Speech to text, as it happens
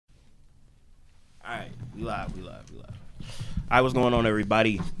right, we live. All right, what's going on,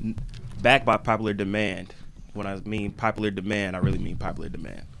 everybody? Back by popular demand. When I mean popular demand, I really mean popular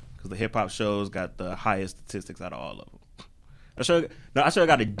demand. Because the hip-hop shows got the highest statistics out of all of them. I sure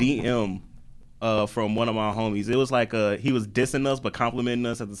got a DM from one of my homies. It was like he was dissing us but complimenting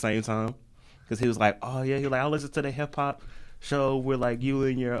us at the same time. Because he was like, oh, yeah, I listen to the hip-hop show with, like, you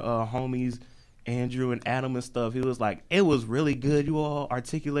and your homies, Andrew and Adam and stuff. He was like, it was really good. You all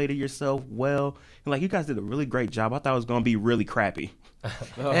articulated yourself well. And like, you guys did a really great job. I thought it was going to be really crappy.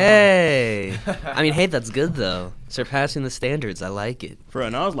 Hey. I mean, hey, that's good, though. Surpassing the standards. I like it. For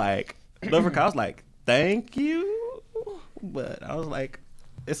and I was like, I was like, thank you. But I was like,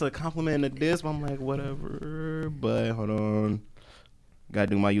 it's a compliment to this. But I'm like, whatever. But hold on. Got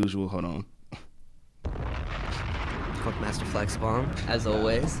to do my usual. Hold on. Funk Master Flex Bomb, as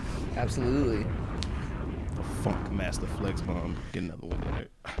always. Absolutely. The Funk Master Flex Bomb. Get another one in there.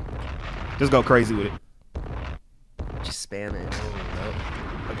 Just go crazy with it. Just spam it.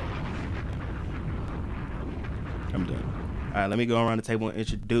 Okay. I'm done. All right, let me go around the table and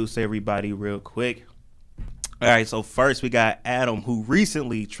introduce everybody real quick. All right, so first we got Adam, who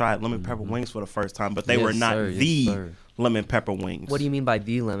recently tried lemon pepper wings for the first time, but they were not lemon pepper wings. What do you mean by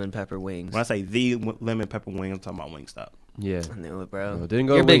the lemon pepper wings? When I say the lemon pepper wings, I'm talking about Wingstop. Yeah. I knew it, bro. No, didn't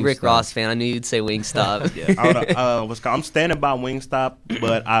go You're a big Wingstop. Rick Ross fan. I knew you'd say Wingstop. Yeah, I don't know. I'm standing by Wingstop,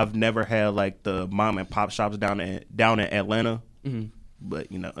 but I've never had like the mom and pop shops down in Atlanta. Mm-hmm.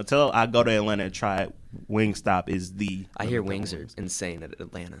 But until I go to Atlanta and try it, Wingstop is the. I hear wings are insane at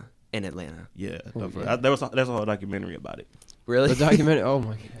Atlanta. In Atlanta. Yeah, yeah. there's a whole documentary about it. Really? The documentary. Oh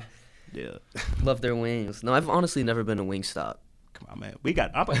my god. Yeah. Love their wings. No, I've honestly never been to Wingstop. Come on, man.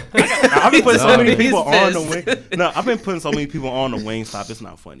 I've been putting so many people on the He's wing. No, I've been putting so many people on the Wingstop. It's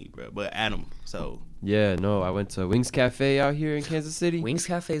not funny, bro. But Adam, so. Yeah, no, I went to Wings Cafe out here in Kansas City. Wings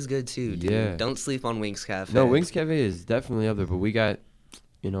Cafe is good too, dude. Yeah. Don't sleep on Wings Cafe. No, Wings Cafe is definitely up there, but we got,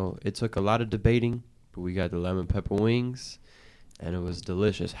 it took a lot of debating, but we got the lemon pepper wings, and it was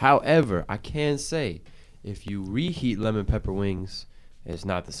delicious. However, I can say, if you reheat lemon pepper wings, it's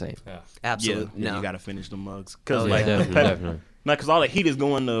not the same. Yeah. Absolutely. Yeah, No. you got to finish the mugs. Oh, Like, yeah. Definitely. No, because all the heat is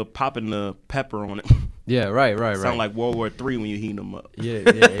going to popping the pepper on it. Yeah, right. Sound like World War III when you heat them up. Yeah,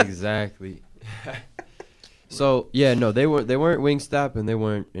 exactly. So yeah, no, they weren't Wingstop and they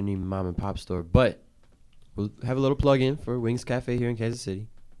weren't any mom and pop store, but we'll have a little plug in for Wings Cafe here in Kansas City.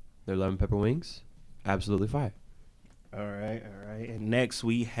 Their lemon pepper wings, absolutely fire. All right. And next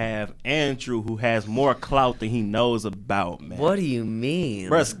we have Andrew, who has more clout than he knows about, man. What do you mean?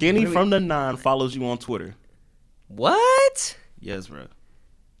 Bro, Skinny from the 9 follows you on Twitter. What? Yes, bro.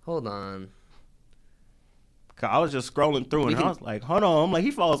 Hold on. I was just scrolling through and I was like, hold on. I'm like,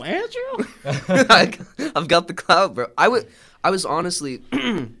 he follows Andrew? I've got the clout, bro. I was honestly,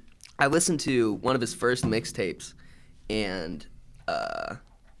 I listened to one of his first mixtapes, and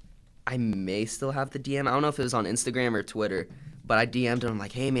I may still have the DM. I don't know if it was on Instagram or Twitter, but I DM'd him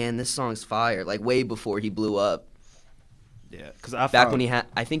like, hey man, this song's fire. Like way before he blew up. Yeah, because Back when he had,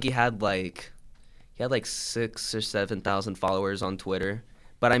 I think he had like 6,000 or 7,000 followers on Twitter.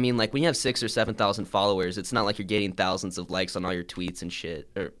 But I mean, like, when you have 6,000 or 7,000 followers, it's not like you're getting thousands of likes on all your tweets and shit.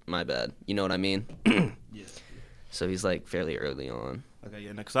 Or, my bad. You know what I mean? Yeah. So he's, like, fairly early on. Okay,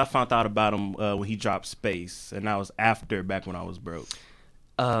 yeah, because I found out about him when he dropped Space, and that was after, back when I was broke.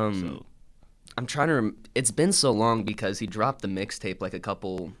 So. I'm trying to it's been so long because he dropped the mixtape, like, a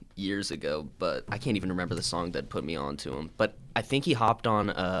couple years ago, but I can't even remember the song that put me on to him. But I think he hopped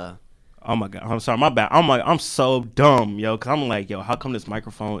on, Oh my god! I'm sorry, my bad. I'm so dumb, yo. Cause I'm like, yo, how come this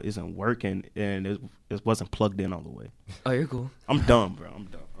microphone isn't working and it wasn't plugged in all the way? Oh, you're cool. I'm dumb, bro. I'm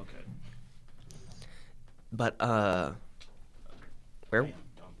dumb. Okay. But where?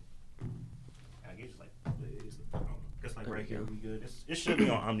 I guess it's like right here. We good. It should be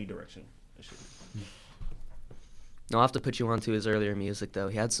on omnidirection. It should be. No, I'll have to put you on to his earlier music though.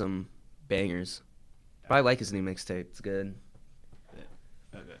 He had some bangers. But I like his new mixtape. It's good.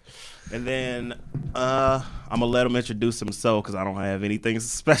 Okay. And then I'm gonna let him introduce himself because I don't have anything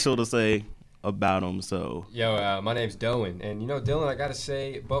special to say about him. So Yo, my name's Dylan, and Dylan, I gotta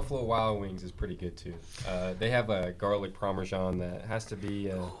say, Buffalo Wild Wings is pretty good too. They have a garlic parmesan that has to be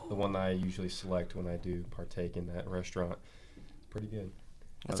the one that I usually select when I do partake in that restaurant. Pretty good.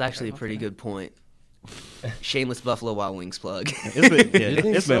 That's actually a pretty good point. Shameless Buffalo Wild Wings plug.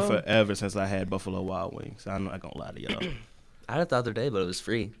 It's been forever since I had Buffalo Wild Wings. I'm not gonna lie to y'all. I had it the other day, but it was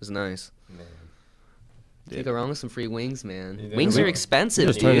free. It was nice. Man. Can't go wrong with some free wings, man. Yeah, Wings we- are expensive, We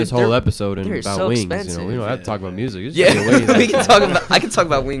just dude. turned this whole episode in they're about so wings. expensive. We don't have to talk about music. It's just Yeah, the wings. we can talk about. I can talk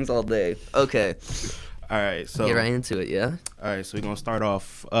about wings all day. Okay. All right, so Get right into it, yeah? all right, so we're gonna start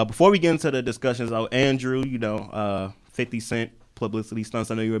off. Before we get into the discussions, Andrew, 50 Cent publicity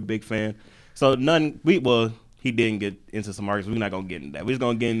stunts. I know you're a big fan. So he didn't get into some arguments. We're not gonna get into that. We're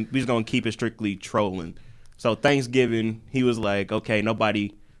just gonna keep it strictly trolling. So Thanksgiving, he was like, okay,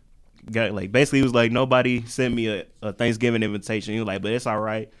 nobody basically he was like, nobody sent me a Thanksgiving invitation. He was like, but it's all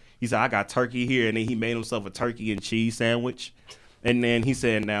right. He said, I got turkey here, and then he made himself a turkey and cheese sandwich. And then he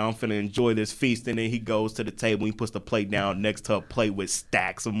said, now I'm finna enjoy this feast. And then he goes to the table, he puts the plate down next to a plate with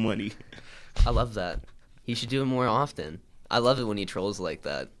stacks of money. I love that. He should do it more often. I love it when he trolls like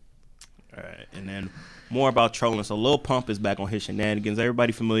that. All right, and then more about trolling. So Lil Pump is back on his shenanigans.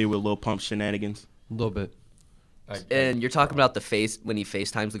 Everybody familiar with Lil Pump's shenanigans? A little bit. And you're talking about when he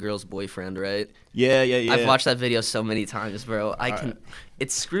FaceTimes the girl's boyfriend, right? Yeah. I've watched that video so many times, bro.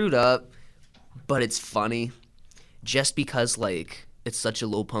 It's screwed up, but it's funny. Just because it's such a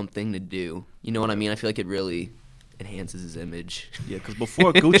Lil Pump thing to do. You know what I mean? I feel like it really enhances his image. Yeah, because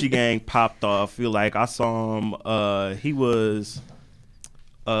before Gucci Gang popped off, I feel like I saw him. He was,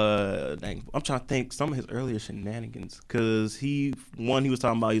 I'm trying to think some of his earlier shenanigans. Because he was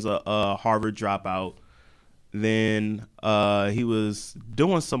talking about he's a Harvard dropout. Then he was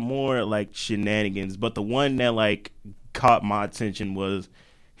doing some more shenanigans, but the one that caught my attention was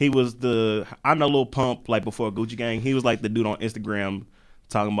I know Lil Pump before Gucci Gang, he was the dude on Instagram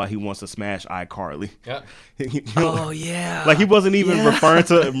talking about he wants to smash iCarly. Yeah. Oh yeah. He wasn't even referring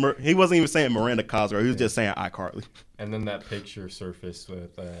to he wasn't even saying Miranda Cosgrove. He was just saying iCarly. And then that picture surfaced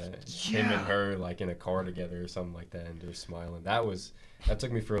with him and her in a car together or something like that, and they're smiling. That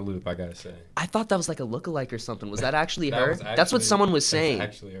took me for a loop, I gotta say. I thought that was a lookalike or something. Was that actually That her? was That's what someone was saying.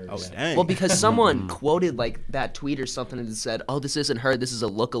 That's actually her. Oh, yeah. dang. Well, because someone quoted that tweet or something and said, "Oh, this isn't her. This is a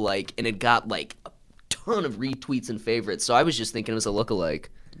lookalike," and it got a ton of retweets and favorites. So I was just thinking it was a lookalike.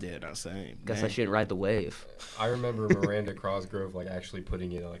 Yeah, not saying. Guess I shouldn't ride the wave. I remember Miranda Cosgrove actually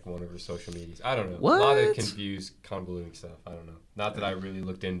putting it on one of her social medias. I don't know. What? A lot of confused, convoluting stuff. I don't know. Not that I really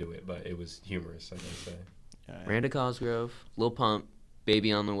looked into it, but it was humorous, I gotta say. Right. Miranda Cosgrove, Lil Pump,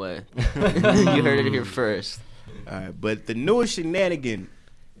 baby on the way. You heard it here first. All right, but the newest shenanigan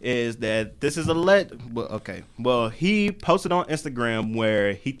is that this is Well, he posted on Instagram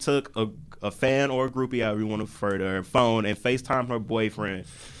where he took a fan or a groupie, however you want to refer to her, phone and FaceTimed her boyfriend.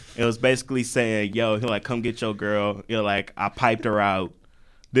 It was basically saying, yo, he come get your girl. You're I piped her out,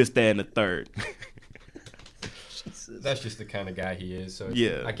 this, that, and the third. That's just the kind of guy he is. So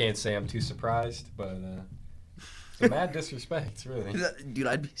Yeah. I can't say I'm too surprised, but it's mad disrespect, really. Dude,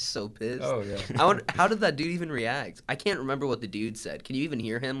 I'd be so pissed. Oh, yeah. How did that dude even react? I can't remember what the dude said. Can you even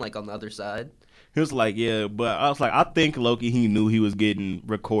hear him on the other side? He was yeah, but I was I think Loki, he knew he was getting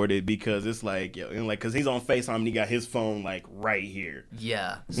recorded because it's because he's on FaceTime and he got his phone right here.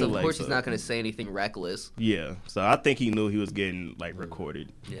 Yeah. So of course he's so- not going to say anything reckless. Yeah, so I think he knew he was getting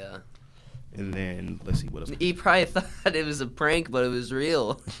recorded. Yeah. And then let's see what else. He probably thought it was a prank, but it was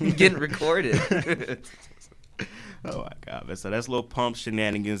real. Getting recorded. Oh my god, man. So that's Lil Pump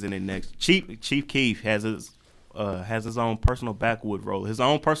shenanigans. And then next, Chief Keef has his own personal backwood roller, his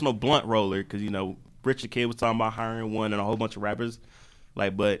own personal blunt roller, because Richard Kidd was talking about hiring one and a whole bunch of rappers,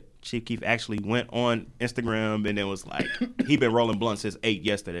 but Chief Keef actually went on Instagram and it was he been rolling blunts since 8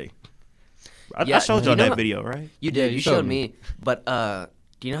 yesterday. I showed y'all that video, right? You did. Yeah, you you showed showed me. But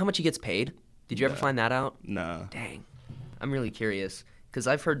do you know how much he gets paid? Did you ever find that out? Nah. Dang. I'm really curious. Because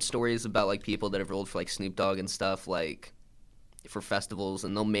I've heard stories about people that have rolled for Snoop Dogg and stuff for festivals,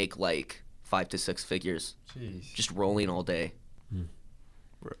 and they'll make 5 to 6 figures Jeez. just rolling all day.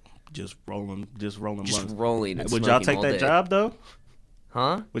 Just rolling Just blunts. rolling. And Would y'all smoking take all that day. job though?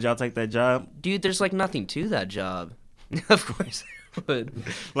 Huh? Would y'all take that job? Dude, there's nothing to that job. Of course I would.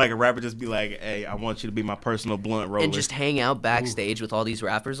 A rapper just be hey, I want you to be my personal blunt roller. And just hang out backstage with all these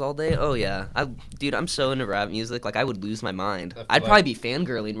rappers all day. Oh yeah, dude, I'm so into rap music. I would lose my mind. I feel I'd like- probably be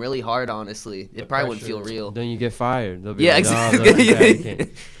fangirling really hard. Honestly, it probably wouldn't feel pressure- real. Then you get fired. They'll be Yeah, like, exactly. No, you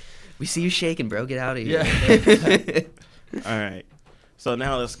can't. We see you shaking, bro. Get out of here. Yeah. All right. So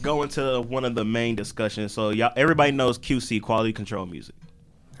now let's go into one of the main discussions. So everybody knows QC, Quality Control Music.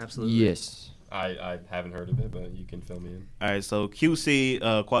 Absolutely. Yes. I haven't heard of it, but you can fill me in. All right. So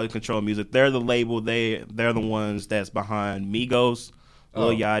QC, Quality Control Music, they're the label. They're the ones that's behind Migos, Lil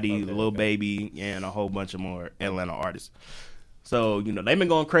Oh, Yachty, okay, Lil okay. Baby, and a whole bunch of more Atlanta artists. So they've been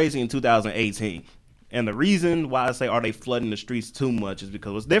going crazy in 2018. And the reason why I say are they flooding the streets too much is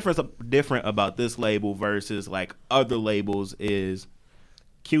because what's different about this label versus other labels is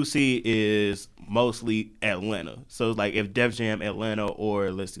QC is mostly Atlanta. So if Def Jam Atlanta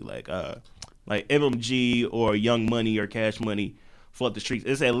or let's see MMG or Young Money or Cash Money flood the streets,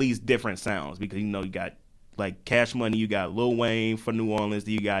 it's at least different sounds because you got like Cash Money, you got Lil Wayne for New Orleans,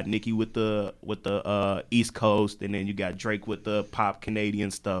 then you got Nicki with the East Coast, and then you got Drake with the pop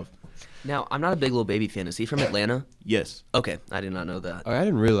Canadian stuff. Now, I'm not a big Lil Baby fan. Is he from Atlanta? Yes. Okay, I did not know that. I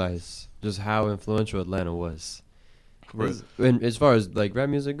didn't realize just how influential Atlanta was. Right. And as far as like rap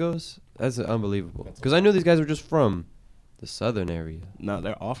music goes, that's unbelievable. Because I knew these guys were just from the southern area. No,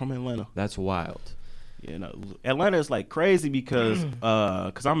 they're all from Atlanta. That's wild. You know, Atlanta is like crazy because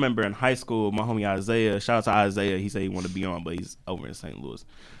I remember in high school, my homie Isaiah, shout out to Isaiah, he said he wanted to be on, but he's over in St. Louis.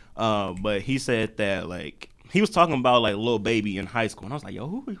 But he said that like he was talking about like Lil Baby in high school, and I was like, yo,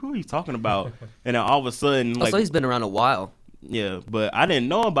 who are you talking about? And then all of a sudden, like, Also, he's been around a while. yeah, but I didn't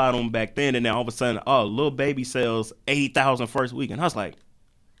know about him back then, and then all of a sudden, Lil Baby sells 80,000 first week, and I was like,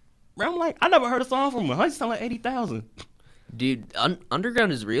 bro, I'm like, I never heard a song from him. How you selling 80,000? Dude,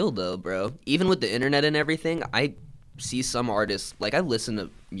 underground is real though, bro. Even with the internet and everything, I see some artists, like I listen to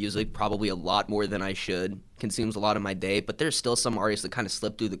music probably a lot more than I should, consumes a lot of my day, but there's still some artists that kind of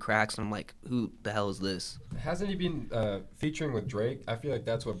slip through the cracks, and I'm like, who the hell is this? Hasn't he been featuring with Drake? I feel like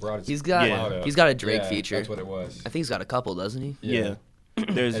that's what brought his He's got Yeah. he's got a Drake feature. That's what it was. I think he's got a couple, doesn't he? Yeah.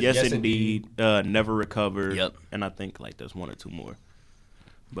 There's Yes, Yes Indeed, Never Recover, Yep. and I think like there's one or two more.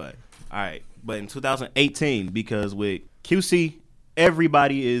 But all right, but in 2018, because with QC,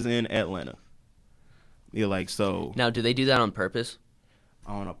 everybody is in Atlanta. Yeah, like so. Now, do they do that on purpose?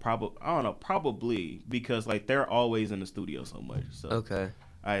 I don't know, probably because like they're always in the studio so much. So Okay. all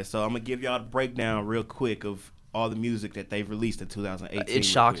right, so I'm gonna give y'all the breakdown real quick of all the music that they've released in 2018. It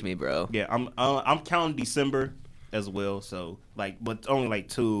shocked me, bro. Yeah, I'm counting December as well. So like, but only like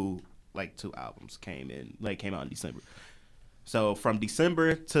two albums came out in December. So from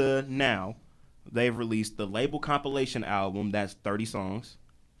December to now, they've released the label compilation album. That's 30 songs.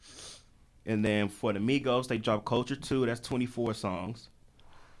 And then for the Migos, they dropped Culture 2. That's 24 songs.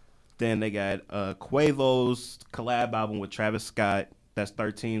 Then they got Quavo's collab album with Travis Scott. That's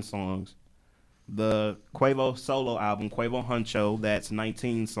 13 songs. The Quavo solo album, Quavo Huncho, that's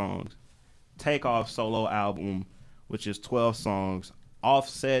 19 songs. Takeoff solo album, which is 12 songs.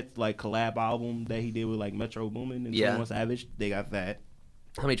 Offset, like, collab album that he did with, like, Metro Boomin and 21 Savage, they got that.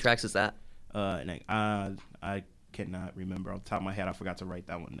 How many tracks is that? And I cannot remember off the top of my head. I forgot to write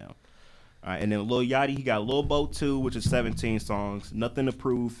that one down. All right, and then Lil Yachty, he got Lil Boat 2, which is 17 songs. Nothing to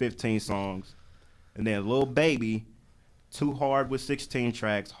Prove, 15 songs. And then Lil Baby, Too Hard with 16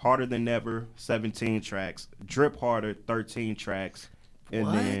 tracks. Harder Than Ever, 17 tracks. Drip Harder, 13 tracks. And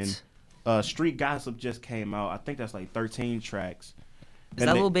then Street Gossip just came out. I think that's like 13 tracks. Is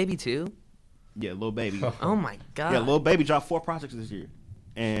that Lil Baby too? Yeah, Lil Baby. Oh my god. Yeah, Lil Baby dropped 4 projects this year.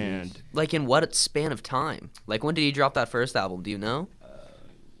 And Like in what span of time? Like when did he drop that first album? Do you know?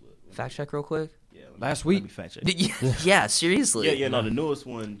 Fact check real quick. yeah, Last let week? me fact check. Yeah, seriously. Yeah, no, the newest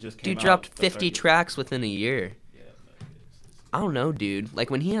one just came Dude out. dropped the 50 30th. tracks within a year. Yeah, I don't know, dude. Like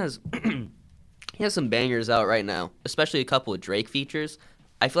when he has he has some bangers out right now, especially a couple of Drake features.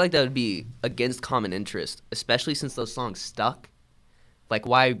 I feel like that would be against common interest, especially since those songs stuck. Like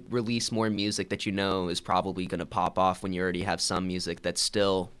why release more music that you know is probably going to pop off when you already have some music that's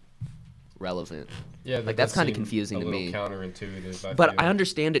still relevant? Yeah, Like, that's does kinda seem confusing to a little me. counterintuitive. But feel. I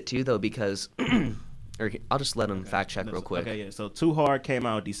understand it too though because or I'll just let him fact check real quick. Okay, yeah. So Too Hard came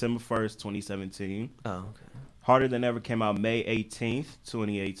out December 1st, 2017. Oh, okay. Harder Than Ever came out May 18th,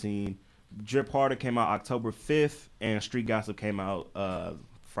 2018. Drip Harder came out October 5th, and Street Gossip came out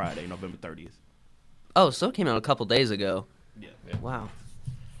Friday, November 30th. Oh, so it came out a couple days ago. Yeah. Wow.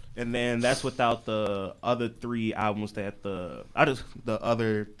 And then that's without the other 3 albums the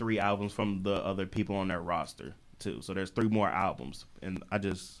other 3 albums from the other people on their roster too. So there's 3 more albums, and I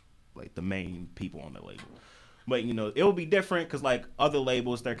just like the main people on the label. But you know, it will be different because like other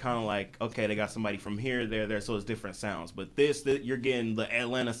labels, they're kind of like, okay, they got somebody from here, there, so it's different sounds. But this you're getting the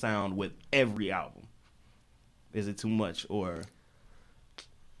Atlanta sound with every album. Is it too much, or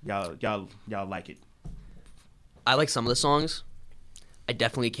y'all like it? I like some of the songs. I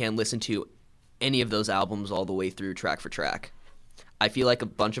definitely can't listen to any of those albums all the way through track for track. I feel like a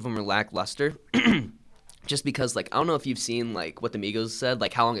bunch of them are lackluster. Just because, like, I don't know if you've seen, like, what the Migos said,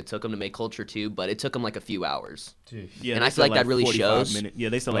 like, how long it took them to make Culture 2, but it took them, like, a few hours. Jeez. Yeah, And they I feel said, like that really 45 shows. minutes. Yeah,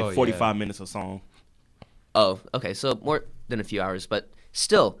 they said like Oh, yeah. 45 minutes a song. Oh, okay, so more than a few hours, but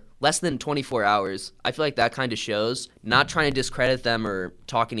still, less than 24 hours. I feel like that kind of shows. Not trying to discredit them or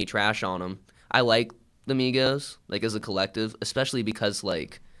talk any trash on them. I like the Migos, like, as a collective, especially because,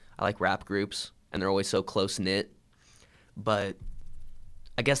 like, I like rap groups, and they're always so close-knit. But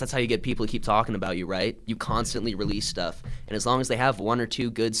I guess that's how you get people to keep talking about you, right? You constantly release stuff. And as long as they have 1 or 2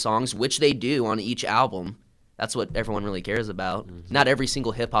 good songs, which they do on each album, That's what everyone really cares about. Not every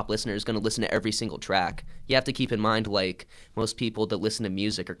single hip hop listener is going to listen to every single track. You have to keep in mind, like, most people that listen to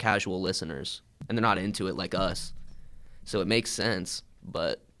music are casual listeners, and they're not into it like us. So it makes sense,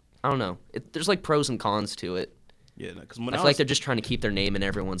 but I don't know. There's like pros and cons to it. Yeah, because I feel like they're just trying to keep their name in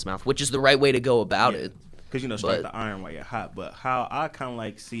everyone's mouth, which is the right way to go about it. Because, strike the iron while you're hot. But how I kind of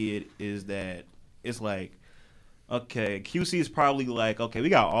like see it is that it's like, okay, QC is probably like, okay, we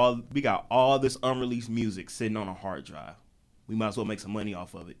got all this unreleased music sitting on a hard drive. We might as well make some money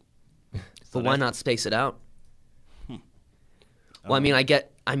off of it. But why not space it out? Well, I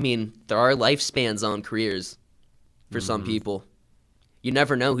mean, there are lifespans on careers for some people. You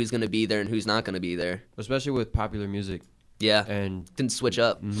never know who's going to be there and who's not going to be there. Especially with popular music. Yeah, And can switch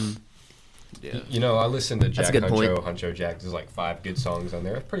up. Yeah. I listened to That's Jack a good point. Huncho Jack. There's like 5 good songs on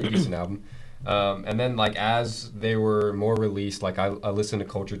there. It's a pretty decent album. And then like as they were more released, like I listened to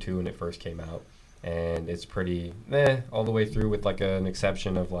Culture 2 when it first came out, and it's pretty all the way through, with like an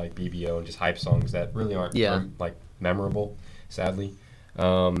exception of like BBO and just hype songs that really aren't like memorable, sadly.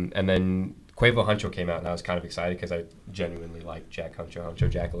 And then Quavo Huncho came out, and I was kind of excited because I genuinely like Jack Huncho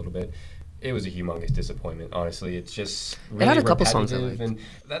Jack a little bit. It was a humongous disappointment, honestly. It's just really It had a couple songs I repetitive,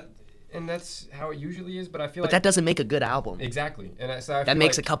 liked. and that's how it usually is. But I feel But like that doesn't make a good album. exactly, and so I That feel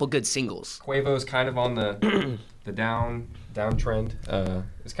makes like a couple good singles. Quavo's kind of on the downtrend.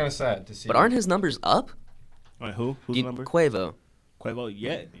 It's kind of sad to see. But aren't his numbers up? Like who? Whose number? Quavo. Quavo.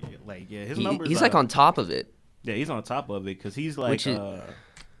 Yeah, his numbers. He's like on top of it. Yeah, he's on top of it because he's like, Which is-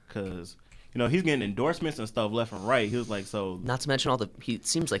 because he's getting endorsements and stuff left and right. He was like, so Not to mention he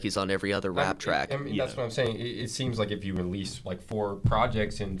seems like he's on every other rap track. I mean, that's what I'm saying. It seems like if you release like 4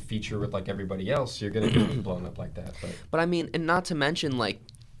 projects and feature with like everybody else, you're gonna get blown up like that. But I mean, and not to mention like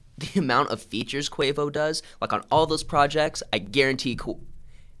the amount of features Quavo does, like on all those projects, I guarantee,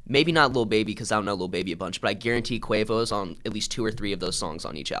 maybe not Lil Baby because I don't know Lil Baby a bunch, but I guarantee Quavo's on at least 2 or 3 of those songs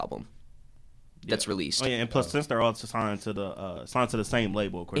on each album that's released. Oh yeah, and plus since they're all signed to the same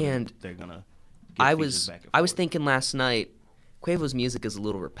label, of course, And they're gonna. I was thinking last night, Quavo's music is a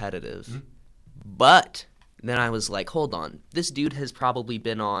little repetitive, but then I was like, hold on, this dude has probably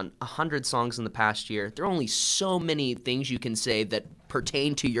been on 100 songs in the past year. There are only so many things you can say that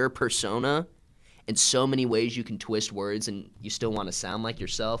pertain to your persona, and so many ways you can twist words, and you still want to sound like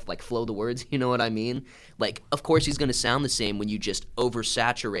yourself, like flow the words. You know what I mean? Like, of course he's gonna sound the same when you just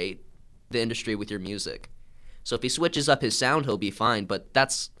oversaturate the industry with your music. So if he switches up his sound, he'll be fine. But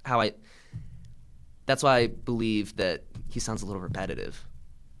that's why I believe that he sounds a little repetitive.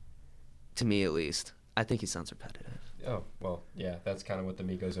 To me, at least. I think he sounds repetitive. Oh well, yeah, that's kind of what the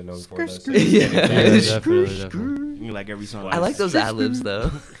Migos are known for. Though, Yeah. Definitely. like every song. I like those ad-libs,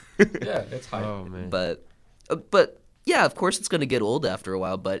 though. Yeah, it's hype. Oh, man. But yeah, of course it's going to get old after a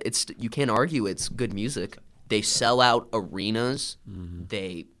while, but you can't argue it's good music. They sell out arenas.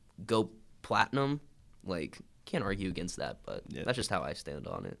 They go platinum. Like, can't argue against that, but that's just how I stand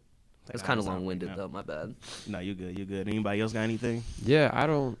on it. It's kind of long-winded, though. My bad. No, you good. You good. Anybody else got anything? Yeah, I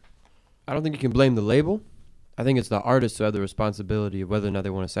don't think you can blame the label. I think it's the artists who have the responsibility of whether or not they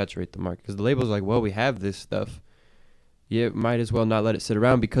want to saturate the market. Because the label's like, well, we have this stuff. Yeah, might as well not let it sit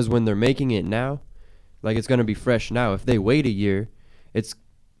around, because when they're making it now, like, it's going to be fresh now. If they wait a year, it's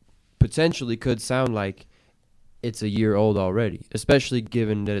potentially could sound like it's a year old already, especially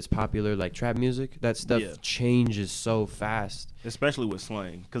given that it's popular, like trap music. That stuff changes so fast. Especially with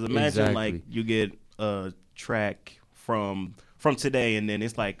slang. Because imagine, like, you get a track from today, and then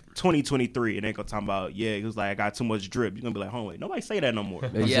it's like 2023, and they go talking about, it was like, I got too much drip. You're going to be like, oh, wait, nobody say that no more.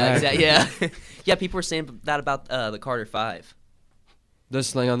 Yeah, exactly. Yeah. Yeah, people were saying that about the Carter 5. There's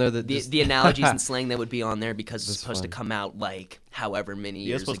slang on there that the analogies and slang that would be on there because it's supposed to come out like however many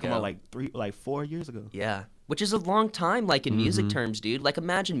years it's supposed ago. to come out like 4 years ago. Yeah, which is a long time, like in music terms, dude. Like,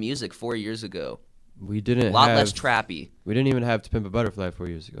 imagine music 4 years ago. we didn't A lot have, less trappy. We didn't even have To Pimp a Butterfly 4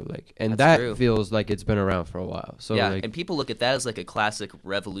 years ago. Like, and That's that true. feels like it's been around for a while. So Yeah, like and people look at that as like a classic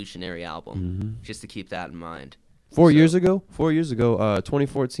revolutionary album. Just to keep that in mind. 4 years ago,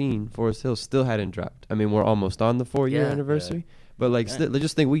 2014, Forest Hills still hadn't dropped. I mean, we're almost on the 4-year Yeah. anniversary. But like,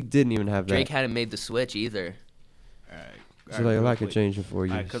 just think we didn't even have Drake that. hadn't made the switch either. All right. So like, a lot could change in 4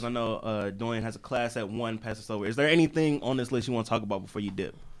 years. Because I know Dwayne has a class at 1. Pass us over. Is there anything on this list you want to talk about before you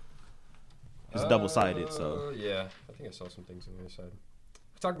dip? It's double-sided, so. Yeah, I think I saw some things on the other side.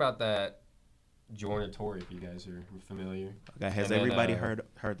 Let's talk about that Joyner Tory, if you guys are familiar. Okay, has And then, everybody heard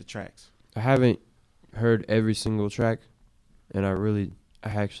the tracks? I haven't heard every single track, and I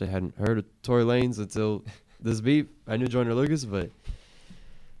actually hadn't heard of Tory Lanez until this beat. I knew Joyner Lucas, but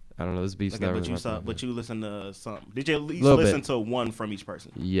I don't know, this beat's Okay, not but really you my saw, thing. but you listened to some. Did you at least Little listen bit. to one from each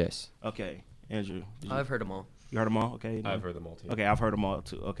person? Yes. Okay, Andrew, I've heard them all. you heard them all? Okay. I've heard them all too. Okay, I've heard them all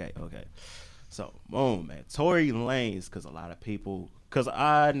too. Okay. So, boom, man. Tory Lanez, because a lot of people, because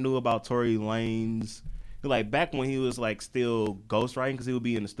I knew about Tory Lanez, like, back when he was, like, still ghostwriting, because he would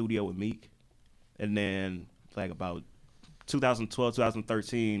be in the studio with Meek. And then, like, about 2012,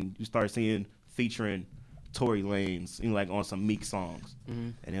 2013, you start seeing featuring Tory Lanez, like, on some Meek songs.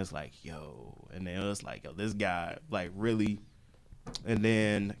 Mm-hmm. And it was like, yo. And then it was like, yo, this guy, like, really. And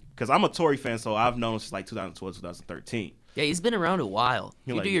then, because I'm a Tory fan, so I've known since, like, 2012, 2013. Yeah, he's been around a while. If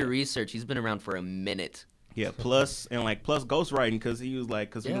you like, do your yeah. research, he's been around for a minute. Yeah, plus ghostwriting, because he was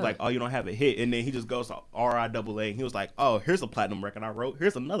like, oh, you don't have a hit, and then he just goes to RIAA, and he was like, oh, here's a platinum record I wrote,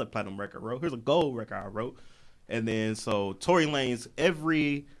 here's another platinum record I wrote, here's a gold record I wrote, and then so Tory Lanez,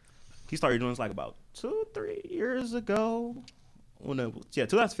 he started doing this like about 2-3 years ago,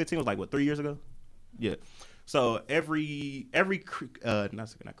 2015 was like what, 3 years ago, yeah. So every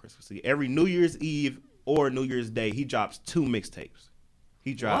not Christmas Eve, every New Year's Eve or New Year's Day, he drops 2 mixtapes.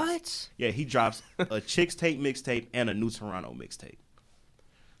 He drops. What? Yeah, he drops a Chicks Tape mixtape and a New Toronto mixtape.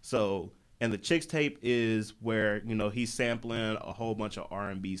 So, and the Chicks Tape is where, he's sampling a whole bunch of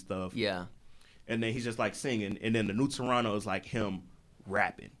R&B stuff. Yeah. And then he's just like singing. And then the New Toronto is like him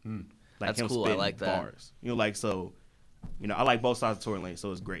rapping. Like That's him cool. I spitting like that. bars. I like both sides of Tory Lanez,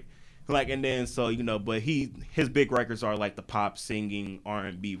 so it's great. Like, and then so, but his big records are like the pop singing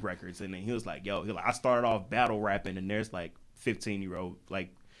R&B records. And then he was like, I started off battle rapping, and there's like 15-year-old,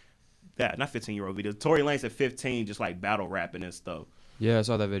 like that, not 15-year-old videos. Tory Lanez at 15 just like battle rapping and stuff. Yeah, I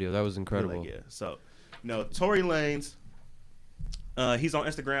saw that video. That was incredible. Like, yeah. So, Tory Lanez, he's on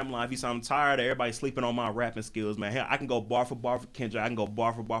Instagram Live. He's, I'm tired of everybody sleeping on my rapping skills, man. Hell, I can go bar for Kendrick. I can go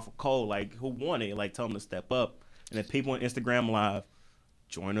bar for Cole. Like, who won it? Like, tell him to step up. And then people on Instagram Live,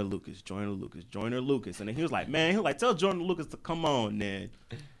 Joyner Lucas. And then he was like, tell Joyner Lucas to come on, then.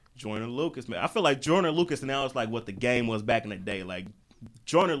 Joyner Lucas, man. I feel like Joyner Lucas now is like what the game was back in the day. Like,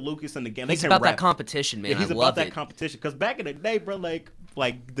 Joyner Lucas in the game. He's about that competition, man. Yeah, he's I about love that it. competition. Because back in the day, bro, like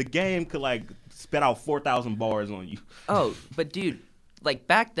the game could like spit out 4,000 bars on you. Oh, but dude, like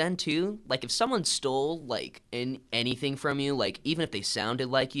back then too, like if someone stole like anything from you, like even if they sounded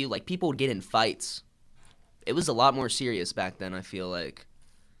like you, like people would get in fights. It was a lot more serious back then, I feel like,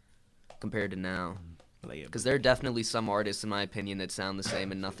 compared to now. Because there are definitely some artists, in my opinion, that sound the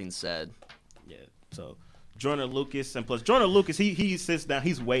same and nothing's said. Yeah. So Joyner Lucas, and plus Joyner Lucas, he sits down,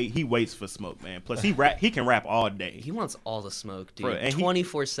 he waits for smoke, man. Plus he can rap all day. He wants all the smoke, dude. Bro, and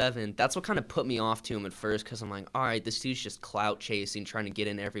 24/7. That's what kind of put me off to him at first, because I'm like, all right, this dude's just clout chasing, trying to get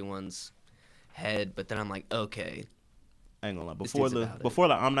in everyone's head. But then I'm like, okay. I ain't gonna lie. This Before dude's about it.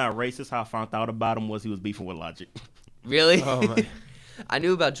 the I'm Not Racist, how I found out about him was he was beefing with Logic. Really? Oh my. I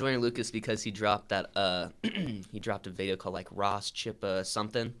knew about Joyner Lucas because he dropped that he dropped a video called like Ross Chippa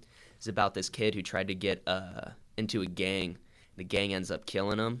something. It's about this kid who tried to get into a gang. The gang ends up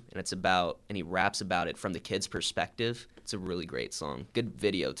killing him, and he raps about it from the kid's perspective. It's a really great song. Good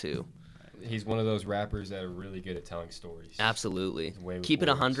video too. He's one of those rappers that are really good at telling stories. Absolutely. Way with Keep It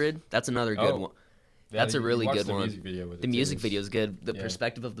words. 100. That's another good one. That's a really good one. The music video is good. The Yeah.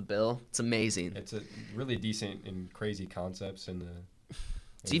 perspective of the bill, it's amazing. It's a really decent and crazy concepts and the.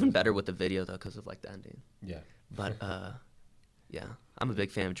 It's even better with the video though, because of like the ending. Yeah. But yeah, I'm a big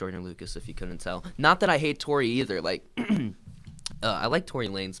fan of Joyner Lucas. If you couldn't tell, not that I hate Tory either. Like, I like Tory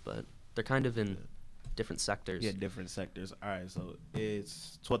Lanez, but they're kind of in different sectors. Yeah, different sectors. All right, so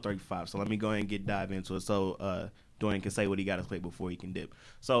it's 12:35. So let me go ahead and dive into it. So Dwayne can say what he got to say before he can dip.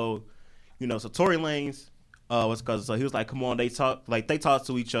 So, so Tory Lanez, so he was like, come on, they talked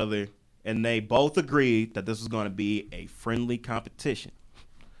to each other, and they both agreed that this was going to be a friendly competition.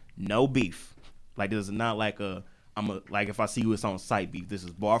 No beef. Like, this is not like like if I see you, it's on site beef. This is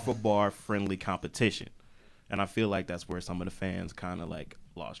bar for bar friendly competition. And I feel like that's where some of the fans kind of like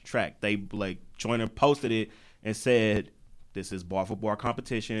lost track. They like Joyner posted it and said, this is bar for bar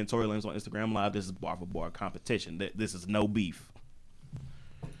competition. And Tory Lanez on Instagram Live, this is bar for bar competition. This is no beef.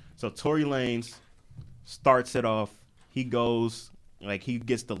 So Tory Lanez starts it off. He goes, like, he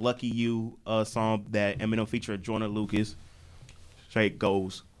gets the Lucky You song that Eminem featured Joyner Lucas. Straight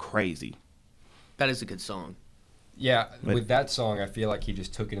goes crazy. That is a good song. Yeah, with that song, I feel like he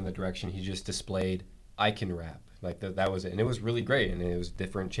just took it in the direction. He just displayed, I can rap. Like, that was it. And it was really great. And it was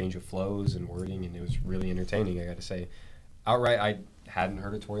different change of flows and wording. And it was really entertaining, I got to say. Outright, I hadn't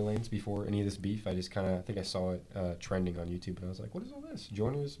heard of Tory Lanez before any of this beef. I just I think I saw it trending on YouTube. And I was like, what is all this?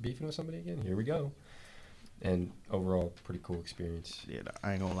 Joyner's beefing with somebody again? Here we go. And overall, pretty cool experience. Yeah,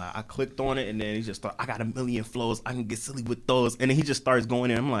 I ain't gonna lie. I clicked on it, and then he just thought, I got a million flows. I can get silly with those. And then he just starts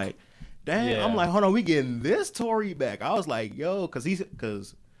going in. I'm like, dang. Yeah. I'm like, hold on, we getting this Tory back. I was like, yo,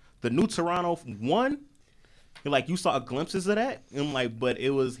 because the new Toronto won. And, like, you saw glimpses of that. And I'm like, but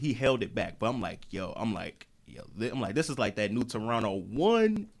he held it back. But I'm like, this is like that new Toronto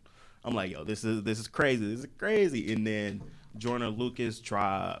won. I'm like, yo, this is crazy. This is crazy. And then Joyner Lucas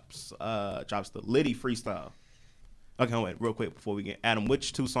drops the Liddy freestyle. Okay, wait, real quick before we get Adam,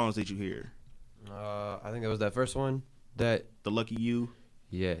 which 2 songs did you hear? I think it was that first one. That The Lucky You,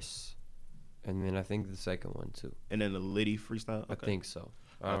 yes, and then I think the second one too. and then the Liddy freestyle. I Okay. think so.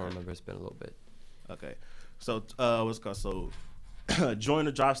 I don't Okay. remember. It's been a little bit. Okay. So what's it called? So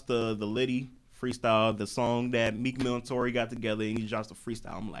Joyner drops the Liddy freestyle, the song that Meek Mill and Tory got together, and he drops the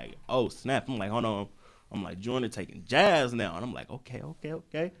freestyle. I'm like, oh snap! I'm like, hold on. I'm like, Joyner taking jazz now, and I'm like, okay.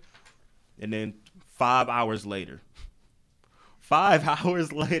 And then 5 hours later,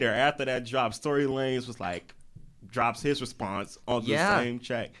 after that drop, Tory Lanez was like, drops his response on the same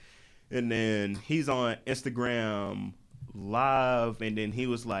track, and then he's on Instagram Live, and then he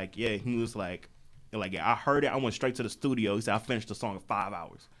was like, yeah, I heard it. I went straight to the studio. He said I finished the song in 5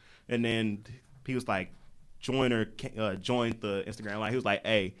 hours, and then he was like, Joyner joined the Instagram Live. He was like,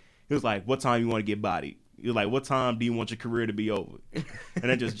 hey, what time you want to get bodied? He was like, what time do you want your career to be over? And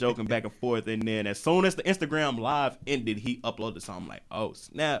then just joking back and forth. And then as soon as the Instagram Live ended, he uploaded the song. I'm like, oh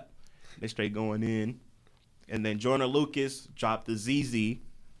snap, they straight going in. And then Joyner Lucas dropped the ZZ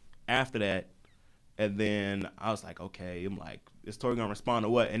after that. And then I was like, okay, I'm like, is Tory gonna respond to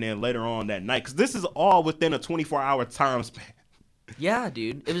what? And then later on that night, because this is all within a 24-hour time span. Yeah,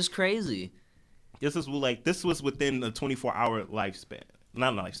 dude, it was crazy. This was within the 24-hour lifespan,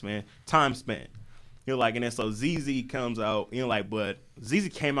 not lifespan, time span. You're like, and then so ZZ comes out. You're like, but ZZ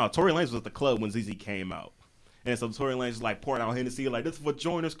came out. Tory Lanez was at the club when ZZ came out, and so Tory Lanez is like pouring out Hennessy, like this is for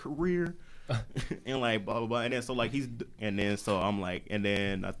Joyner's career, and like blah blah blah. And then so like I'm like, and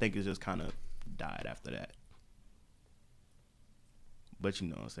then I think it just kind of died after that. But you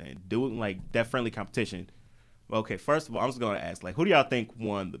know what I'm saying, doing like that friendly competition. Okay, first of all, I'm just gonna ask, like, who do y'all think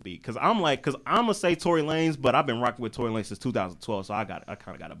won the beat? Because I'm gonna say Tory Lanez, but I've been rocking with Tory Lanez since 2012, so I kind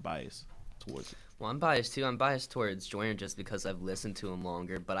of got a bias towards it. Well, I'm biased too. I'm biased towards Joyner just because I've listened to him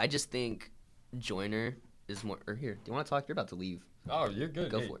longer. But I just think Joyner is more. Or here, do you want to talk? You're about to leave. Oh, you're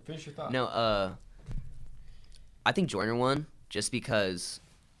good. Go Hey, for it. Finish your thought. No, I think Joyner won just because,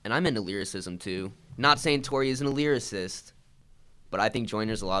 and I'm into lyricism too. Not saying Tory isn't a lyricist, but I think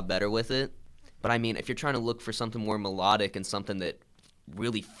Joyner's a lot better with it. But I mean, if you're trying to look for something more melodic and something that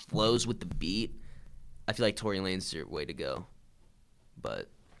really flows with the beat, I feel like Tory Lanez is your way to go. But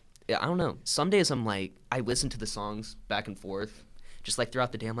yeah, I don't know. Some days I'm like, I listen to the songs back and forth, just like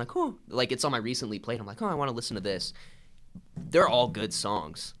throughout the day. I'm like, oh, like it's on my recently played. I'm like, oh, I want to listen to this. They're all good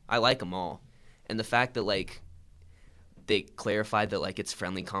songs. I like them all, and the fact that like they clarified that like it's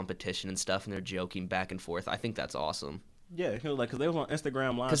friendly competition and stuff, and they're joking back and forth. I think that's awesome. Yeah, he was like, because they was on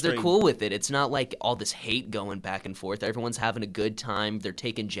Instagram Live. Because they're cool with it. It's not like all this hate going back and forth. Everyone's having a good time. They're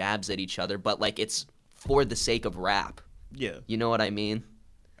taking jabs at each other, but like it's for the sake of rap. Yeah. You know what I mean?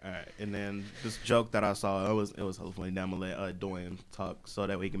 All right, and then this joke that I saw, it was hopefully I'm gonna let Dorian talk so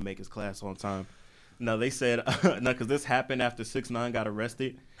that we can make his class on time. No, they said no, because this happened after 6ix9ine got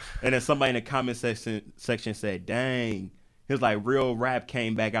arrested, and then somebody in the comment section said, "Dang." He was like, real rap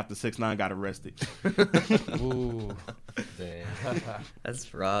came back after 6ix9ine got arrested. Ooh. Damn.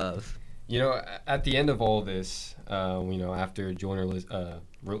 That's rough. You know, at the end of all this, after Joyner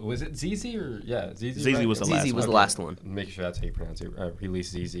was it ZZ or ZZ? ZZ right? was the ZZ last was one. the last one. Making sure that's how you pronounce it.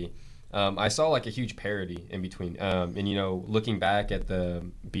 Released ZZ. I saw like a huge parody in between, and looking back at the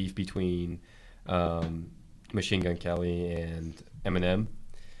beef between Machine Gun Kelly and Eminem.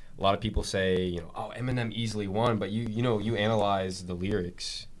 A lot of people say, oh, Eminem easily won, but you analyze the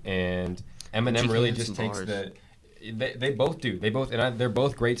lyrics, and Eminem He really had just some takes bars. They both do. They both, they're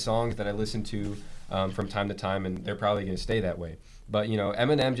both great songs that I listen to from time to time, and they're probably going to stay that way. But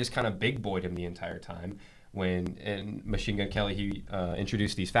Eminem just kind of big boyed him the entire time. When in Machine Gun Kelly, he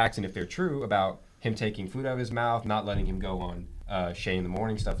introduced these facts, and if they're true, about him taking food out of his mouth, not letting him go on Shay in the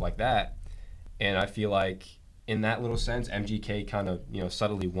Morning, stuff like that. And I feel like in that little sense, MGK kind of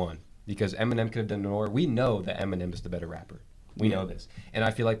subtly won, because Eminem could have done more. We know that Eminem is the better rapper. We know this, and I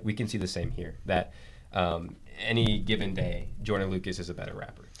feel like we can see the same here. That any given day, Joyner Lucas is a better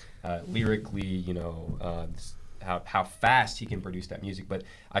rapper. Lyrically, how fast he can produce that music. But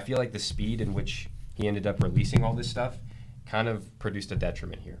I feel like the speed in which he ended up releasing all this stuff kind of produced a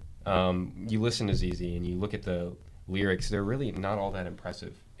detriment here. You listen to ZZ and you look at the lyrics, they're really not all that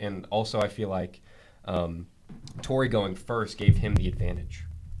impressive. And also I feel like Tory going first gave him the advantage,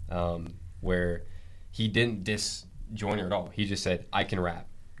 where he didn't diss Joyner at all. He just said, I can rap.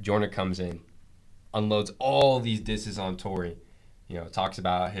 Joyner comes in, unloads all these disses on Tory. talks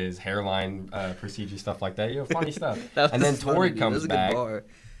about his hairline procedure, stuff like that. Funny stuff. That And then was funny, Tory dude. comes That was a good back. bar.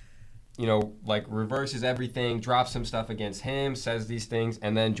 Like reverses everything, drops some stuff against him, says these things,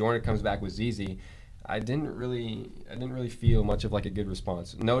 and then Joyner comes back with ZZ. I didn't really feel much of like a good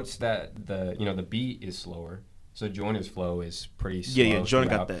response. Notes that the beat is slower, so Joyner's flow is pretty slow. Yeah, Jordan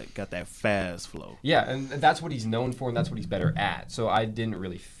throughout. got that fast flow. Yeah, and that's what he's known for, and that's what he's better at. So I didn't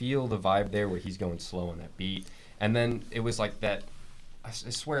really feel the vibe there where he's going slow on that beat. And then it was like that, I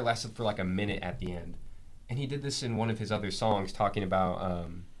swear it lasted for like a minute at the end. And he did this in one of his other songs talking about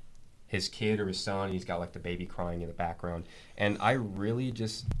his kid or his son. He's got like the baby crying in the background. And I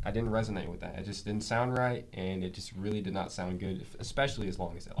didn't resonate with that. It just didn't sound right, and it just really did not sound good, especially as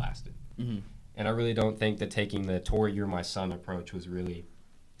long as it lasted. Mm-hmm. And I really don't think that taking the Tory, You're My Son approach was really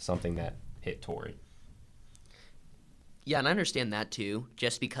something that hit Tory. Yeah, and I understand that too,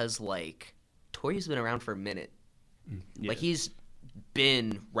 just because, like, Tory's been around for a minute. Yeah. Like, he's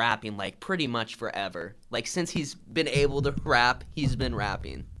been rapping, like, pretty much forever. Like, since he's been able to rap, he's been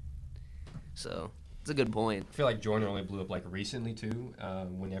rapping. So, it's a good point. I feel like Joyner only blew up like recently too,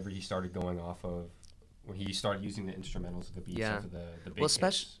 whenever he started going off of, when he started using the instrumentals of the beats Yeah. of the big Well,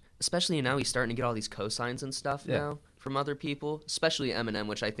 hits. especially now he's starting to get all these cosigns and stuff Yeah. now from other people, especially Eminem,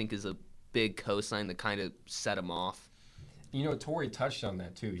 which I think is a big cosign that kind of set him off. Tory touched on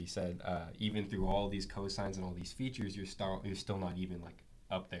that too. He said, even through all these cosigns and all these features, you're still not even like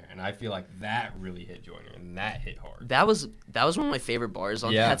up there. And I feel like that really hit Joyner, and that hit hard. That was one of my favorite bars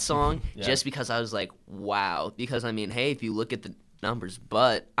on Yeah. that song, Yeah. just because I was like, wow. Because I mean, hey, if you look at the numbers,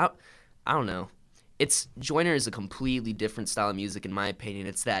 but I don't know. Joyner is a completely different style of music in my opinion.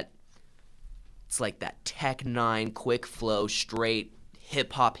 It's like that Tech 9 quick flow, straight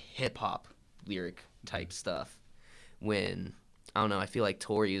hip hop lyric type stuff. When I don't know, I feel like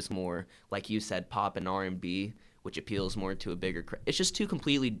Tory is more, like you said, pop and R&B, which appeals more to a bigger crowd. It's just two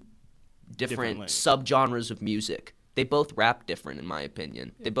completely different lanes. subgenres of music. They both rap different, in my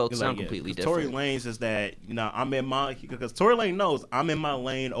opinion. They both sound completely Tory different. Lanez is that I'm in my, because Tory Lane knows I'm in my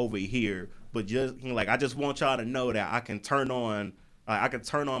lane over here, but just I just want y'all to know that I can turn on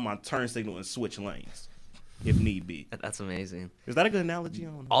my turn signal and switch lanes if need be. That's amazing. Is that a good analogy? I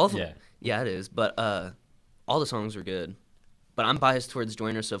don't know. All of them, Yeah. yeah, it is. But all the songs are good. But I'm biased towards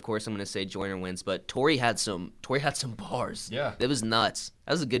Joyner, so of course I'm going to say Joyner wins. But Tory had some bars. Yeah. It was nuts.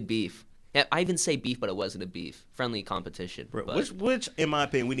 That was a good beef. Yeah, I even say beef, but it wasn't a beef. Friendly competition. Bro, But which in my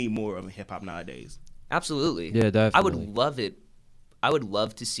opinion we need more of in hip hop nowadays. absolutely. Yeah, definitely. I would love it. I would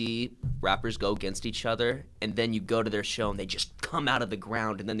love to see rappers go against each other, and then you go to their show and they just come out of the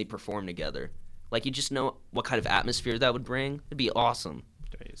ground and then they perform together. Like, you just know what kind of atmosphere that would bring. It'd be awesome.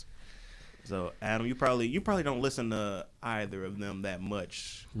 Days. So Adam, you probably don't listen to either of them that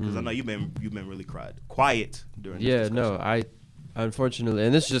much because I know you've been really quiet during. This Yeah, discussion. no, I unfortunately,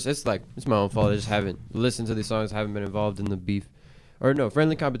 and it's my own fault. I just haven't listened to these songs, haven't been involved in the beef, or no,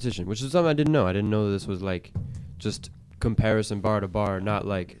 friendly competition, which is something I didn't know. I didn't know this was like just comparison bar to bar, not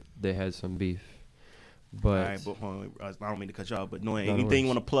like they had some beef. But All right, but hold on, I don't mean to cut you off, but no, No, no anything worries. you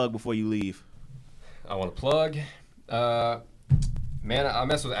want to plug before you leave? I want to plug. Man, I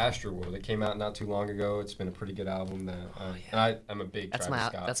messed with Astroworld. It came out not too long ago. It's been a pretty good album. And I'm a big That's Travis my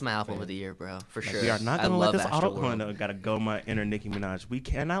Scott that's my album fan. of the year, bro, for sure. We are not I gonna let love this auto. Astroworld. No, gotta go my inner Nicki Minaj. We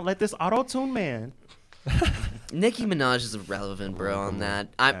cannot let this auto tune man. Nicki Minaj is irrelevant, bro, on that.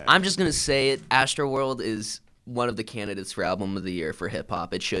 I'm just gonna say it. Astroworld is one of the candidates for album of the year for hip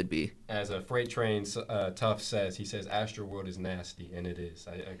hop. It should be. As a Freight Train Tough says, he says Astroworld is nasty, and it is.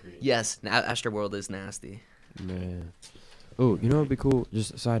 I agree. Yes, Astroworld is nasty. man, oh, you know what'd be cool?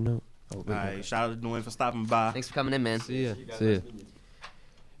 Just a side note. Oh, All right, shout out to Dwayne for stopping by. Thanks for coming in, man. See ya. You guys See ya. nice meeting you.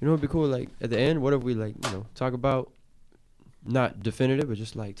 You know what'd be cool? Like at the end, what if we talk about not definitive, but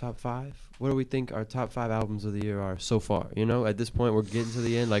just like top 5? What do we think our top 5 albums of the year are so far? At this point, we're getting to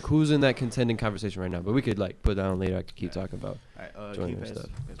the end. Like, who's in that contending conversation right now? But we could put that on later. I could keep talking about. All right, Join keep your pass- stuff.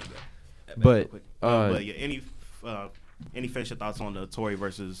 pass me that. But, Real quick. But yeah, any finishing thoughts on the Tory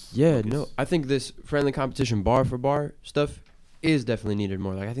versus? Yeah, Lucas? no, I think this friendly competition bar for bar stuff is definitely needed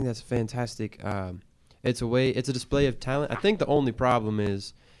more. Like, I think that's fantastic. It's a display of talent. I think the only problem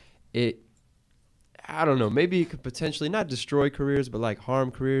is I don't know, maybe it could potentially not destroy careers, but like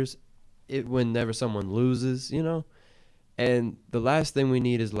harm careers whenever someone loses, And the last thing we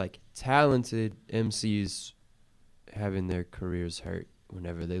need is like talented MCs having their careers hurt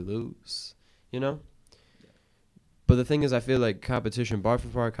whenever they lose, But the thing is, I feel like competition, bar for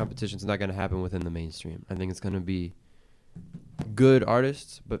bar competition, is not going to happen within the mainstream. I think it's going to be good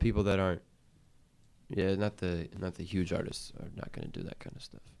artists, but people that aren't, not the huge artists are not going to do that kind of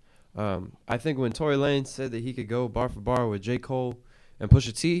stuff. I think when Tory Lanez said that he could go bar for bar with J. Cole and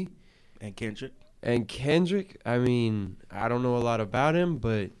Pusha T And Kendrick. and Kendrick, I mean, I don't know a lot about him,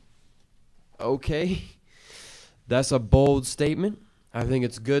 but okay. That's a bold statement. I think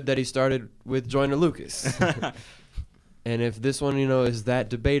it's good that he started with Joyner Lucas. And if this one, is that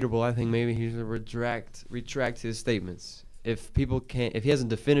debatable, I think maybe he should retract his statements. If he hasn't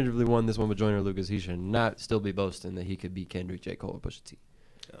definitively won this one with Joyner Lucas, he should not still be boasting that he could beat Kendrick, J. Cole, or Pusha T.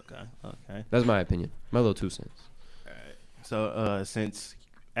 Okay. That's my opinion. My little 2 cents. All right. So since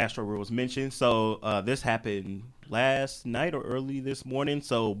Astro World was mentioned, so this happened last night or early this morning.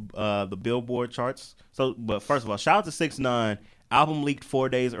 So the Billboard charts. But first of all, shout out to 6ix9ine. Album leaked 4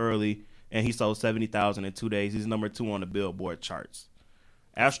 days early, and he sold 70,000 in 2 days. He's number 2 on the Billboard charts.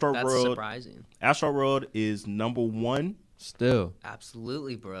 That's surprising. Astro World is number 1. Still.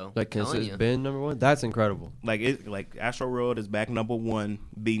 Absolutely, bro. Like, Telling has you. been number 1? That's incredible. Like Astro World is back number 1,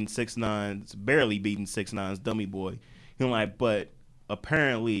 beating 6ix9ine's, barely beating 6ix9ine's Dummy Boy. But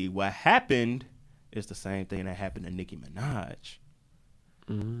apparently what happened is the same thing that happened to Nicki Minaj.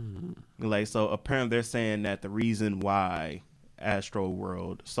 So apparently they're saying that the reason why Astro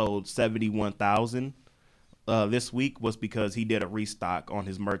World sold 71,000 this week was because he did a restock on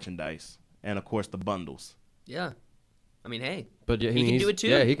his merchandise and of course the bundles. Yeah. I mean, hey. But yeah, he can do it too.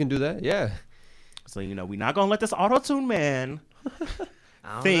 Yeah, he can do that. Yeah. So we're not gonna let this auto-tune man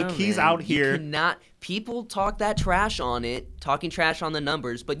think he's man. out here. You cannot. People talk that trash on it, talking trash on the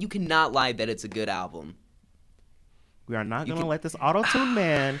numbers, but you cannot lie that it's a good album. We are not gonna let this auto-tune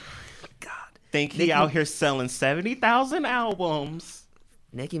man God. think he out here selling 70,000 albums.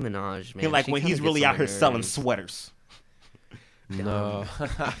 Nicki Minaj, man. Like she when kinda he's gets really on out here my selling nerves. sweaters. No.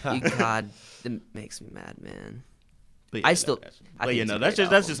 God, it makes me mad, man. But I still- I But think it's a that's great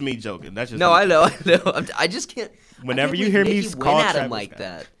just album. me joking. That's just No, me I know. I just can't. Whenever I can't you hear believe me Nicki call went at him Travis like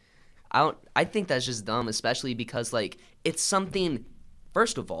Scott. that, I think that's just dumb, especially because it's something.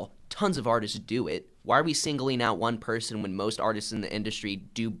 First of all, tons of artists do it. Why are we singling out one person when most artists in the industry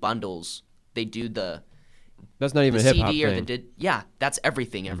do bundles? They do the That's not even a the hip hop CD or the thing. yeah. That's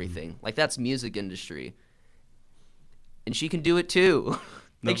everything. Like that's music industry, and she can do it too.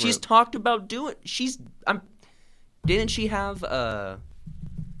 No, She's for- talked about doing. Didn't she have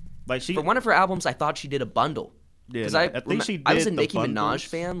Like she for one of her albums? I thought she did a bundle. Yeah, Because no, I think she I was a did the Nicki Minaj bundles,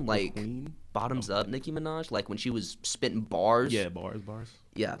 fan, like Queen. bottoms up Nicki Minaj, like when she was spitting bars. Yeah, bars.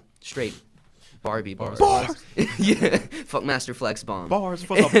 Yeah, straight Barbie bars. Bars. Yeah, fuck Master Flex bomb. Bars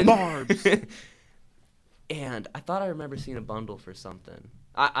for the barbs. And I thought I remember seeing a bundle for something.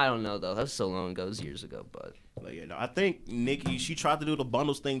 I don't know though. That was so long ago. It was years ago, but I think Nicki, she tried to do the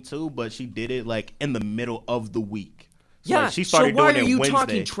bundles thing too, but she did it like in the middle of the week. So, yeah. like, she started so why doing are it you Wednesday.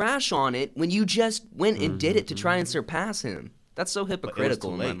 talking trash on it when you just went and did it to try and surpass him? That's so But it was hypocritical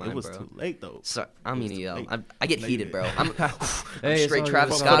too in late. my mind, It was bro. too late though. So, I mean, too yo, late. I get Late, heated, bro. man. I'm a Hey, it's straight all good.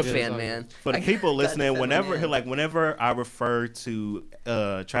 Travis It's all Scott good. fan, It's all man. For the I people got listening, that whenever man. whenever I refer to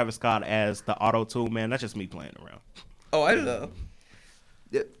Travis Scott as the auto tune man, that's just me playing around. Oh, I know.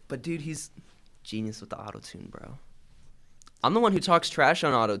 Yeah, but dude, he's genius with the auto tune, bro. I'm the one who talks trash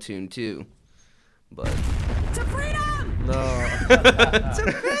on auto tune too, but To freedom! No.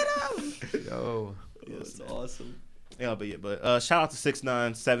 to freedom. Yo. That's awesome. Yeah, but shout out to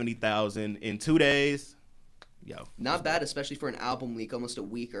 6ix9ine, 70,000 in 2 days. Yo, Not bad, especially for an album leak almost a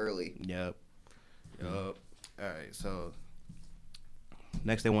week early. Yep. All right, so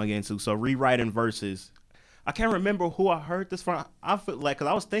next they want to get into rewriting verses. I can't remember who I heard this from. I feel like, because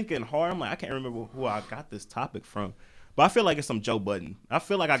I was thinking hard, I'm like, I can't remember who I got this topic from. But I feel like it's some Joe Budden. I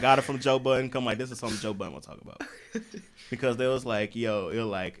feel like I got it from Joe Budden. Come like, this is something Joe Budden will talk about. Because they was like,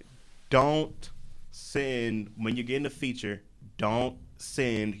 don't send, when you get in the feature, don't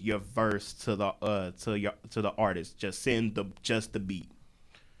send your verse to the artist. Just send the beat.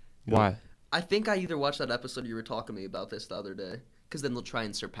 Why? I think I either watched that episode or you were talking to me about this the other day. Because then they'll try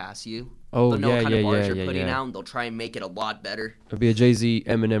and surpass you. Oh, they'll know what kind of bars you're yeah, putting yeah. out, and they'll try and make it a lot better. It'd be a Jay-Z,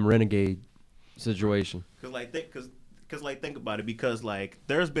 Eminem, Renegade situation. Cause think about it, because like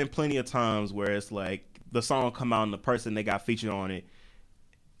there's been plenty of times where it's like the song come out and the person they got featured on it,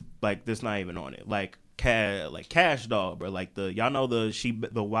 like that's not even on it. Like Cash Doll, bro. Like y'all know the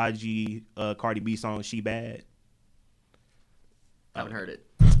YG Cardi B song She Bad. Haven't heard it.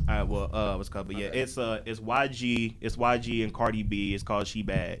 All right, well, what's it called? But yeah, it's YG and Cardi B. It's called She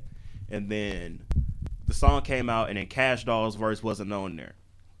Bad, and then the song came out, and then Cash Doll's verse wasn't on there.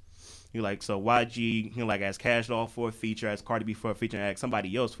 So YG, asked Cash Doll for a feature, asked Cardi B for a feature, and asked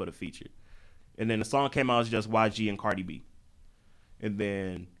somebody else for the feature, and then the song came out as just YG and Cardi B, and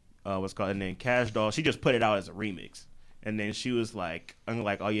then and then Cash Doll, she just put it out as a remix, And then she was like, I'm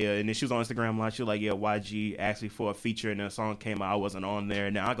like, oh yeah. And then she was on Instagram Live. She was like, yeah, YG asked me for a feature, and the song came out. I wasn't on there.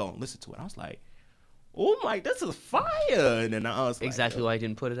 And now I go and listen to it. I was like, oh my, this is fire. And then I was like, Exactly why I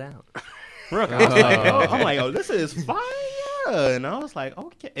didn't put it out. I was like, I'm like, oh, this is fire. And I was like,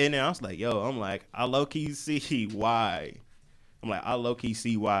 okay. And then I was like, yo, I'm like, I low key see why. I'm like, I low key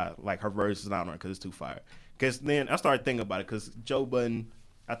see why like her verse is not on her because it's too fire. Because then I started thinking about it because Joe Budden.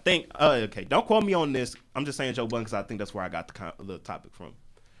 I think, okay, don't quote me on this. I'm just saying Joe Budden because I think that's where I got the topic from.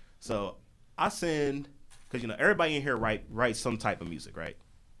 So I send, because, everybody in here writes some type of music, right?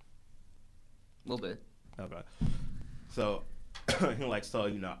 A little bit. Okay. So,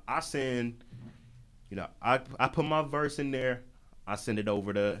 I send, I put my verse in there. I send it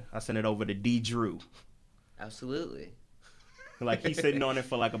over to D. Drew. Absolutely. Like, he's sitting on it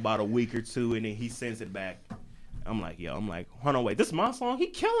for like about a week or two, and then he sends it back. I'm like, hold on, wait, this is my song? He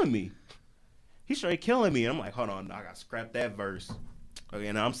killing me. He straight killing me. And I'm like, hold on, I got to scrap that verse. Okay,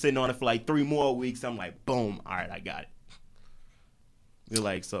 and I'm sitting on it for like 3 more weeks. I'm like, boom, all right, I got it. You're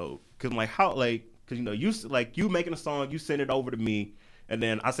like, so, because I'm like, how, like, because, you making a song, you send it over to me, and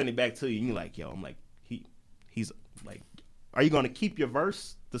then I send it back to you, and you're like, yo, I'm like, he's like, are you going to keep your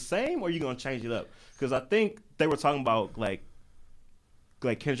verse the same, or are you going to change it up? Because I think they were talking about, like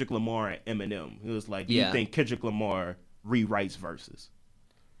Kendrick Lamar and Eminem. It was like, do you think Kendrick Lamar rewrites verses?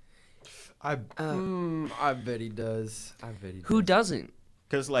 I bet he does. Who doesn't?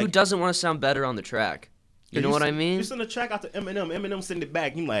 Because like, who doesn't want to sound better on the track? You know what I mean? You send a track out to Eminem. Eminem send it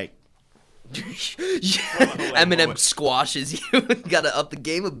back. You like, Eminem squashes you. Gotta up the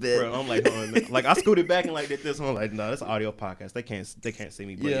game a bit. Bro, I'm like, like I scooted back and like did this. I'm like, no, that's an audio podcast. They can't see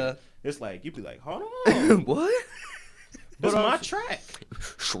me. But yeah, it's like you be like, hold on, what? That's my track.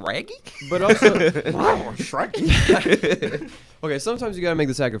 Shraggy? But also, Shraggy. Okay, sometimes you gotta make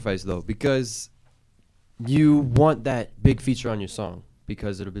the sacrifice though, because you want that big feature on your song,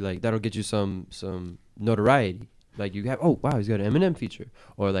 because it'll be like, that'll get you some notoriety. Like you have, oh wow, he's got an Eminem feature,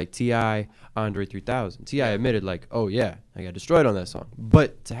 or like T.I. Andre 3000. T.I. admitted like, oh yeah, I got destroyed on that song.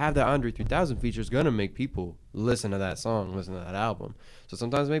 But to have that Andre 3000 feature is gonna make people listen to that song, listen to that album. So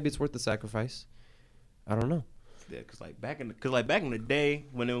sometimes maybe it's worth the sacrifice. I don't know. Yeah, cause back in the day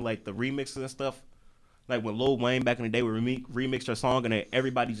when it was like the remixes and stuff, like when Lil Wayne back in the day would remix their song and then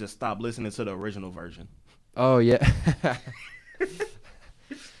everybody just stopped listening to the original version. Oh yeah.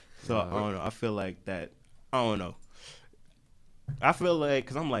 So I don't know. I feel like that. I don't know. I feel like,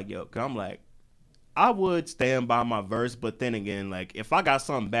 cause I'm like, I would stand by my verse, but then again, like if I got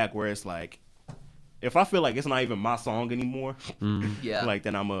something back where it's like, if I feel like it's not even my song anymore, yeah, like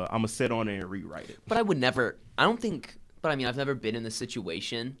then I'm a sit on it and rewrite it. But I would never. I don't think. But I mean, I've never been in this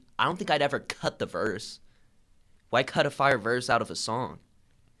situation. I don't think I'd ever cut the verse. Why cut a fire verse out of a song?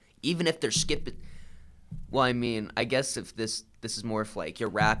 Even if they're skipping. Well, I mean, I guess if this is more of like you're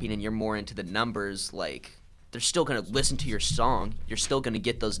rapping and you're more into the numbers, like they're still gonna listen to your song. You're still gonna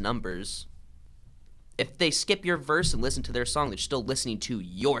get those numbers. If they skip your verse and listen to their song, they're still listening to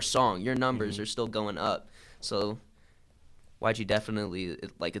your song. Your numbers are still going up. So YG definitely,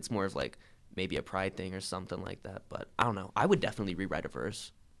 like, it's more of like maybe a pride thing or something like that. But I don't know. I would definitely rewrite a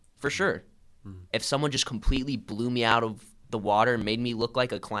verse for sure. If someone just completely blew me out of the water and made me look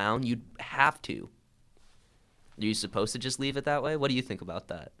like a clown, you'd have to. Are you supposed to just leave it that way? What do you think about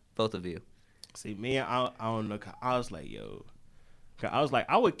that, both of you? See, me, I don't know. I was like, yo. I was like,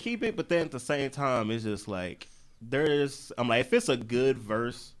 I would keep it, but then at the same time, it's just like, I'm like, if it's a good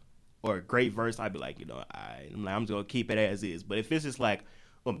verse or a great verse, I'd be like, I'm just going to keep it as is. But if it's just like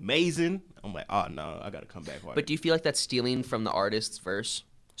amazing, I'm like, oh no, I got to come back. But do you feel like that's stealing from the artist's verse,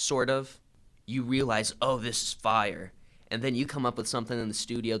 sort of? You realize, oh, this is fire. And then you come up with something in the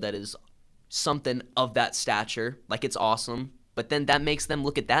studio that is something of that stature, like it's awesome. But then that makes them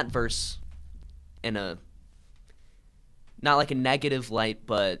look at that verse in a, not like a negative light,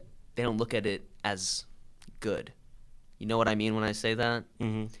 but they don't look at it as good. You know what I mean when I say that?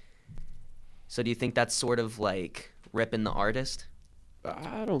 Mm-hmm. So do you think that's sort of like ripping the artist?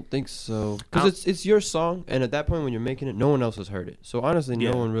 I don't think so. Because it's your song, and at that point when you're making it, no one else has heard it. So honestly,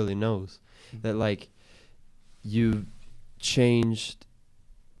 no one really knows that, like, you changed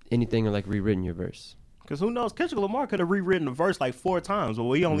anything or, like, rewritten your verse. Because who knows? Kendrick Lamar could have rewritten the verse like 4 times, but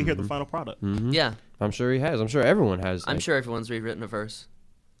we only hear the final product. Mm-hmm. Yeah. I'm sure he has. I'm sure everyone has. I'm sure everyone's rewritten a verse.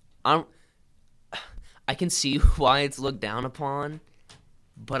 I can see why it's looked down upon,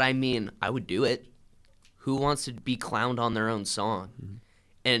 but I mean, I would do it. Who wants to be clowned on their own song? Mm-hmm.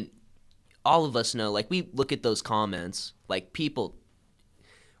 And all of us know, like, we look at those comments, like, people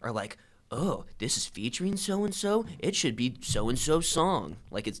are like, oh, this is featuring so-and-so? It should be so-and-so's song.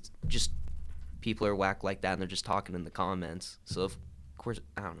 Like, it's just people are whack like that and they're just talking in the comments. So of course,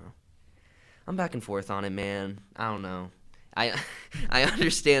 I don't know. I'm back and forth on it, man. I don't know. I I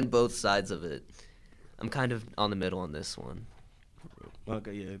understand both sides of it. I'm kind of on the middle on this one.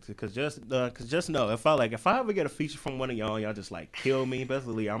 Okay, yeah, cause just know if I ever get a feature from one of y'all just like kill me.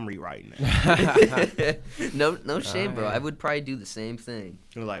 Basically, I'm rewriting it. No shame, bro. I would probably do the same thing.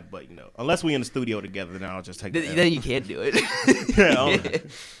 Like, but unless we in the studio together, then I'll just take. Then you can't do it.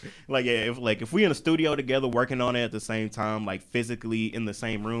 If we in the studio together working on it at the same time, like physically in the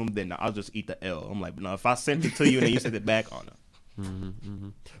same room, then I'll just eat the L. I'm like, no, if I sent it to you and then you sent it back on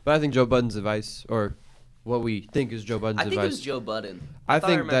it. But I think Joe Budden's advice, or what we think is Joe Budden's I think advice. it was Joe Budden. I thought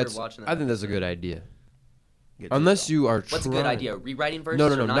think remembered that's. watching that I think that's a episode. good idea. Get Unless you you are. What's a good idea? Rewriting verses? No,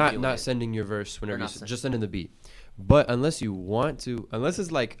 or not doing not it? sending your verse whenever not you send- just sending the beat. But unless you want to, unless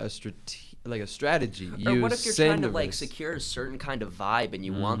it's like a strategy, Or you what if you're send trying to a like verse. secure a certain kind of vibe and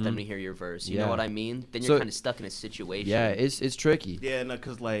you want them to hear your verse? You know Yeah. what I mean? Then So- you're kind of stuck in a situation. Yeah, it's tricky. Yeah, no,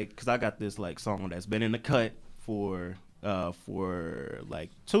 cause I got this like song that's been in the cut for like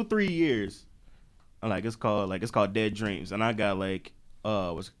 2-3 years. It's called Dead Dreams, and I got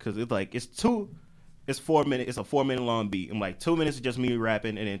cause it's 4 minutes. It's a 4 minute long beat. I'm like 2 minutes is just me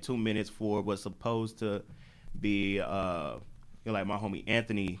rapping, and then 2 minutes for what's supposed to be like my homie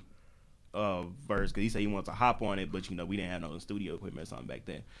Anthony verse, because he said he wants to hop on it, but we didn't have no studio equipment or something back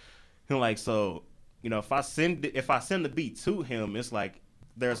then. And if I send the beat to him, it's like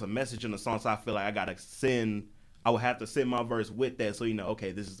there's a message in the song, so I feel like I would have to send my verse with that, so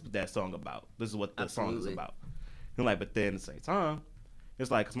okay, this is what that song about. This is what the song is Absolutely. about. But then at the same time,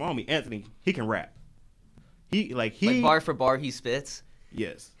 it's like, cause my homie Anthony, he can rap. He Like bar for bar, he spits.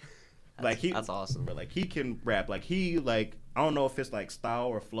 yes, That's awesome. But he can rap. I don't know if it's like style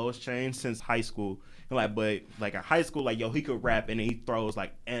or flow has changed since high school. But in high school, he could rap and then he throws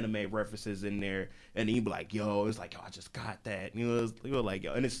like anime references in there, and he'd be like, yo, it's like, yo, I just got that. Yo,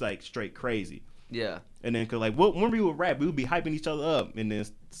 and it's like straight crazy. Yeah. And then, cause when we would rap, we would be hyping each other up and then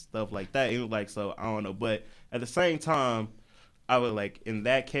stuff like that. It was so I don't know. But at the same time, I would in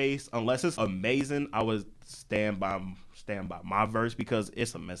that case, unless it's amazing, I would stand by my verse because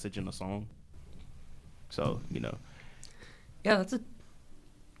it's a message in the song. So Yeah,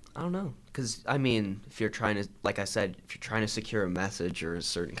 I don't know. Because, if you're trying to, like I said, if you're trying to secure a message or a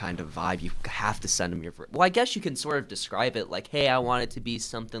certain kind of vibe, you have to send them your verse. Well, I guess you can sort of describe it like, hey, I want it to be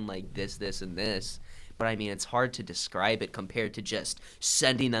something like this, this, and this. But, it's hard to describe it compared to just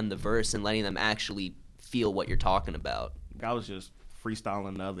sending them the verse and letting them actually feel what you're talking about. I was just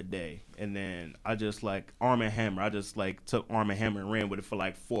freestyling the other day, and then I just Arm & Hammer. I just took Arm & Hammer and ran with it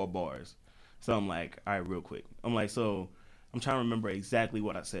for 4 bars. So I'm like, all right, real quick. I'm trying to remember exactly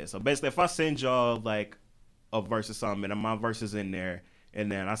what I said. So basically, if I send y'all a verse or something, and my verse is in there, and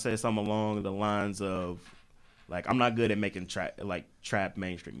then I said something along the lines of I'm not good at making trap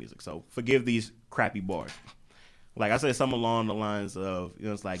mainstream music, so forgive these crappy bars. I said something along the lines of,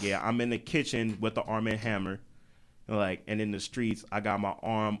 it's yeah, I'm in the kitchen with the Arm & Hammer, and in the streets, I got my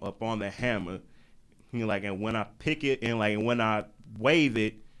arm up on the hammer, and when I pick it and when I wave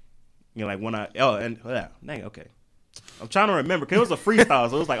it, okay. I'm trying to remember because it was a freestyle,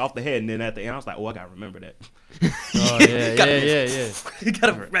 so it was off the head, and then at the end I was like, "Oh, I gotta remember that." Oh yeah. You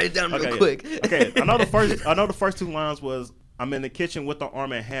gotta write it down real Okay, quick. Okay, I know the first 2 lines was, "I'm in the kitchen with the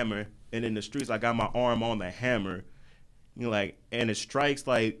Arm & Hammer, and in the streets I got my arm on the hammer." And it strikes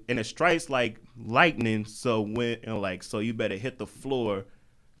like lightning. So so you better hit the floor,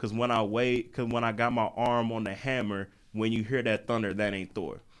 because when I got my arm on the hammer, when you hear that thunder, that ain't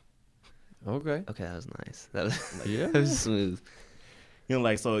Thor. Okay. Okay, that was nice. That was, Yeah. that was smooth.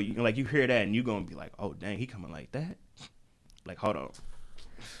 So you hear that and you gonna be like, oh dang, he coming like that? Hold on.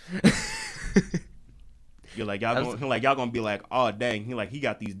 You're y'all gonna be like, oh dang, he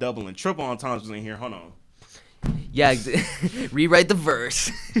got these double and triple entendres in here. Hold on. Yeah, rewrite the verse.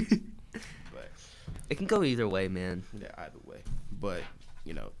 But It can go either way, man. yeah, either way. But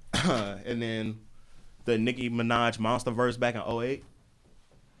and then the Nicki Minaj Monster verse back in 2008.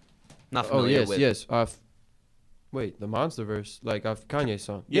 Not Oh familiar with yes. Wait, the Monster verse, off Kanye's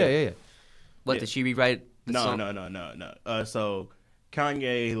song. Yeah. What Yeah. did she rewrite? The No. song? So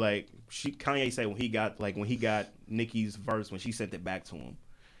Kanye Kanye said when he got Nicki's verse, when she sent it back to him,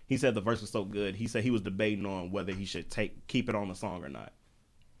 he said the verse was so good. He said he was debating on whether he should keep it on the song or not.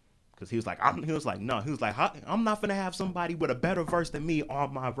 Because he was like, no. He was like, I'm not gonna have somebody with a better verse than me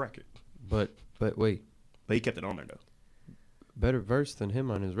on my record. But wait, But he kept it on there though. better verse than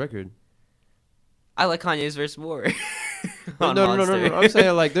him on his record. I like Kanye's verse more. No, on no. Monster. I'm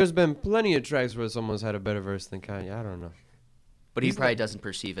saying there's been plenty of tracks where someone's had a better verse than Kanye. I don't know. But he He's probably like- doesn't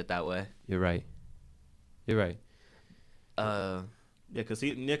perceive it that way. You're right. You're right. Uh, Yeah, because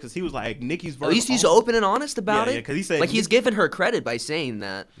he was like Nicki's verse. at least he's also- open and honest about Yeah, it. yeah, 'cause he said like he's given her credit by saying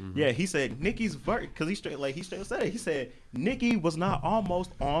that. Yeah, he said Nicki's verse because he straight said it. He said Nicki was not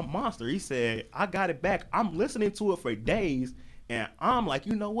almost on Monster. He said I got it back. I'm listening to it for days, and I'm like,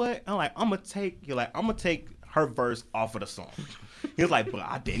 you know what? I'm gonna take her verse off of the song. He was like, but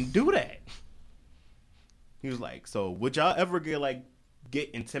I didn't do that. He was like, so would y'all ever get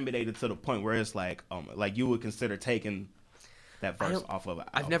intimidated to the point where it's like you would consider taking that I verse don't- off of it?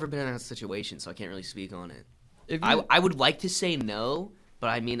 I've never been in that situation, so I can't really speak on it. If you, I would like to say no, but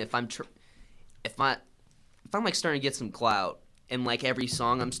I mean, if I'm like starting to get some clout and like every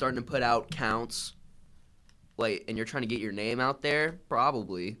song I'm starting to put out counts, like, and you're trying to get your name out there,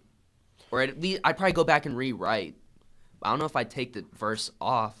 probably, or at least I'd probably go back and rewrite. I don't know if I'd take the verse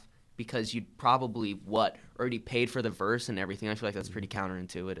off because you'd probably already paid for the verse and everything. I feel like that's pretty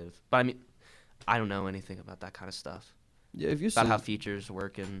counterintuitive. But I mean, I don't know anything about that kind of stuff, yeah, if you about how features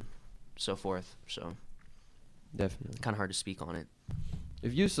work and so forth. So definitely. kind of hard to speak on it.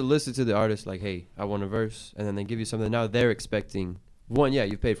 If you solicit to the artist like, hey, I want a verse, and then they give you something, now they're expecting one, yeah,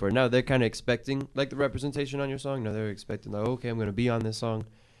 you paid for it. Now they're kind of expecting like the representation on your song. Now they're expecting like, okay, I'm gonna be on this song.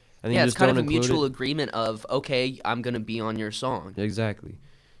 And then Yeah, you it's just kind of don't a include mutual it. agreement of, okay, I'm going to be on your song. Exactly.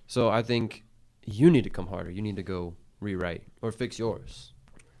 So I think you need to come harder. You need to go rewrite or fix yours.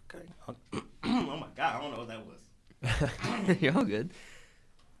 Okay. Oh my god, I don't know what that was. You're all good.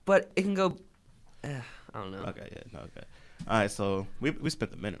 But it can go, I don't know. Okay, yeah, no, okay. All right, so we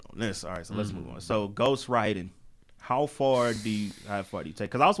spent a minute on this. All right, so let's move on. So ghostwriting, how far do you take?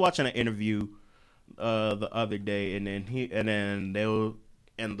 Because I was watching an interview the other day,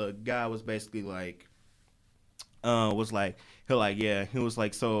 and the guy was basically like, I write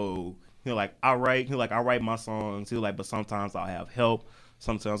my songs. He was like, but sometimes I'll have help.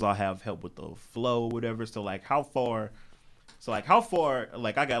 Sometimes I'll have help with the flow, whatever. So how far, I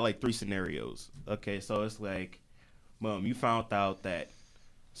got like 3 scenarios. Okay, so it's like, you found out that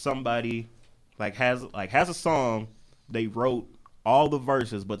somebody has a song, they wrote all the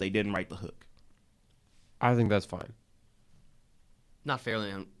verses, but they didn't write the hook. I think that's fine. Not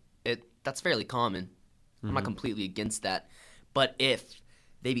fairly, that's fairly common. I'm not completely against that. But if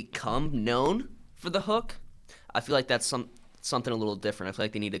they become known for the hook, I feel like that's something a little different. I feel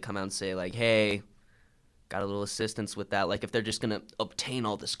like they need to come out and say like, hey, got a little assistance with that. Like if they're just going to obtain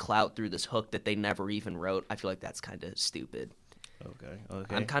all this clout through this hook that they never even wrote, I feel like that's kind of stupid. Okay.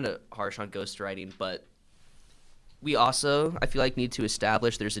 I'm kind of harsh on ghostwriting, but we also, I feel like, need to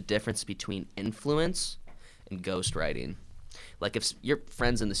establish there's a difference between influence and ghostwriting. Like if your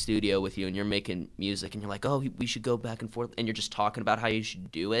friend's in the studio with you and you're making music and you're like, oh, we should go back and forth, and you're just talking about how you should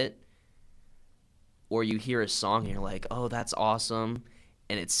do it, or you hear a song and you're like, oh, that's awesome,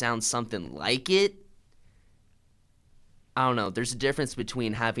 and it sounds something like it. I don't know. There's a difference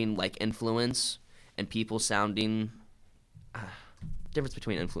between having like influence and people sounding. Difference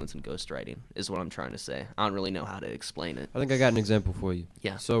between influence and ghostwriting is what I'm trying to say. I don't really know how to explain it. I think I got an example for you.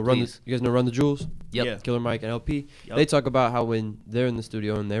 Yeah, So you please. guys know Run the Jewels? Yep. Yeah. Killer Mike and LP. Yep. They talk about how when they're in the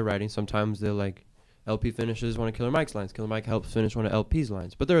studio and they're writing, sometimes they're like, LP finishes one of Killer Mike's lines. Killer Mike helps finish one of LP's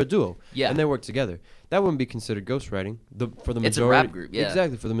lines. But they're a duo. Yeah. And they work together. That wouldn't be considered ghostwriting. For the majority, It's a rap group, yeah.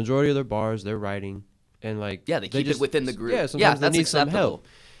 Exactly. For the majority of their bars, they're writing. And like, Yeah, they keep it within the group. Yeah, Yeah, sometimes they that's need some acceptable. help.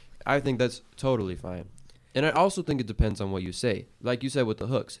 I think that's totally fine. And I also think it depends on what you say. Like you said with the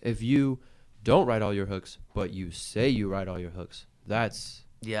hooks. If you don't write all your hooks, but you say you write all your hooks, that's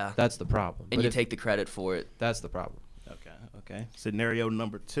Yeah. the problem. And But you if- take the credit for it. that's the problem. Okay. Scenario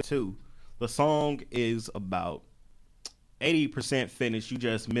number 2. The song is about 80% finished. You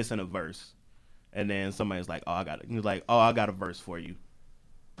just missing a verse. And then somebody's like, oh, I got it. He's like, oh, I got a verse for you.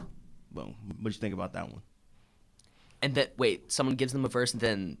 Boom. What you think about that one? And that, wait, someone gives them a verse and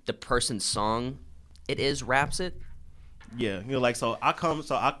then the person's song raps it? Yeah. I come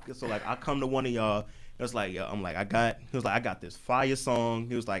to one of y'all. It's like, yeah, I'm like, I got this fire song.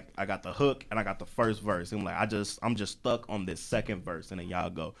 He was like, I got the hook and I got the first verse. And I'm like, I'm just stuck on this second verse. And then y'all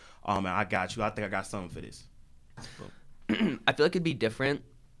go, oh man, I got you. I think I got something for this. I feel like it'd be different,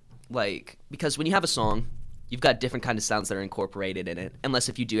 like, because when you have a song, you've got different kind of sounds that are incorporated in it. Unless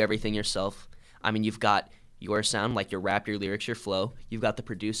if you do everything yourself. I mean, you've got your sound, like your rap, your lyrics, your flow. You've got the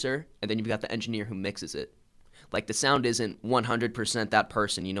producer, and then you've got the engineer who mixes it. Like, the sound isn't 100% that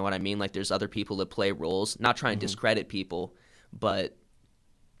person, you know what I mean? Like, there's other people that play roles. Not trying to discredit people, but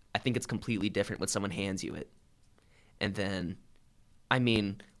I think it's completely different when someone hands you it. And then, I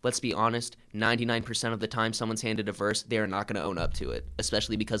mean, let's be honest, 99% of the time someone's handed a verse, they are not going to own up to it,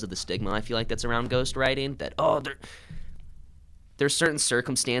 especially because of the stigma I feel like that's around ghostwriting, that, there's certain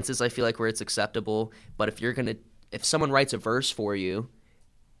circumstances I feel like where it's acceptable, but if someone writes a verse for you,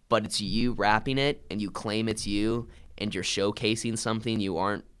 but it's you rapping it and you claim it's you and you're showcasing something you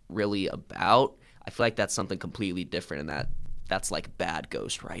aren't really about, I feel like that's something completely different, and that's like bad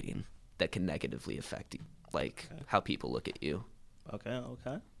ghostwriting that can negatively affect like how people look at you. Okay.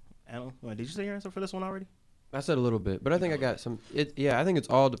 Alan, did you say your answer for this one already? I said a little bit, but I think I got some. I think it's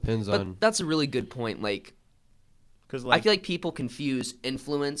all depends But on. that's a really good point. Like, Because I feel like people confuse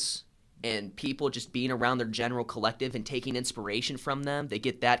influence and people just being around their general collective and taking inspiration from them. They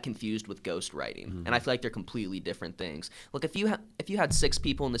get that confused with ghostwriting, and I feel like they're completely different things. Look, if you had 6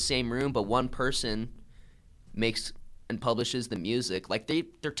 people in the same room, but one person makes and publishes the music, like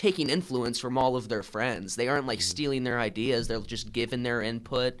they're taking influence from all of their friends. They aren't like stealing their ideas. They're just giving their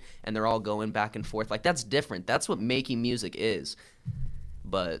input, and they're all going back and forth. Like, that's different. That's what making music is.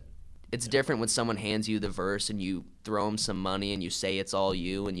 But it's different when someone hands you the verse and you throw them some money and you say it's all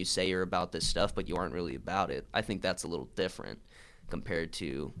you and you say you're about this stuff, but you aren't really about it. I think that's a little different compared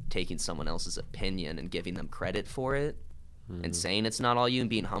to taking someone else's opinion and giving them credit for it and saying it's not all you and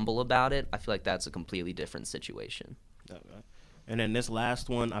being humble about it. I feel like that's a completely different situation. Okay. And then this last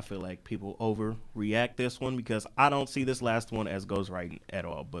one, I feel like people overreact this one because I don't see this last one as ghostwriting at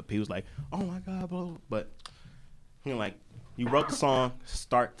all. But people's like, oh my God, bro. But, like, you wrote the song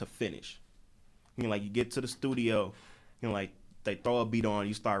start to finish. Like, you get to the studio, like, they throw a beat on,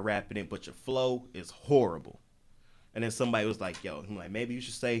 you start rapping it, but your flow is horrible. And then somebody was like, yo, like, maybe you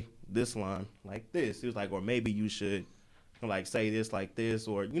should say this line like this. He was like, or maybe you should, like, say this like this,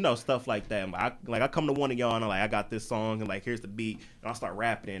 or, stuff like that. I come to one of y'all and I'm like, I got this song, and like, here's the beat, and I'll start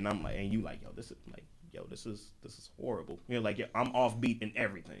rapping it, and I'm like, and you like, this is horrible. Like, yeah, I'm off beat and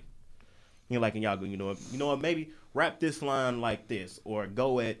everything. Like, and y'all go, you know what, maybe rap this line like this, or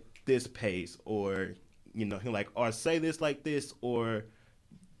go at this pace, or, like, or say this like this, or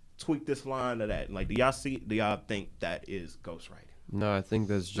tweak this line to that. Like, do y'all think that is ghostwriting? No, I think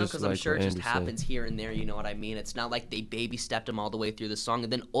that's just Because like I'm sure it just Andrew said. happens here and there, you know what I mean? It's not like they baby stepped him all the way through the song,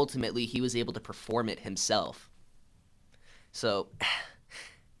 and then ultimately he was able to perform it himself. So,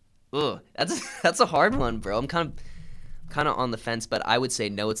 that's a hard one, bro. I'm kind of on the fence, but I would say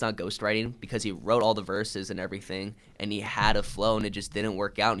no, it's not ghostwriting because he wrote all the verses and everything, and he had a flow, and it just didn't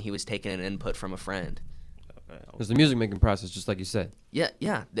work out, and he was taking an input from a friend. Because the music making process, just like you said.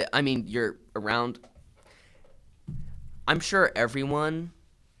 Yeah. I mean, you're around. I'm sure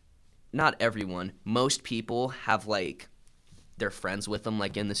not everyone, most people have, like, their friends with them,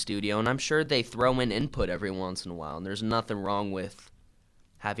 like, in the studio, and I'm sure they throw in input every once in a while, and there's nothing wrong with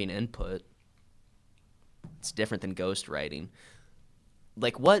having input. It's different than ghostwriting.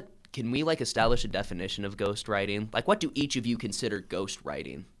 Like, can we, like, establish a definition of ghostwriting? Like, what do each of you consider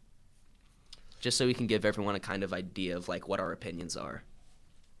ghostwriting? Just so we can give everyone a kind of idea of, like, what our opinions are.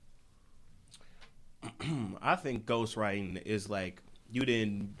 I think ghostwriting is like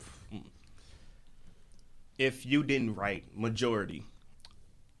if you didn't write majority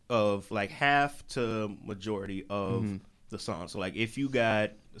of, like, half to majority of the song. So like if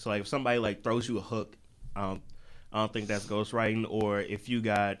somebody like throws you a hook, I don't think that's ghostwriting. Or if you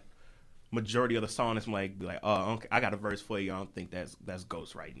got majority of the song, it's like be like, oh, okay, I got a verse for you. I don't think that's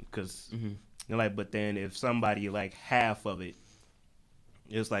ghostwriting because like. But then if somebody like half of it,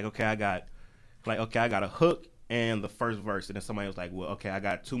 it's like, okay, I got a hook and the first verse, and then somebody was like, well, okay, I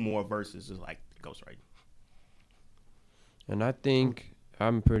got 2 more verses. It's like ghostwriting. And I think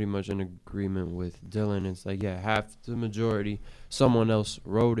I'm pretty much in agreement with Dylan. It's like, yeah, half the majority, someone else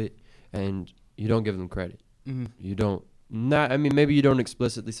wrote it, and you don't give them credit. You don't. Maybe you don't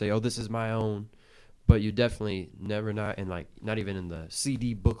explicitly say, oh, this is my own, but you definitely never not even in the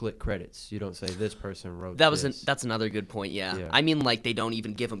CD booklet credits, you don't say this person wrote this. That's another good point, yeah. Yeah. I mean, like, they don't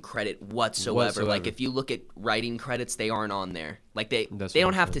even give them credit whatsoever. Like, if you look at writing credits, they aren't on there. Like, they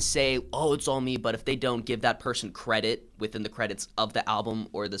don't have to say, oh, it's all me, but if they don't give that person credit within the credits of the album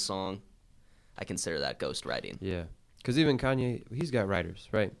or the song, I consider that ghostwriting. Yeah, because even Kanye, he's got writers,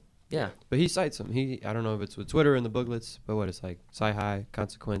 right? Yeah. But he cites them. I don't know if it's with Twitter and the booklets, but it's like Sci-Hi,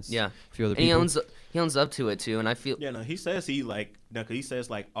 Consequence, Yeah. a few other And people. he owns up to it, too, and I feel... Yeah, no, he says cause he says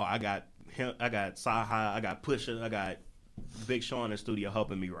like, oh, I got him, I got Sci-Hi, I got Pusha, I got Big Sean in the studio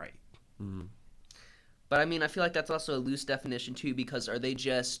helping me write. But, I mean, I feel like that's also a loose definition, too, because are they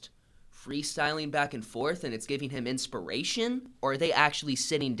just freestyling back and forth and it's giving him inspiration, or are they actually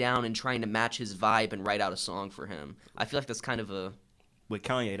sitting down and trying to match his vibe and write out a song for him? I feel like that's kind of a... With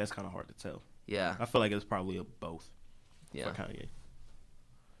Kanye, that's kind of hard to tell. Yeah. I feel like it's probably a both Yeah. for Kanye.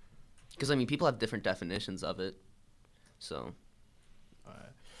 Because, I mean, people have different definitions of it. So.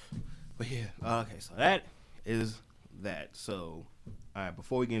 But yeah, okay, so that is that. So All right,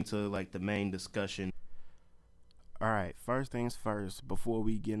 before we get into like the main discussion. All right, first things first, before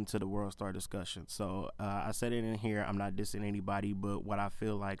we get into the World Star discussion. So I said it in here, I'm not dissing anybody, but what I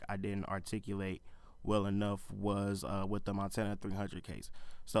feel like I didn't articulate well enough was with the Montana 300 case.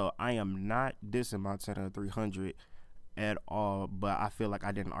 So I am not dissing Montana 300 at all, but I feel like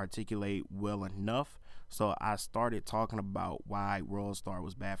I didn't articulate well enough. So I started talking about why World Star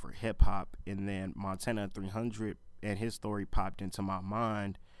was bad for hip hop, and then Montana 300 and his story popped into my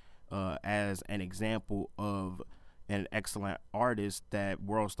mind as an example of an excellent artist that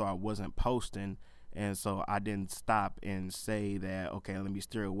World Star wasn't posting. And so I didn't stop and say that, okay, let me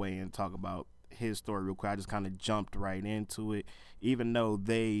steer away and talk about his story real quick. I just kind of jumped right into it, even though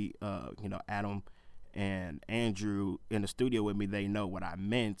they, Adam and Andrew in the studio with me, they know what I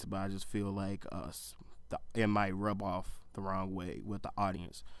meant, but I just feel like it might rub off the wrong way with the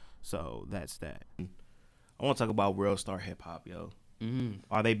audience. So that's that. I want to talk about World Star hip hop, yo.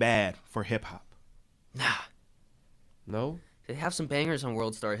 Are they bad for hip hop? Nah. No? They have some bangers on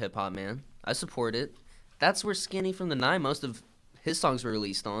World Star Hip Hop, man. I support it. That's where Skinny from the Nine, most of his songs were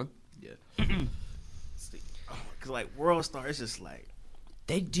released on. Yeah. Because, like, World Star is just like...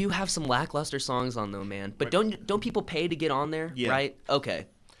 They do have some lackluster songs on, though, man. But don't people pay to get on there, right? Okay.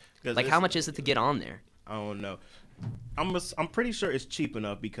 Like, how much is it to get on there? I don't know. I'm pretty sure it's cheap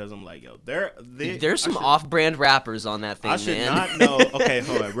enough because I'm like, yo, there's some off-brand rappers on that thing, man. I should not know. Okay,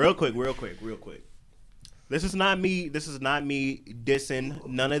 hold on. Real quick. This is not me dissing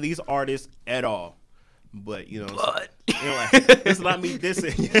none of these artists at all. But, like, this is not me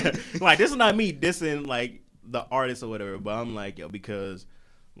dissing. Yeah. Like, this is not me dissing, like, the artists or whatever. But I'm like, yo, because,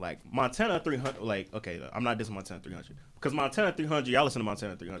 like, Montana 300, like, okay, I'm not dissing Montana 300. Because Montana 300, y'all listen to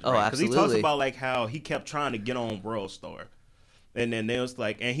Montana 300, oh, right? Absolutely. Because he talks about, like, how he kept trying to get on World Star. And then there was,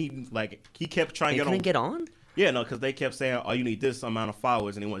 like, and he kept trying to get on. He couldn't get on? Yeah, no, because they kept saying, oh, you need this amount of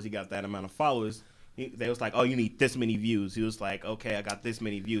followers. And then once he got that amount of followers, they was like, oh, you need this many views. He was like, okay, I got this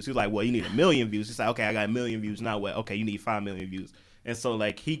many views. He was like, well, you need 1 million views. He's like, okay, I got 1 million views. Now what? Okay, you need 5 million views. And so,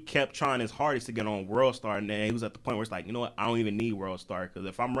 like, he kept trying his hardest to get on World Star. And then he was at the point where it's like, you know what? I don't even need World Star. Because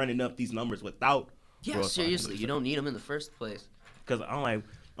if I'm running up these numbers without World Star, seriously, you don't need them in the first place. Because I'm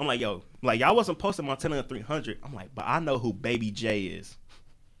like, yo, like, y'all wasn't posting Montana 300. I'm like, but I know who Baby J is.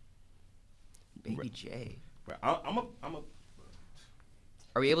 Baby J. Bro, I'm a.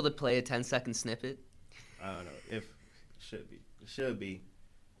 Are we able to play a 10-second snippet? I don't know if it should be.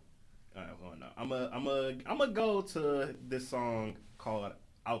 All right, hold on. I'm gonna go to this song called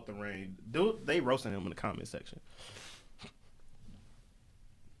 "Out the Rain." Dude, they roasting him in the comment section.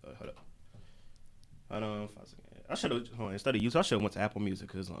 Hold up. Hold on. I should have instead of YouTube, I should have went to Apple Music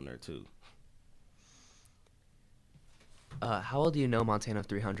because it's on there too. How well do you know Montana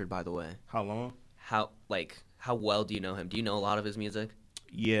 300, by the way? How long? How well do you know him? Do you know a lot of his music?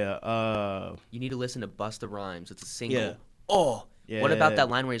 Yeah. You need to listen to Busta Rhymes. It's a single. Yeah. Oh. Yeah. What about that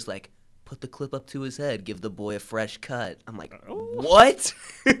line where he's like, put the clip up to his head, give the boy a fresh cut? I'm like, what?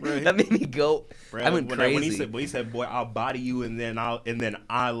 That made me go. Bro, I went crazy. When he said, "Boy, I'll body you," and then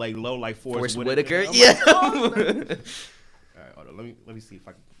I lay low like Forrest Whitaker. I'm Yeah. Like, oh. All right, hold on. Let me see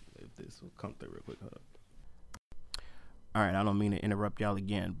if this will come through real quick. Hold up. All right, I don't mean to interrupt y'all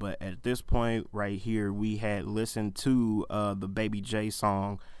again, but at this point right here, we had listened to the Baby J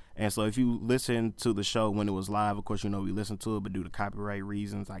song. And so if you listen to the show when it was live, of course, we listened to it, but due to copyright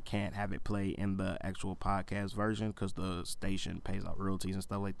reasons, I can't have it play in the actual podcast version because the station pays out royalties and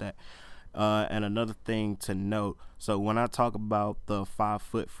stuff like that. And another thing to note, so when I talk about the 5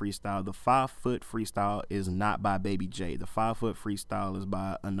 foot freestyle, the 5 foot freestyle is not by Baby J. The 5 foot freestyle is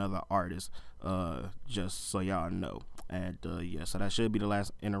by another artist, just so y'all know. And yeah, so that should be the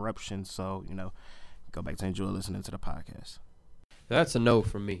last interruption. So, go back to enjoy listening to the podcast. That's a no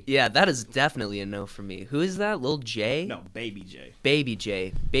from me. Yeah, that is definitely a no for me. Who is that? Lil J? No, Baby J. Baby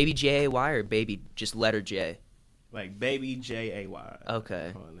J. Baby J-A-Y or Baby just letter J? Like Baby J-A-Y.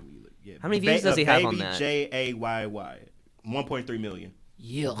 Okay. Hold on, let me look. Yeah. How many views does he have on that? Baby J-A-Y-Y. 1.3 million.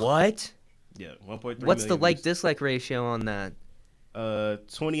 Yeah. What? Yeah, 1.3 million. What's the views. like-dislike ratio on that?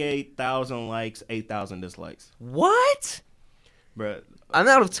 28,000 likes, 8,000 dislikes. What? Bruh. I'm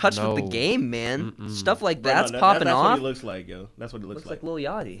out of touch with the No. game, man. Mm-mm. Stuff like Bruh, that's no, popping that's off. what he looks like, yo. That's what it looks Looks like Lil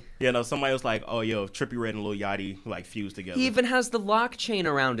Yachty. Yeah, no, somebody was like, oh, yo, Trippie Redd and Lil Yachty, like, fused together. He even has the lock chain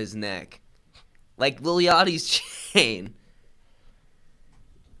around his neck. Like Lil Yachty's chain.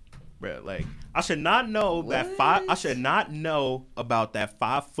 Bruh, like, I should not know I should not know about that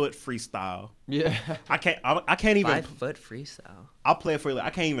 5 foot freestyle. Yeah. I can't even. 5 foot freestyle. I'll play it for you. I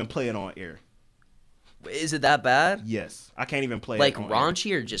can't even play it on air. Is it that bad? Yes, I can't even play Like it on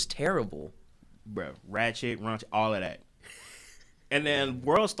raunchy or just terrible? air. Bruh, ratchet, raunchy, all of that. And then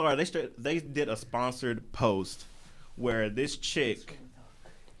World Star, they did a sponsored post where this chick,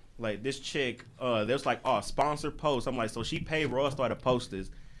 there's like, oh, sponsored post. I'm like, so she paid World Star to post this.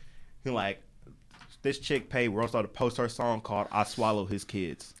 He like, this chick paid World Star to post her song called "I Swallow His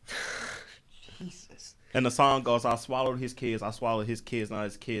Kids." Jesus. And the song goes, "I swallowed his kids. I swallowed his kids. Now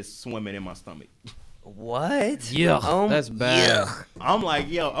his kids swimming in my stomach." What? Yeah, that's bad. yuck. I'm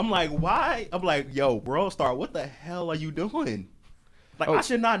like, why? I'm like, yo, World Star, what the hell are you doing? Like, I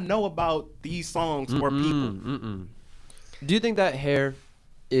should not know about these songs or people. Do you think that hair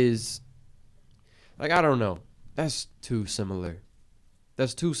is like, I don't know? That's too similar.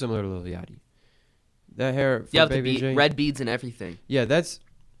 That's too similar to Lil Yachty. That hair for Yeah, with Baby J. red beads and everything. Yeah, that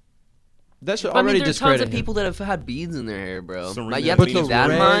should I mean, already there's discredit tons of him. people that have had beads in their hair, bro. Serena Like, you have But to the keep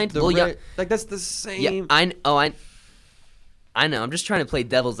that in mind. The Well, yeah, red, like that's the same. yeah, I know. I'm just trying to play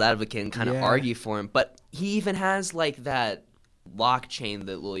devil's advocate and kind of Yeah. argue for him. But he even has like that lock chain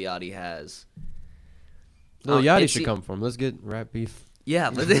that Lil Yachty has. Lil Yachty it's should the- come from. Let's get rap beef. Yeah,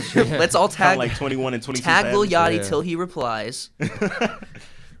 let's all Kind tag of like 21 and 22 tag Lil Savage. Yachty Yeah. till he replies.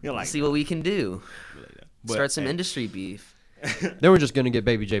 You're like, See what we can do. but, Start some hey, industry beef. Then we're just gonna get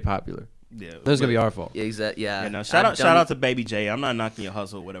Baby J popular. Yeah, That's gonna be our fault. Yeah, exactly. Yeah. Yeah, no, shout out to Baby J. I'm not knocking your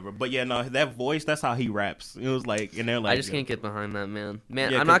hustle or whatever, but yeah, no, that voice, that's how he raps. It was like, and they're like, I just can't get behind that, man.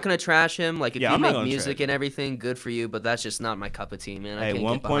 Man, Yeah, I'm not gonna trash him. Like, if Yeah, you I'm not make gonna music trash and everything, good for you. But that's just not my cup of tea, man. I Hey,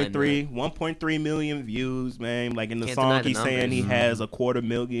 can't get behind that. 1.3 million views, man. Like in the Can't deny song, the he's saying numbers. he has a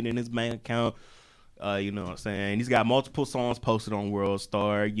 $250,000 in his bank account. You know what I'm saying? He's got multiple songs posted on World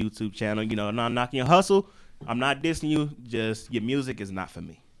Star YouTube channel. You know, I'm not knocking your hustle. I'm not dissing you. Just your music is not for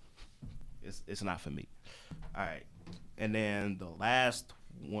me. It's not for me. All right. And then the last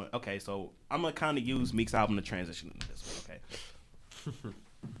one. Okay, so I'm gonna kind of use Meek's album to transition into this one. Okay.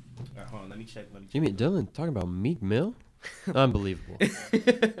 All right, hold on. Let me check. Jimmy Dillon talking about Meek Mill? Unbelievable.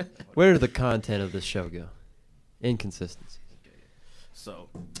 Where did the content of this show go? Inconsistency. So,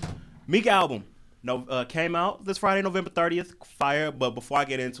 Meek album came out this Friday, November 30th. Fire. But before I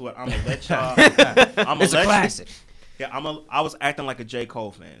get into it, I'm gonna let y'all. It's a classic. I was acting like a J.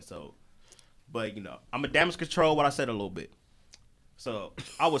 Cole fan, so. But you know, I'm gonna damage control what I said a little bit. So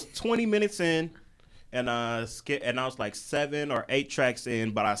I was 20 minutes in, and I was like 7 or 8 tracks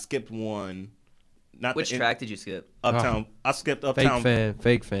in, but I skipped one. Which track did you skip? Uptown. I skipped Uptown.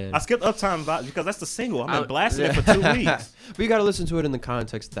 Fake fan. I skipped Uptown Vibes because that's the single. I've been I- blasting it for 2 weeks. But you gotta listen to it in the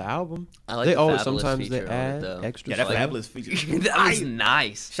context of the album. I like They the always Fabulous sometimes they feature on it, add though. extra Yeah, that stuff. fabulous feature. That was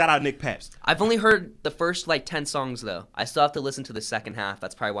nice. Shout out Nick Pabst. I've only heard the first like 10 songs though. I still have to listen to the second half.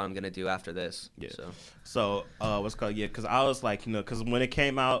 That's probably what I'm gonna do after this. Yeah. So So, what's called, because I was like, you know, because when it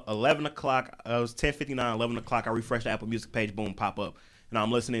came out, 11 o'clock, it was 10:59, 11 o'clock, I refreshed the Apple Music page, boom, pop up. And I'm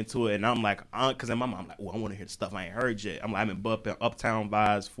listening to it, and I'm like, because in my mind, I'm like, oh, I want to hear the stuff I ain't heard yet. I'm like, I've been bumping Uptown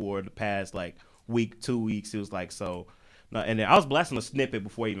Vibes for the past, like, week, 2 weeks. It was like, so. No, and then I was blasting a snippet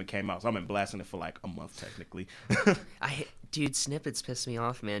before it even came out. So I've been blasting it for, like, a month, technically. Dude, snippets piss me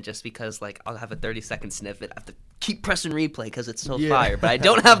off, man. Just because like I'll have a 30-second snippet, I have to keep pressing replay because it's so fire. But I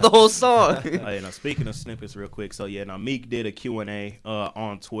don't have the whole song. Speaking of snippets real quick. So, yeah, now Meek did a Q&A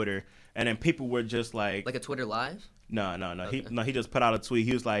on Twitter. And then people were just like Like a Twitter live? No. Okay. He just put out a tweet.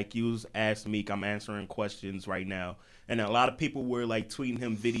 He was like, "You asked Meek, I'm answering questions right now." And then a lot of people were like tweeting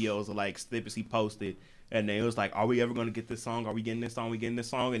him videos of like snippets he posted. And then it was like, "Are we ever gonna get this song? Are we getting this song? We getting this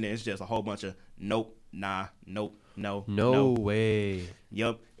song?" And then it's just a whole bunch of nope, nah, nope, no, No way.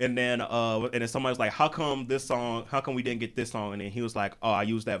 Yep. And then somebody was like, How come we didn't get this song? And then he was like, "Oh, I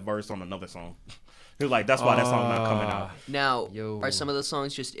used that verse on another song." He was like, "That's why that song not coming out." Now, Yo. are some of the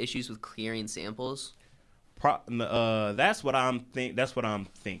songs just issues with clearing samples? That's what I'm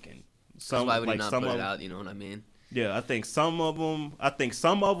thinking. So why would he not put it out? You know what I mean? Yeah, I think some of them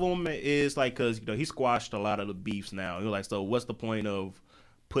is like, because you know he squashed a lot of the beefs now. You're like, so what's the point of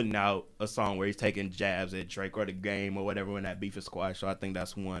putting out a song where he's taking jabs at Drake or the Game or whatever when that beef is squashed? So I think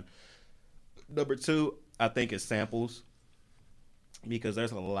that's one. Number 2, I think it's samples, because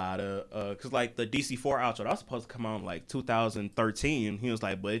there's a lot of because like the DC4 outro that was supposed to come out in like 2013. He was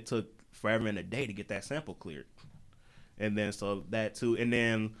like, but it took forever and a day to get that sample cleared. And then so that too, and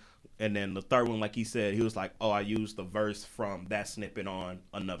then the third one, like he said, he was like, "Oh, I used the verse from that snippet on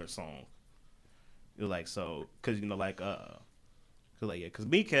another song." It was like, so, because you know, because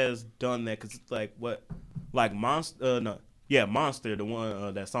Meek has done that, because it's like Monster, the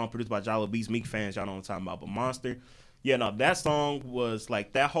one that song produced by Jolly Beats. Meek fans, y'all know what I'm talking about, but Monster, yeah, no, that song was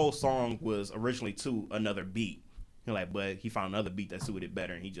like, that whole song was originally to another beat. You're like, but he found another beat that suited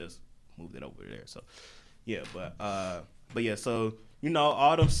better, and he just moved it over there. So, yeah, but yeah, so. You know,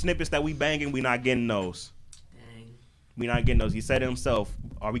 all them snippets that we banging, we not getting those. Dang. We not getting those. He said it himself.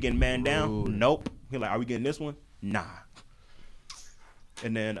 Are we getting Man Down? Ooh. Nope. He like, are we getting this one? Nah.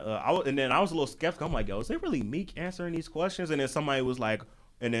 And then I was a little skeptical. I'm like, yo, is it really Meek answering these questions? And then somebody was like,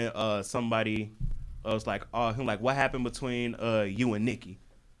 somebody was like, him like, what happened between you and Nicki?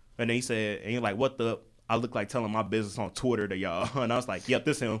 And then he said, and he like, what the? I look like telling my business on Twitter to y'all. And I was like, yep,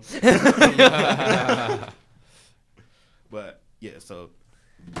 this him. But yeah, so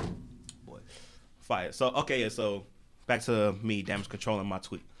boy, fire. So okay, yeah, so back to me damage controlling my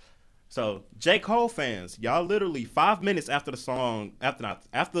tweet. So J. Cole fans, y'all literally 5 minutes after the song, after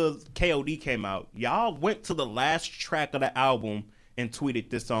KOD came out, y'all went to the last track of the album and tweeted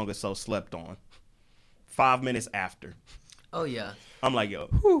this song is so slept on. 5 minutes after. Oh yeah. I'm like, yo,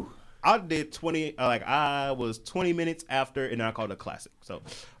 whew. I did 20, I was 20 minutes after, and then I called it a classic. So,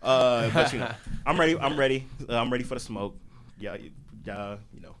 but you know, I'm ready. I'm ready for the smoke. Yeah, you know.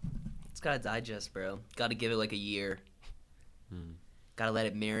 It's gotta digest, bro. Gotta give it like a year. Gotta let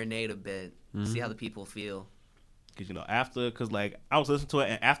it marinate a bit. See how the people feel. Cause you know, cause like I was listening to it,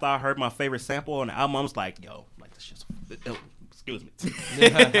 and after I heard my favorite sample on the album, I was like, yo, like this shit's, excuse me.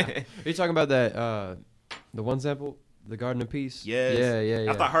 Are you talking about that, the one sample? The Garden of Peace? Yes. Yeah.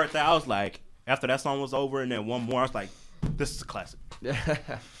 After I heard that, I was like, after that song was over, and then one more, I was like, this is a classic. But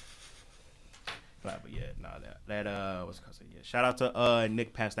yeah, what's it called? Yeah, shout out to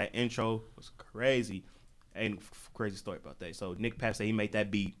Nick Pass. That intro was crazy, and crazy story about that. So Nick Pass said he made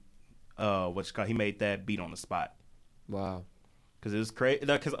that beat. He made that beat on the spot. Wow. Cause it was crazy.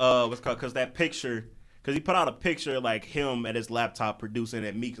 Cause that picture. Cause he put out a picture like him at his laptop producing,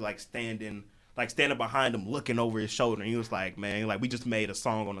 and Meek standing behind him, looking over his shoulder. And he was like, man, like we just made a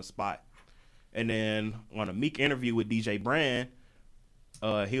song on the spot. And then on a Meek interview with DJ Brand,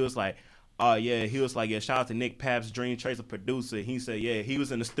 he was like, shout out to Nick Paps, Dream Tracer producer. He said, yeah, he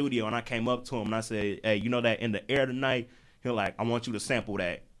was in the studio, and I came up to him and I said, hey, you know that In the Air tonight? He was like, I want you to sample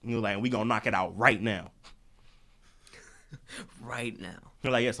that. He was like, we gonna knock it out right now. Right now.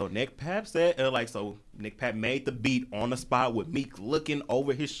 He's like, yeah, so Nick Pap said, Nick Pap made the beat on the spot with Meek looking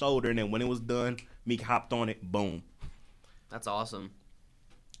over his shoulder, and then when it was done, Meek hopped on it, boom. That's awesome.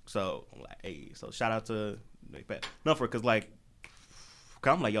 So, I'm like, hey, so shout out to Nick Pap. No, cause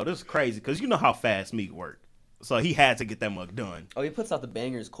I'm like, yo, this is crazy, cause you know how fast Meek worked. So he had to get that mug done. Oh, he puts out the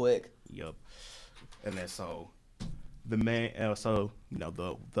bangers quick. Yup. And then so the man,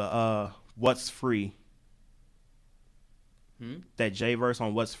 the What's Free. That J verse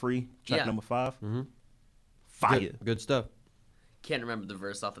on What's Free, track number 5. Mm-hmm. Fire. Good stuff. Can't remember the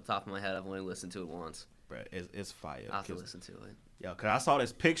verse off the top of my head. I've only listened to it once. Bro, it's fire. I'll have to listen to it. Yo, cause I saw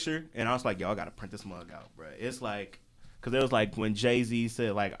this picture and I was like, yo, I gotta print this mug out, bro. It's like, cause it was like when Jay-Z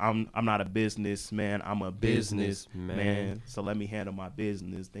said like, I'm not a businessman, I'm a business man. So let me handle my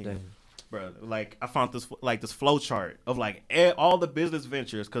business thing. Damn. Bro, like I found this flow chart of like all the business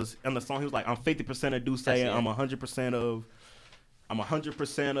ventures. Cause in the song he was like, I'm 50% of Duce, I'm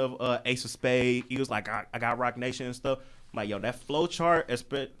 100% of Ace of Spade. He was like, I got Rock Nation and stuff. I'm like, yo, that flow chart,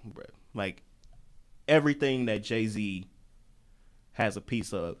 like everything that Jay-Z has a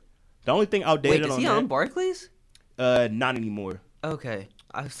piece of. The only thing outdated Wait, is he on Barclays? Not anymore. Okay.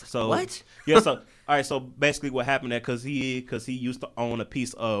 So what? Yeah. So all right. So basically, what happened that because he used to own a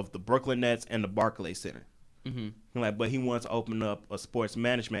piece of the Brooklyn Nets and the Barclays Center. Mm-hmm. But he wants to open up a sports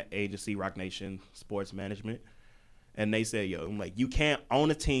management agency, Rock Nation Sports Management. And they said, yo, I'm like, you can't own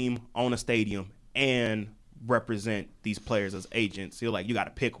a team, own a stadium, and represent these players as agents. He's like, you got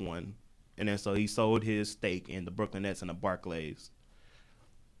to pick one. And then so he sold his stake in the Brooklyn Nets and the Barclays.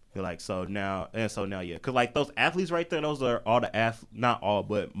 He's like, so now, yeah. Because, like, those athletes right there, those are all the not all,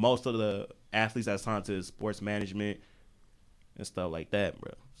 but most of the athletes that signed to sports management and stuff like that,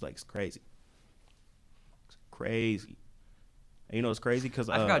 bro. It's like, it's crazy. It's crazy. And you know, it's crazy because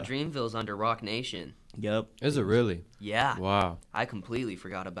I forgot Dreamville's under Rock Nation. Yep. Is it really? Yeah. Wow. I completely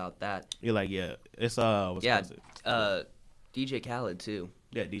forgot about that. You're like, yeah. It's DJ Khaled too.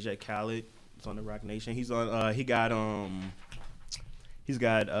 Yeah, DJ Khaled is on the Rock Nation. He's on he's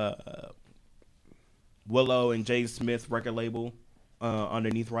got Willow and Jay Smith record label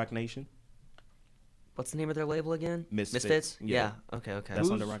underneath Rock Nation. What's the name of their label again? Misfits. Yeah. Okay. That's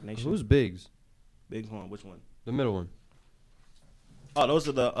on the Rock Nation. Who's Biggs? Biggs one? Which one? The middle one. Oh, those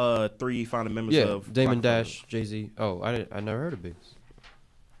are the 3 founding members of Damon Roc-A-Fella. Dash, Jay-Z. Oh, I never heard of Biggs.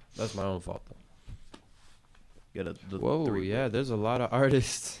 That's my own fault though. Yeah, the Whoa, 3. yeah, there's a lot of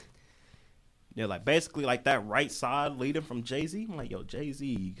artists. Yeah, like basically like that right side leading from Jay-Z. I'm like, yo,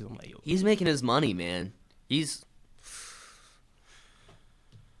 Jay-Z. I'm like, yo. He's making his money, man.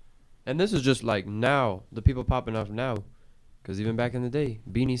 And this is just like now, the people popping off now. Because even back in the day,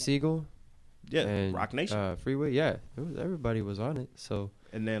 Beanie Siegel, Yeah, and Rock Nation. Freeway. Yeah, everybody was on it. So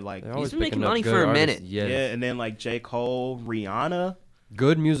And then like they're always been making picking up money good for a artists. minute. Yes. yeah, and then like J. Cole, Rihanna.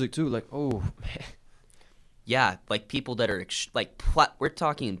 Good music too. Like man. Yeah, like people that are we're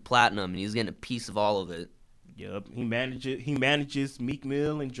talking platinum, and he's getting a piece of all of it. Yep, he manages Meek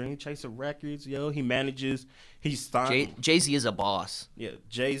Mill and Dream Chaser Records. Yo, he's signed. Jay-Z is a boss. Yeah,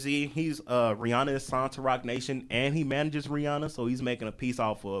 Jay-Z. Rihanna is signed to Rock Nation, and he manages Rihanna, so he's making a piece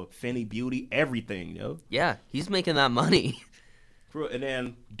off of Fenty Beauty, everything, yo. Yeah, he's making that money. And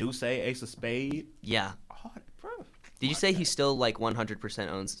then Duce, Ace of Spade. Yeah. Oh, bro. Did you say he still like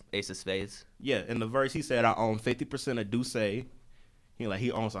 100% owns Ace of Spades? Yeah, in the verse he said, I own 50% of Duce.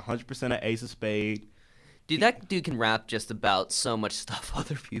 He owns 100% of Ace of Spade. Dude, that dude can rap just about so much stuff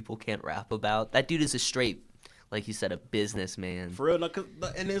other people can't rap about. That dude is a straight, like you said, a businessman. For real, no,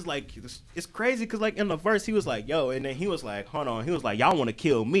 and it's like it's crazy because like in the verse he was like, "Yo," and then he was like, "Hold on," he was like, "Y'all want to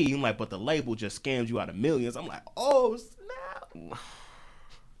kill me?" I'm like, "But the label just scammed you out of millions." I'm like, "Oh snap!"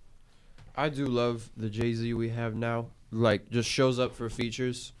 I do love the Jay-Z we have now. Like, just shows up for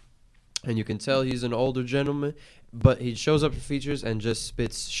features, and you can tell he's an older gentleman, but he shows up for features and just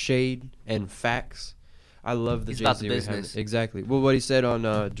spits shade and facts. I love the He's Jay-Z about the we have. business. Exactly. Well, what he said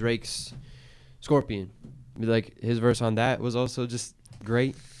on Drake's Scorpion, like his verse on that was also just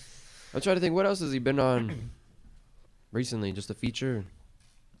great. I'm trying to think, what else has he been on recently? Just a feature.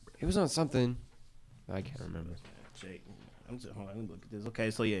 He was on something. I can't remember. Jake, hold on, let me look at this. Okay,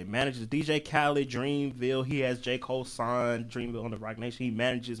 so yeah, he manages DJ Khaled, Dreamville. He has J. Cole signed Dreamville on the Rock Nation. He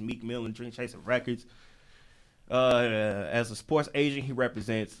manages Meek Mill and Dream Chaser Records. As a sports agent, he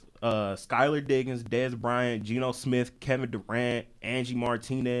represents Skylar Diggins, Dez Bryant, Geno Smith, Kevin Durant, Angie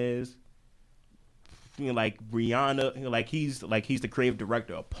Martinez. Like Rihanna, he's the creative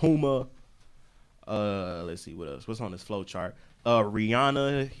director of Puma. Let's see what else. What's on this flow chart?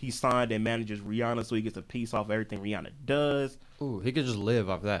 Rihanna, he signed and manages Rihanna, so he gets a piece off everything Rihanna does. Ooh, he could just live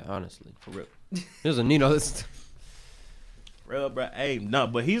off that, honestly. For real. He doesn't need all this. Real, bro. Hey, no,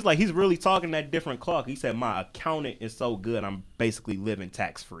 but he's really talking that different clock. He said, my accountant is so good, I'm basically living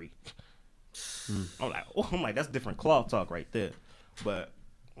tax free. I'm like, that's different cloth talk right there. But,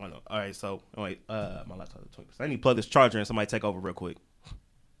 all right, so, my laptop is 20%. I need to plug this charger and somebody take over real quick.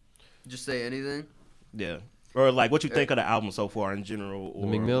 Just say anything. Yeah. Or, like, what you think of the album so far in general? Or, The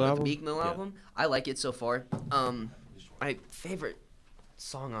Meek Mill The album? Meek Mill Yeah. album. I like it so far. My favorite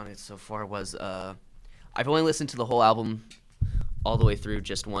song on it so far was I've only listened to the whole album all the way through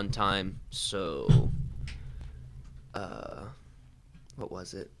just one time. So, what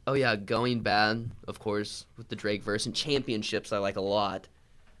was it? Oh yeah, Going Bad, of course, with the Drake verse, and Championships I like a lot.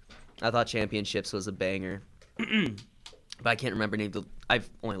 I thought Championships was a banger, but I can't remember I've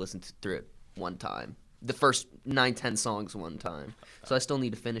only listened through it one time. The first 9-10 songs one time, so I still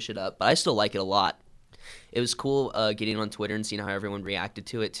need to finish it up. But I still like it a lot. It was cool getting on Twitter and seeing how everyone reacted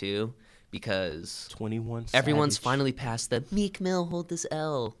to it too, because 21 everyone's Savage. finally past the Meek Mill hold this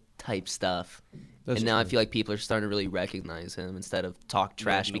L type stuff. That's and now I true. feel like people are starting to really recognize him instead of talk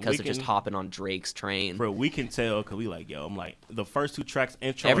trash no, because we they're just can- hopping on Drake's train. Bro, we can tell because we like, yo, I'm like, the first two tracks,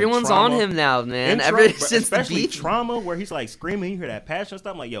 Intro and Everyone's Trauma, on him now, man. Intro, Ever bro, since the especially beef. Trauma, where he's like screaming, you hear that passion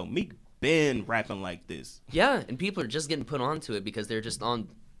stuff. I'm like, yo, Meek been rapping like this. Yeah, and people are just getting put onto it because they're just on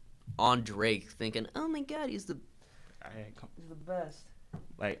Drake, thinking, "Oh my God, he's the best."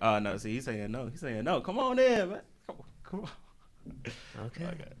 Like, oh no, see, he's saying no. He's saying no. Come on in, man. Come on. Okay.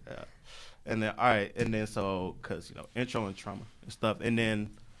 Yeah. And then, all right, and then so, cause Intro and Trauma and stuff, and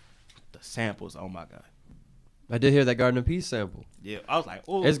then the samples. Oh my God. I did hear that Garden of Peace sample. Yeah, I was like,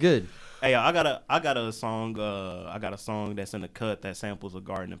 oh, It's good. Hey, I got a song. I got a song that's in the cut that samples a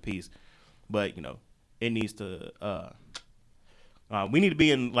Garden of Peace, but it needs to. We need to be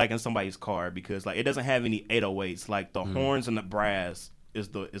in somebody's car because it doesn't have any 808s. Like the horns and the brass is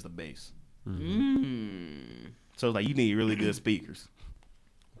the bass. So you need really good speakers.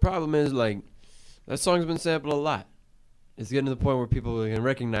 Problem is, that song's been sampled a lot. It's getting to the point where people can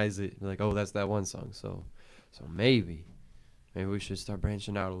recognize it. Like, oh, that's that one song. So maybe we should start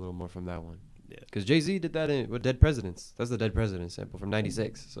branching out a little more from that one. Yeah. Because Jay-Z did that with Dead Presidents. That's the Dead Presidents sample from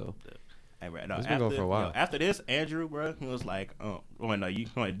 '96. So Hey, bro, no, It's been going for a while. After this, Andrew, bro, he was like,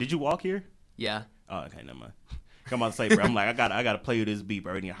 did you walk here? Yeah. Oh, okay, never mind. Come on, say, bro. I'm like, I gotta play you this beat,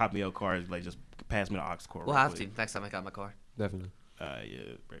 bro. And you hop me your car, just pass me the aux cord. We'll real have quick. to next time I got my car. definitely.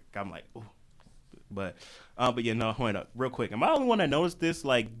 Yeah, bro. I'm like, ooh. But hold up, real quick. Am I the only one that noticed this?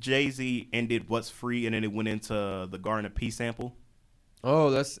 Like, Jay-Z ended What's Free, and then it went into the Garden of Peace sample. Oh,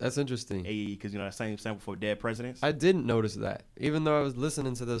 that's interesting. Hey, because that same sample for Dead Presidents. I didn't notice that, even though I was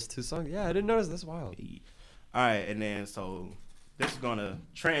listening to those two songs. Yeah, I didn't notice. That's wild. All right, and then so this is gonna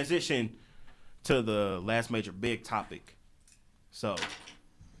transition to the last major big topic. So,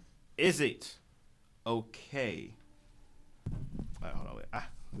 is it okay? Hold on, wait. Let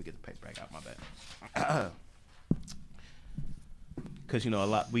me get the paper back out. My bad. Because a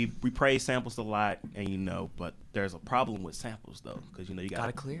lot we praise samples a lot, and but there's a problem with samples though, because you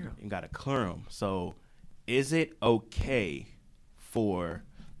Gotta clear 'em. You gotta clear them. So, is it okay for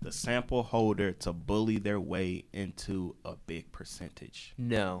the sample holder to bully their way into a big percentage?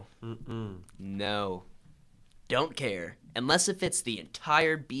 No. No. Don't care. Unless if it's the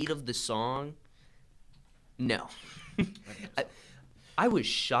entire beat of the song. No. I was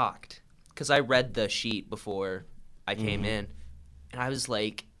shocked because I read the sheet before I came in, and I was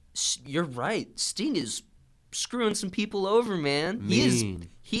like, "You're right. Sting is screwing some people over, man. Mean.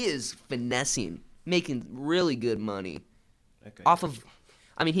 He is finessing, making really good money Okay. off of.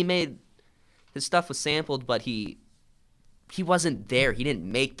 I mean, he made his stuff was sampled, but he wasn't there. He didn't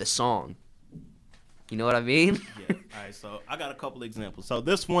make the song. You know what I mean? Yeah. All right. So I got a couple examples. So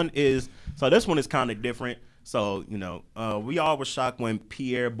this one is kind of different. So we all were shocked when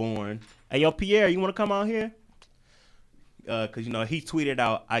Pierre Bourne. Hey, yo, Pierre, you want to come out here? Because he tweeted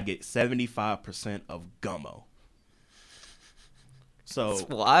out, "I get 75% of Gummo." So It's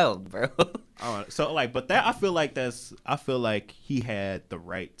wild, bro. but that I feel like he had the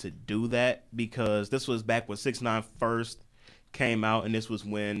right to do that, because this was back when 6ix9ine first came out, and this was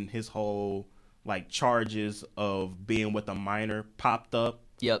when his whole charges of being with a minor popped up.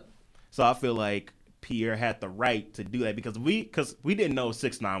 Yep. So I feel like Pierre had the right to do that, because we didn't know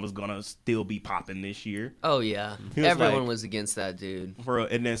 6ix9ine was gonna still be popping this year. Oh yeah. He was Everyone like- was against that dude.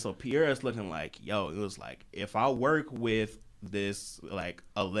 And then so Pierre is looking like, yo, it was like, if I work with this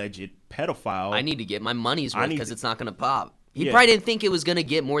alleged pedophile, I need to get my money's I worth need because to- it's not gonna pop. He Yeah. probably didn't think it was gonna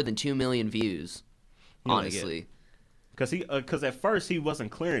get more than 2 million views. Yeah, Honestly. because at first he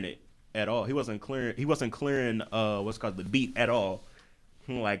wasn't clearing it at all. He wasn't clearing what's called the beat at all.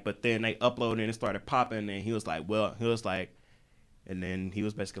 But then they uploaded and it started popping, and he was like, and then he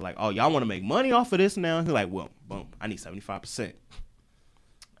was basically like, "Oh, y'all want to make money off of this now?" He's like, "Well, boom, I need 75%."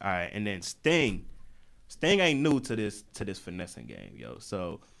 All right, and then Sting ain't new to this finessing game, yo.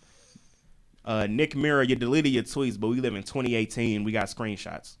 So, Nick Mirror, you deleted your tweets, but we live in 2018. We got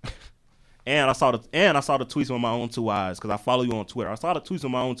screenshots. And I saw the tweets with my own two eyes, because I follow you on Twitter. I saw the tweets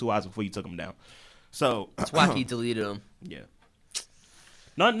with my own two eyes before you took them down. So That's why he deleted them. yeah,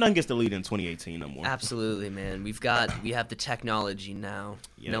 nothing gets deleted in 2018 no more. Absolutely, man. We have the technology now.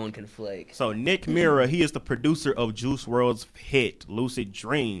 Yeah. No one can flake. So Nick Mirror, he is the producer of Juice WRLD's hit "Lucid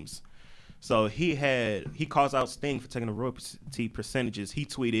Dreams." So he calls out Sting for taking the royalty percentages. He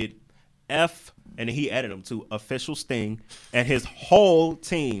tweeted F, and then he added them to official Sting and his whole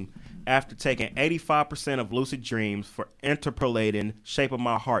team after taking 85% of Lucid Dreams for interpolating "Shape of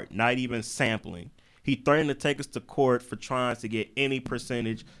My Heart," not even sampling. He threatened to take us to court for trying to get any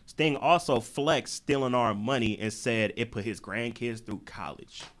percentage. Sting also flexed stealing our money and said it put his grandkids through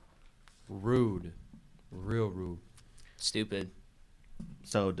college. Rude. Real rude. Stupid.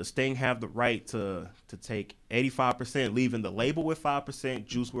 So does Sting have the right to take 85%, leaving the label with 5%,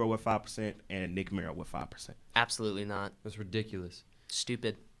 Juice WRLD with 5%, and Nick Mirror with 5%? Absolutely not. That's ridiculous.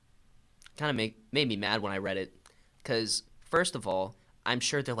 Stupid. Kind of made me mad when I read it. Because, first of all, I'm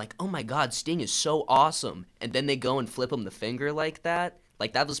sure they're like, "Oh my god, Sting is so awesome." And then they go and flip him the finger like that.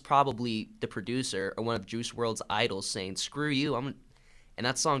 Like, that was probably the producer or one of Juice WRLD's idols saying, "Screw you." And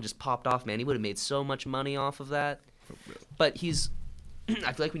that song just popped off, man. He would have made so much money off of that. But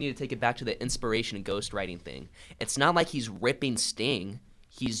I feel like we need to take it back to the inspiration and ghostwriting thing. It's not like he's ripping Sting.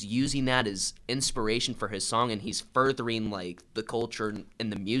 He's using that as inspiration for his song, and he's furthering the culture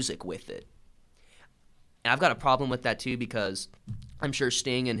and the music with it. And I've got a problem with that too, because I'm sure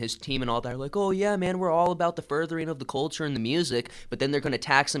Sting and his team and all that are like, "Oh yeah, man, we're all about the furthering of the culture and the music," but then they're going to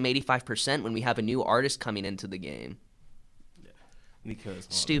tax him 85% when we have a new artist coming into the game. Because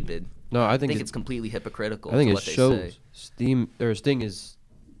Stupid. No, I I think think it's completely hypocritical I think to it what they shows say. Sting is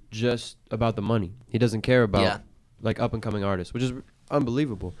just about the money. He doesn't care about Yeah. up and coming artists, which is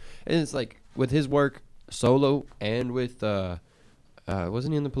unbelievable. And it's like with his work solo and with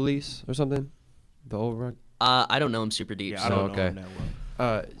wasn't he in the Police or something? The old rock. I don't know him super deep. yeah, I so. don't know okay. him that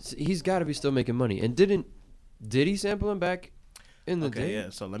well. He's got to be still making money. And did he sample him back in the Okay, day? yeah.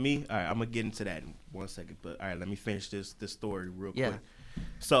 So all right, I'm gonna get into that in 1 second, but all right, let me finish this story real Yeah. quick.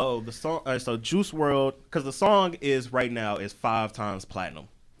 So the song, so Juice WRLD, because the song is right now is 5 times platinum.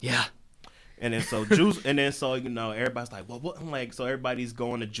 Yeah. And then so Juice, and then so everybody's like, well, what? I'm like, so everybody's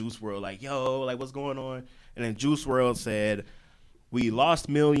going to Juice WRLD like, yo, like what's going on? And then Juice WRLD said, "We lost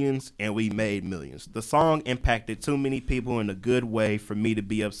millions and we made millions. The song impacted too many people in a good way for me to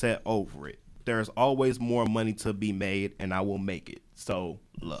be upset over it. there's always more money to be made, and I will make it. So,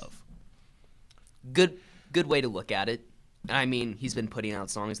 love. Good way to look at it. I mean, he's been putting out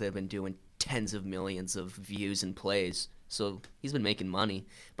songs that have been doing tens of millions of views and plays. So he's been making money.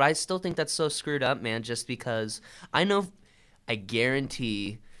 But I still think that's so screwed up, man, just because I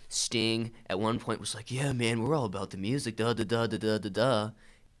guarantee Sting at one point was like, yeah, man, we're all about the music, da-da-da-da-da-da-da-da.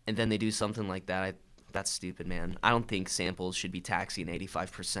 And then they do something like that. That's stupid, man. I don't think samples should be taxing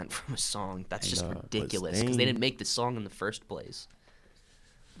 85% from a song. That's just ridiculous because they didn't make the song in the first place.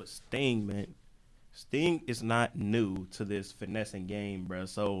 But Sting, man, Sting is not new to this finessing game, bro.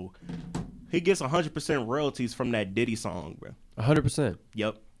 So he gets 100% royalties from that Diddy song, bro. 100%.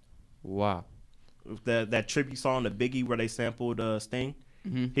 Yep. Wow. That tribute song to Biggie where they sampled Sting,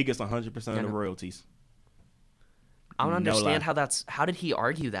 he gets 100% of the royalties. I don't No understand lie. how did he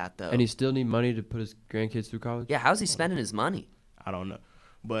argue that, though? And he still need money to put his grandkids through college? Yeah, how's he spending his money? I don't know.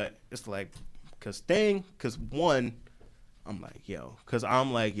 But it's like, because one, I'm like, yo,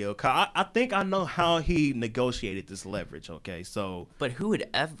 I think I know how he negotiated this leverage, okay? So, But who would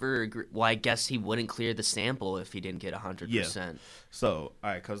ever agree? Well, I guess he wouldn't clear the sample if he didn't get 100%. yeah. So, all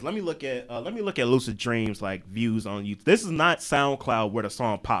right, because let me look at Lucid Dreams, like, views on YouTube. This is not SoundCloud where the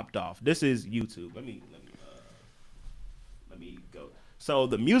song popped off. This is YouTube. Let me go. So,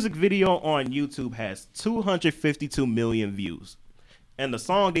 the music video on YouTube has 252 million views. And the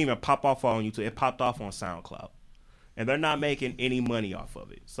song didn't even pop off on YouTube. It popped off on SoundCloud. And they're not making any money off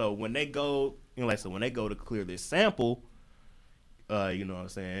of it. So when they go, when they go to clear this sample, you know what I'm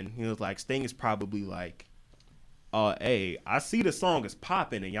saying? He was like, Sting is probably like, hey, I see the song is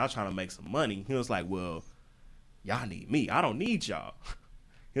popping and y'all trying to make some money. He was like, well, y'all need me. I don't need y'all.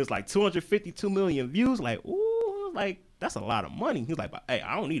 He was like 252 million views. Like, ooh, like that's a lot of money. He was like, but, hey,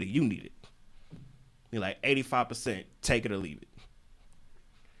 I don't need it. You need it. He like 85%. Take it or leave it.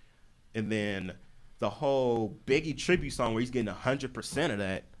 And then the whole Biggie tribute song where he's getting 100% of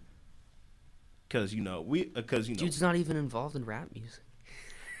that, because Dude's not even involved in rap music.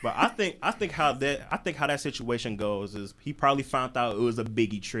 But I think how that situation goes is he probably found out it was a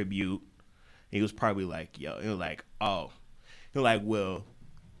Biggie tribute. He was probably like, well,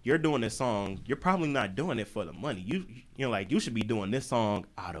 you're doing this song. You're probably not doing it for the money. You should be doing this song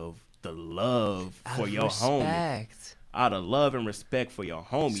out of the love for your homie. Out of love and respect for your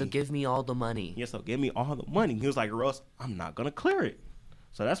homie. So give me all the money. Yeah, so give me all the money. He was like, or else I'm not gonna clear it.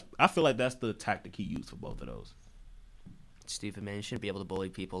 So I feel like that's the tactic he used for both of those. Stupid, man. You shouldn't be able to bully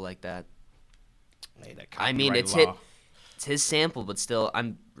people like that. Hey, that I mean, copyright law. it's his sample, but still,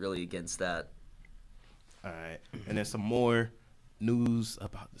 I'm really against that. All right, and then some more news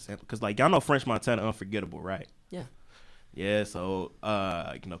about the sample, because y'all know French Montana Unforgettable, right? Yeah. Yeah, so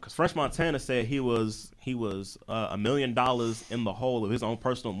because French Montana said he was $1 million in the hole of his own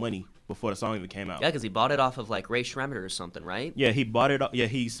personal money before the song even came out. Yeah, because he bought it off of Ray Shremmer or something, right? Yeah, he bought it. Yeah,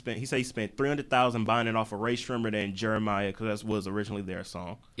 he said he spent $300,000 buying it off of Ray Shremmer and Jeremiah, because that was originally their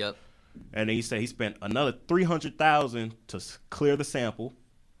song. Yep. And then he said he spent another $300,000 to clear the sample,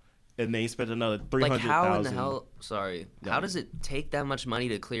 and then he spent another $300,000. How in the hell? Sorry. How does it take that much money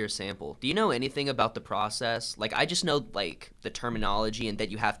to clear a sample? Do you know anything about the process? I just know the terminology and that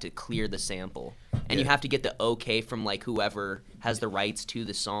you have to clear the sample, and you have to get the okay from whoever has the rights to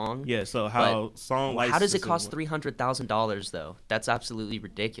the song. Yeah. So how does it cost $300,000 though? That's absolutely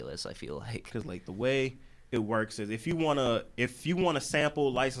ridiculous. I feel like because the way it works is if you wanna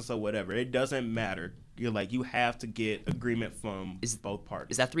sample, license or whatever, it doesn't matter. You have to get agreement from both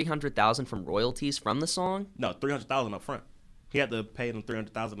parties. Is that $300,000 from royalties from the song? No, $300,000 up front. He had to pay them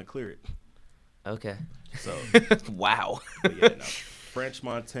 $300,000 to clear it. Okay. So wow. Yeah, no. French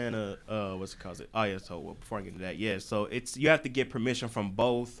Montana, what's it called? Oh yeah. So before I get into that, yeah. So you have to get permission from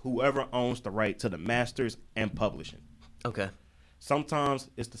both whoever owns the right to the masters and publishing. Okay. Sometimes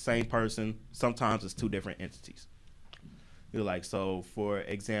it's the same person. Sometimes it's two different entities. So for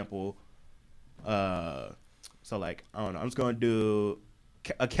example. I don't know. I'm just gonna do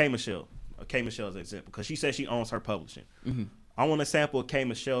a K Michelle. K Michelle is an example because she says she owns her publishing. Mm-hmm. I want to sample a K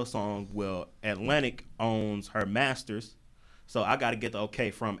Michelle song. Well, Atlantic owns her masters, so I got to get the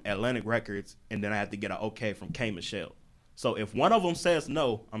okay from Atlantic Records, and then I have to get an okay from K Michelle. So if one of them says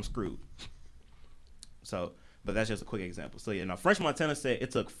no, I'm screwed. But that's just a quick example. So yeah, now French Montana said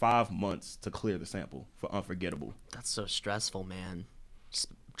it took 5 months to clear the sample for Unforgettable. That's so stressful, man. Just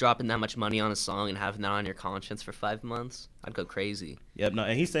dropping that much money on a song and having that on your conscience for 5 months, I'd go crazy. Yep, no,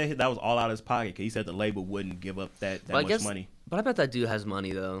 and he said that was all out of his pocket. 'Cause he said the label wouldn't give up that much money. But I bet that dude has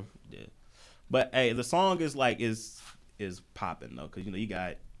money though. Yeah, but hey, the song is is popping though, because you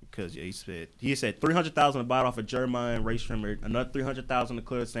got he said 300,000 to buy it off of Jeremiah and Ray Trimmer, another 300,000 to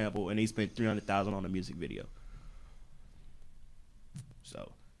clear a sample, and he spent 300,000 on the music video.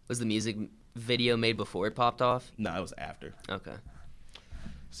 So Was the music video made before it popped off? no, it was after. Okay.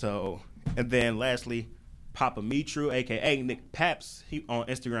 So, and then lastly, Papa Mitru, aka Nick Paps, he on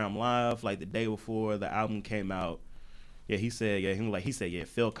Instagram Live like the day before the album came out. Yeah, he said,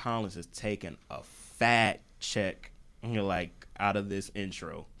 Phil Collins is taking a fat check, like out of this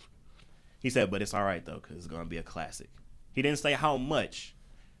intro. He said, but it's all right though, cause it's gonna be a classic. He didn't say how much,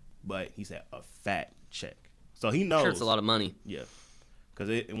 but he said a fat check. So he knows. Sure, it's a lot of money. Yeah, because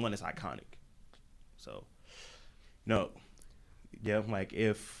one is iconic. So, yeah, like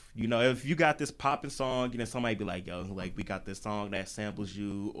if you got this popping song, somebody be like, yo, like we got this song that samples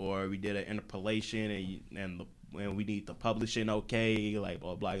you, or we did an interpolation and we need the publishing okay, like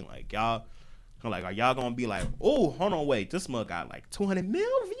blah blah, like y'all. Like, are y'all gonna be like, oh, hold on, wait, this mug got like 200 mil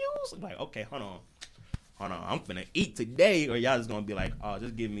views? Like, okay, hold on, I'm finna eat today, or y'all just gonna be like, oh,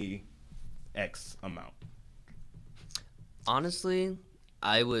 just give me X amount? Honestly,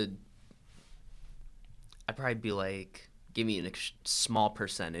 I'd probably be like, give me a small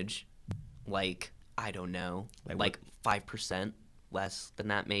percentage, like I don't know, like 5% less than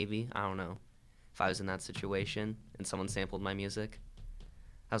that maybe. I don't know. If I was in that situation and someone sampled my music,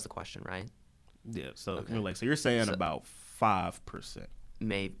 that was the question, right? Yeah, so Okay. so you're saying about 5%.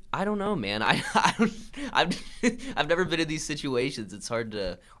 Maybe I don't know, man. I've never been in these situations. It's hard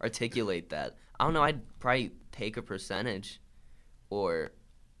to articulate that. I don't know. I'd probably take a percentage, or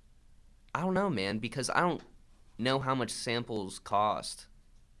I don't know, man, because I don't know how much samples cost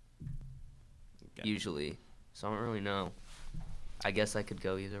Okay. usually, so I don't really know. I guess I could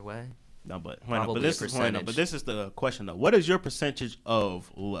go either way. No, but Probably this a is percentage. but this is the question though. What is your percentage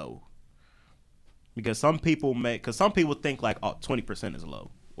of low? Because some people think like 20% is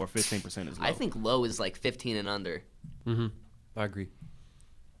low or 15% is low. I think low is like 15 and under. Mm-hmm. I agree.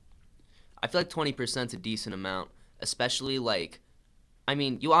 I feel like 20% is a decent amount, especially like, I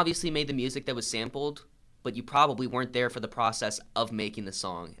mean, you obviously made the music that was sampled, but you probably weren't there for the process of making the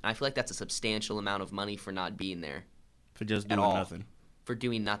song. And I feel like that's a substantial amount of money for not being there, for just at doing all. nothing. for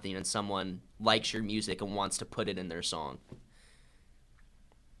doing nothing, and someone likes your music and wants to put it in their song.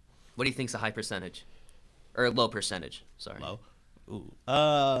 What do you think's a high percentage? Or a low percentage, sorry. Low. Ooh.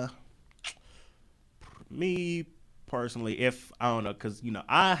 Me personally, if I don't know, because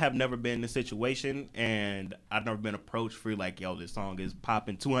I have never been in this situation, and I've never been approached for like, yo, this song is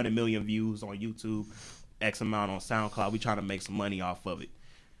popping 200 million views on YouTube, X amount on SoundCloud. We trying to make some money off of it,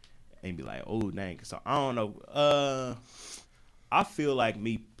 and be like, oh dang. So I don't know. I feel like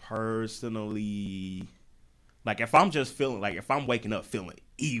me personally, like if I'm just feeling like if I'm waking up feeling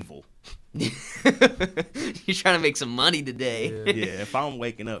evil. You're trying to make some money today. Yeah, if I'm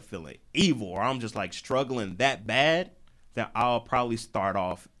waking up feeling evil or I'm just like struggling that bad, then I'll probably start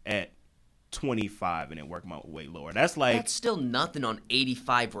off at 25 and then work my way lower. That's like That's still nothing on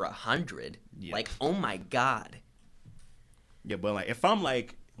 85 or 100. Yeah. Like, oh my God. yeah, but like if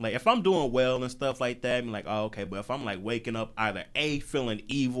I'm doing well and stuff like that, I'm like, oh okay. But if I'm like waking up either A, feeling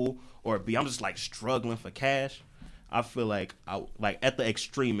evil, or B, I'm just like struggling for cash, I feel like at the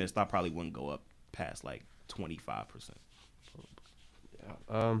extremist, I probably wouldn't go up past like 25%.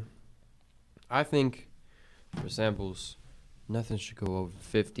 I think for samples, nothing should go over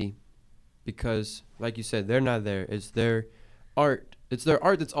 50, because, like you said, they're not there. It's their art. It's their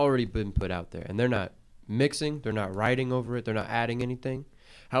art that's already been put out there, and they're not mixing. They're not writing over it. They're not adding anything.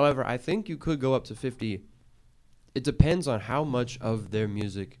 However, I think you could go up to 50. It depends on how much of their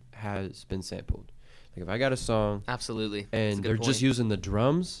music has been sampled. Like if I got a song Absolutely. That's a and good they're just point. using the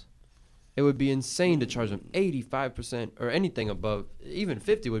drums, it would be insane to charge them 85% or anything above. Even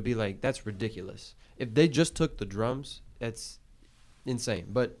 50 would be like, that's ridiculous. If they just took the drums, that's insane.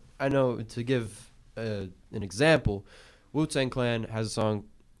 But I know, to give an example, Wu-Tang Clan has a song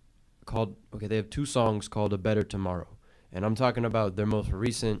called, they have two songs called A Better Tomorrow. And I'm talking about their most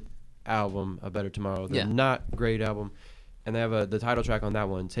recent album, A Better Tomorrow. They're Yeah. not great album. And they have the title track on that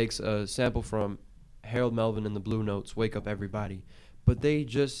one takes a sample from Harold Melvin and the Blue Notes, Wake Up Everybody. But they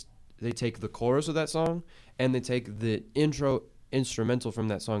take the chorus of that song and they take the intro instrumental from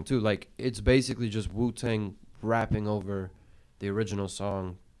that song too. Like it's basically just Wu-Tang rapping over the original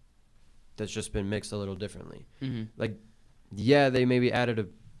song that's just been mixed a little differently. Mhm. Like, yeah, they maybe added a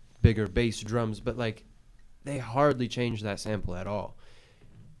bigger bass drums, but like they hardly changed that sample at all.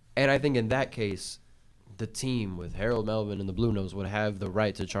 And I think in that case, the team with Harold Melvin and the Blue Notes would have the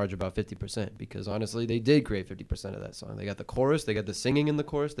right to charge about 50%, because honestly, they did create 50% of that song. They got the chorus, they got the singing in the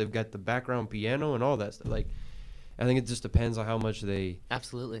chorus, they've got the background piano and all that stuff. Like, I think it just depends on how much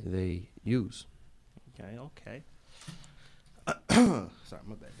Absolutely. they use. Okay. Sorry,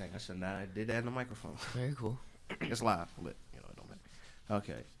 my bad. Dang, I should not have did that in the microphone. Very cool. It's live, but it don't matter.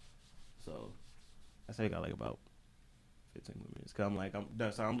 Okay, so I say we got like about 15 more minutes. Cause I'm like,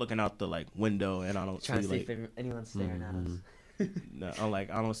 I'm looking out the like window and I don't Trying see to see like, if anyone's staring at us. no, I'm like,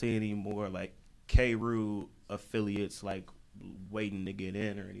 I don't see any more like K-Roo affiliates like waiting to get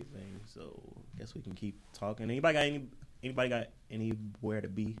in or anything. So I guess we can keep talking. Anybody got anywhere to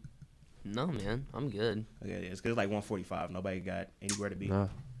be? No, man, I'm good. Okay, it's 'cause it's like 1:45. Nobody got anywhere to be. Nah,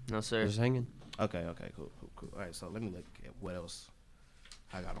 No, sir. just hanging. Okay, cool. All right, so let me look at what else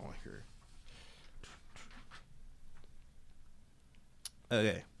I got on here.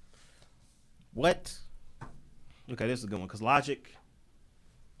 Okay. What? Okay, this is a good one because Logic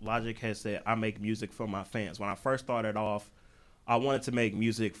has said, I make music for my fans. When I first started off, I wanted to make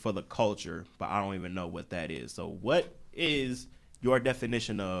music for the culture, but I don't even know what that is. So what is your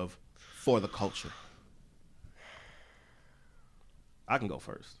definition of for the culture? I can go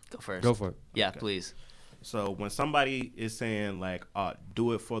first. Go first. Go for it. Yeah, Okay. please. So when somebody is saying like,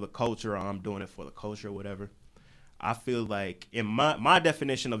 do it for the culture, or I'm doing it for the culture or whatever, I feel like in my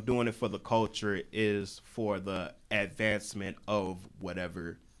definition of doing it for the culture is for the advancement of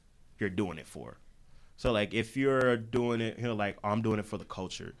whatever you're doing it for. So like if you're doing it, like I'm doing it for the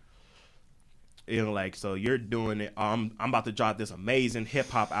culture. Like so you're doing it. I'm about to drop this amazing hip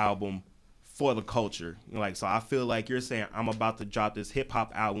hop album for the culture. Like so I feel like you're saying I'm about to drop this hip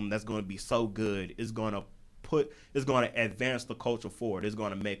hop album that's going to be so good. It's going to advance the culture forward. It's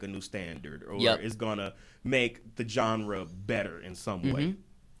going to make a new standard, or it's going to make the genre better in some way.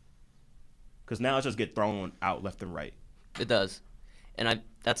 Because now it's just get thrown out left and right. It does. And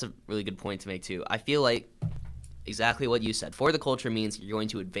that's a really good point to make, too. I feel like exactly what you said. For the culture means you're going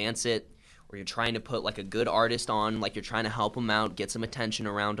to advance it, or you're trying to put, like, a good artist on, like you're trying to help them out, get some attention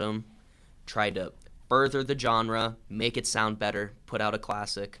around them, try to further the genre, make it sound better, put out a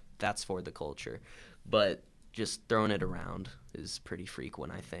classic. That's for the culture. But just throwing it around is pretty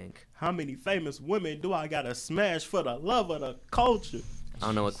frequent, I think. How many famous women do I got to smash for the love of the culture? I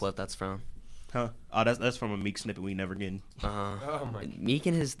don't know what clip that's from. Huh? Oh, that's from a Meek snippet we never getting. Oh my. Meek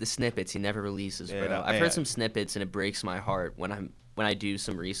and the snippets he never releases, bro. Yeah, I've yeah. heard some snippets and it breaks my heart when I do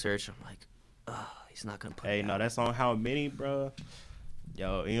some research. I'm like, he's not gonna put. Hey, it no, out. that's on How Many, bro.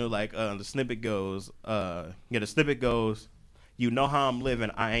 Yo, like the snippet goes, the snippet goes, you know how I'm living,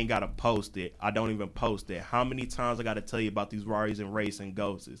 I ain't gotta post it. I don't even post it. How many times I gotta tell you about these Raris and Race and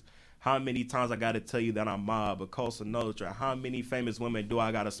Ghosts? How many times I gotta tell you that I'm Mob or Cosa Nostra? How many famous women do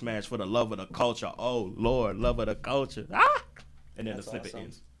I gotta smash for the love of the culture? Oh Lord, love of the culture. Ah! And then That's the snippet awesome.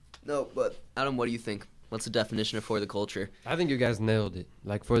 ends. No, but Adam, what do you think? What's the definition of for the culture? I think you guys nailed it.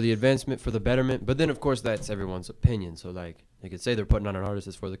 Like for the advancement, for the betterment. But then, of course, that's everyone's opinion. So, like, they could say they're putting on an artist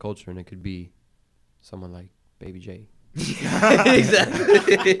that's for the culture, and it could be someone like Baby J.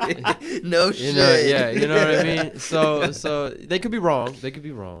 Exactly. No shit. You know, yeah, you know what I mean. So they could be wrong. They could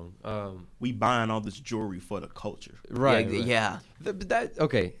be wrong. We buying all this jewelry for the culture. Right. Yeah. right. Yeah. But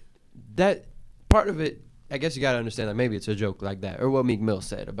that part of it, I guess you got to understand that maybe it's a joke like that, or what Meek Mill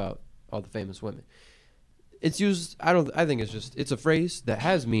said about all the famous women. It's used. I think it's a phrase that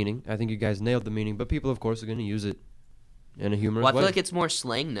has meaning. I think you guys nailed the meaning, but people, of course, are going to use it in a humorous Well, I way. feel like it's more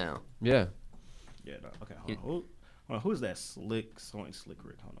slang now. Yeah. Yeah. No, okay. Hold on. Who's that? Slick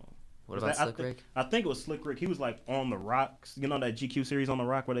Rick. Hold on. What Was about that- Slick Rick? I think it was Slick Rick. He was like on the Rocks. You know that GQ series on the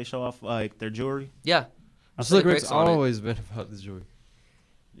Rock where they show off like their jewelry. Yeah. Slick Rick's Rick's on it. always been about the jewelry.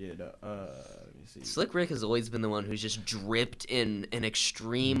 Yeah. Let me see. Slick Rick has always been the one who's just dripped in an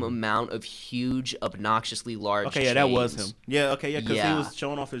extreme amount of huge, obnoxiously large. Okay, yeah, that was chains him. Yeah, okay, yeah, because Yeah. he was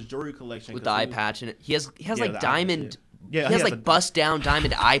showing off his jewelry collection with 'cause the eye he was- patch in it. He has Yeah, like the eye diamond. patch, yeah. Yeah, he has he has like a- bust down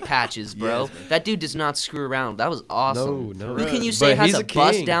diamond eye patches, bro. Yes, man. That dude does not screw around. That was awesome. No. Who can you But say has he's a a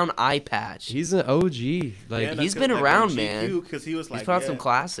bust king. down eye patch? He's an OG. Like Yeah, no, he's 'cause, been like, on around, GQ, man. Because he was like, He's put out yeah. some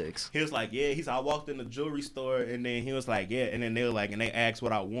classics. He was like, yeah. I walked in the jewelry store and then he was like, yeah. And then they were like, and they asked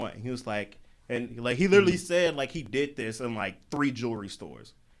what I want. He was like, and like he literally said like he did this in like 3 jewelry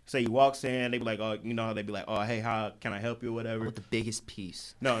stores. So he walks in, they be like, oh, you know, they be like, oh, hey, how can I help you or whatever. With the biggest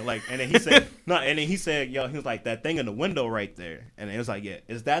piece. No, like, and then he said, no, and then he said, yo, he was like, that thing in the window right there. And it was like, yeah,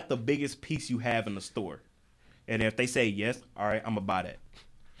 is that the biggest piece you have in the store? And if they say yes, all right, I'm gonna buy that.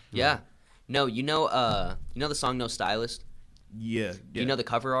 Yeah. No, you know the song No Stylist? Yeah. You know the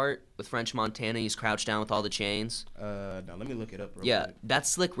cover art with French Montana? He's crouched down with all the chains. Now let me look it up. Real Yeah, quick. that's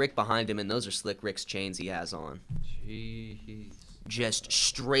Slick Rick behind him, and those are Slick Rick's chains he has on. Jeez. Just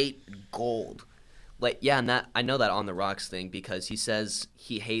straight gold. Like, yeah, and that I know that On the Rocks thing because he says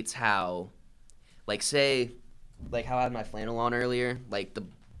he hates how, like, say like how I had my flannel on earlier, like the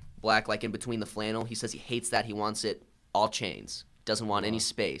black, like in between the flannel. He says he hates that. He wants it all chains. Doesn't want any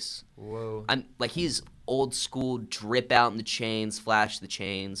space. Whoa. I'm like he's old school, drip out in the chains, flash the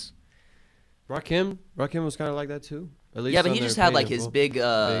chains. Rakim was kind of like that too. At least Yeah, but on he their just had like pay in his full. big.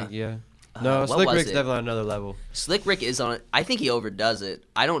 Yeah. No, what Slick was Rick's it? definitely on another level. Slick Rick is on it. I think he overdoes it.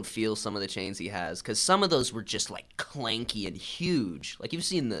 I don't feel some of the chains he has because some of those were just like clanky and huge. Like you've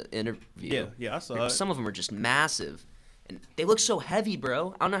seen the interview. Yeah, I saw it. Some of them are just massive, and they look so heavy,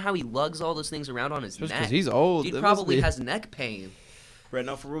 bro. I don't know how he lugs all those things around on his Just neck. because he's old. Dude it must probably be- has neck pain. Right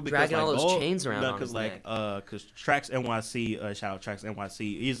now, for real, because Dragging like, all those gold, chains around on because his like neck. because Trax NYC, shout out Trax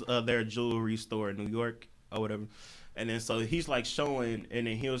NYC, he's their jewelry store in New York or whatever, and then so he's like showing, and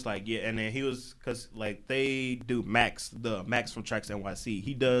then he was like and then he was because like they do the Max from Trax NYC,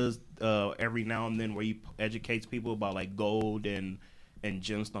 he does every now and then where he educates people about like gold and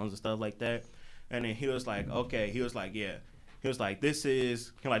gemstones and stuff like that, and then he was like he was like this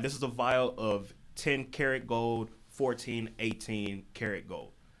is a vial of 10 karat gold, 14, 18 karat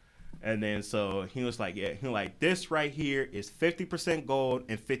gold. And then so he was like, this right here is 50% gold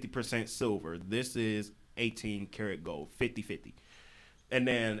and 50% silver. This is 18 karat gold, 50-50. And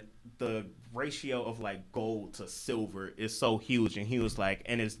then the ratio of like gold to silver is so huge. And he was like,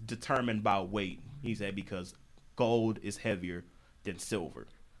 and it's determined by weight. He said, because gold is heavier than silver.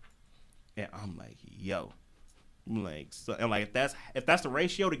 And I'm like, yo. I'm like, so, and like if that's the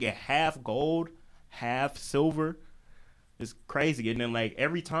ratio to get half gold, half silver, it's crazy. And then like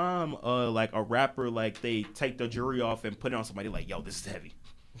every time like a rapper, like they take the jewelry off and put it on somebody, like, yo, this is heavy.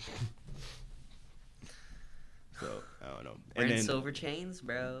 So I don't know. And Wearing then silver chains,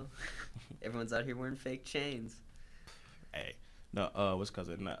 bro. Everyone's out here wearing fake chains. hey, no, what's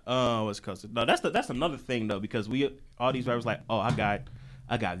cousin? No, that's another thing though, because we all these rappers like, oh, I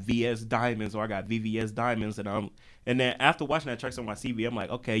got VS diamonds or I got VVS diamonds, and then after watching that track on my CV, I'm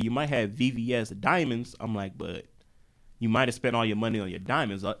like, okay, you might have VVS diamonds. I'm like, but you might have spent all your money on your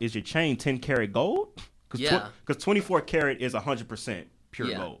diamonds. Is your chain 10 karat gold? Yeah. Because 24 karat is 100% pure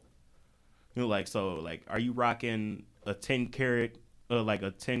Yeah. gold. You know, like, so like, are you rocking a 10 karat? Like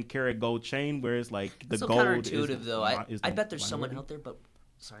a 10 karat gold chain, where it's like the So gold counterintuitive, though. I the bet there's someone minority. out there, but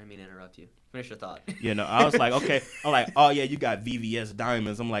sorry, I mean to interrupt you. Finish your thought. You know, I was like, okay. I'm like, oh yeah, you got VVS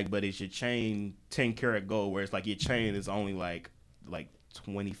diamonds. I'm like, but is your chain 10 karat gold, where it's like your chain is only like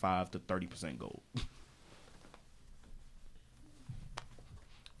 25 to 30% gold.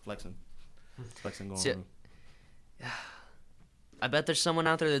 Flexing going So- on. I bet there's someone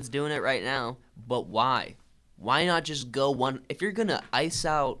out there that's doing it right now, but why? Why not just go one? If you're gonna ice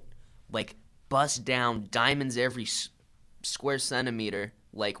out, like bust down diamonds every square centimeter,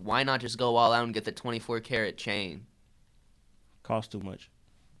 like why not just go all out and get the 24 karat chain? Cost too much.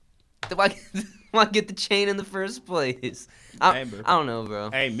 Why get the chain in the first place? I Hey, bro. don't know, bro.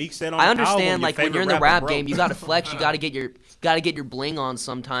 Hey, Meek said on I the album, understand, your like when favorite you're in the rapper rap broke. game, you gotta flex. You gotta get your bling on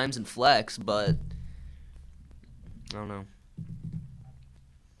sometimes and flex. But I don't know.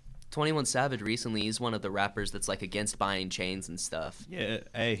 21 Savage recently, he's one of the rappers that's like against buying chains and stuff. Yeah,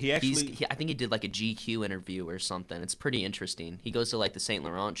 hey, he actually. I think he did like a GQ interview or something. It's pretty interesting. He goes to like the Saint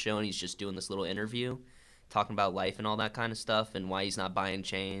Laurent show and he's just doing this little interview, talking about life and all that kind of stuff and why he's not buying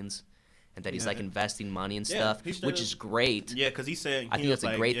chains, and that he's like investing money and Yeah, stuff, he straight which up- is great. Yeah, because he said I he think was that's a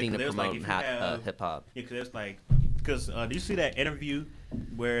like- great yeah, thing 'cause to it was like, promote in if you have- hip hop. Yeah, because it's like, because did you see that interview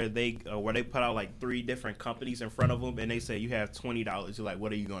where they put out like 3 different companies in front of them and they say you have $20. You're like,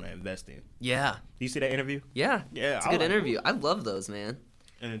 what are you gonna invest in? Yeah, Do you see that interview? yeah, Yeah, it's a I good like- interview. I love those, man.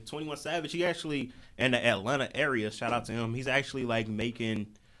 And 21 Savage, he actually in the Atlanta area. Shout out to him. He's actually like making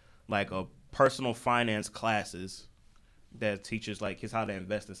like a personal finance classes that teaches like his how to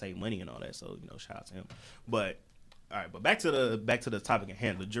invest and save money and all that. So shout out to him. But all right, but back to the topic at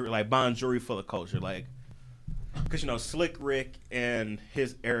hand. The jury, like buying jewelry for the culture, like because Slick Rick and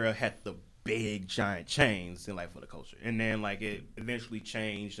his era had the big giant chains and like for the culture, and then like it eventually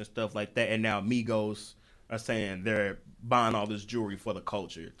changed and stuff like that. And now Migos are saying they're buying all this jewelry for the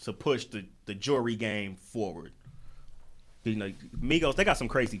culture to push the jewelry game forward. Migos, they got some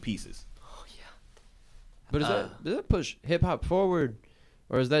crazy pieces. But does that push hip hop forward,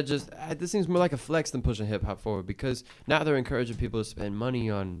 or is that just this seems more like a flex than pushing hip hop forward? Because now they're encouraging people to spend money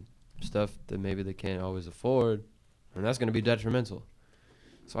on stuff that maybe they can't always afford, and that's going to be detrimental.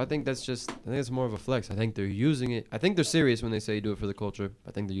 So I think it's more of a flex. I think they're using it. I think they're serious when they say do it for the culture.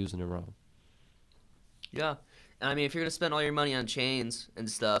 I think they're using it wrong. Yeah. And I mean, if you're going to spend all your money on chains and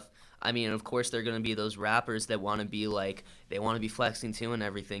stuff, I mean, of course, there are going to be those rappers that want to be like, they want to be flexing too and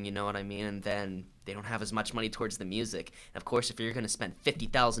everything, you know what I mean? And then they don't have as much money towards the music. And of course, if you're going to spend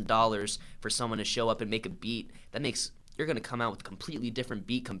 $50,000 for someone to show up and make a beat, you're going to come out with a completely different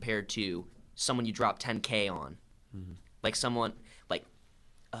beat compared to someone you drop 10K on. Mm-hmm. Like someone, like,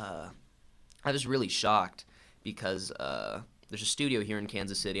 I was really shocked because there's a studio here in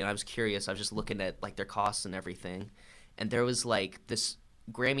Kansas City, and I was curious. I was just looking at, like, their costs and everything. And there was, like, this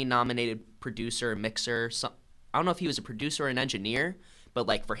Grammy-nominated producer, mixer. I don't know if he was a producer or an engineer, but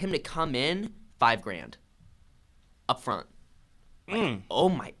like for him to come in, $5,000 up front. Like, oh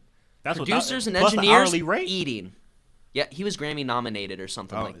my! That's producers and plus the engineers hourly rate? eating. Yeah, he was Grammy-nominated or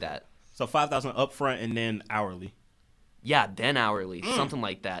something like yeah. that. So $5,000 up front and then hourly. Yeah, then hourly, something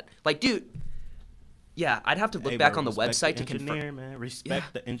like that. Like, dude. Yeah, I'd have to look back on the website to confirm. Man.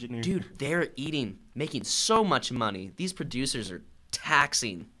 Respect the engineer. Dude, they're making so much money. These producers are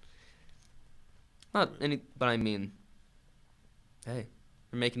taxing. But I mean, hey,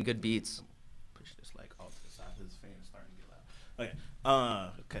 they're making good beats. Push this like off to the side. His fan's starting to get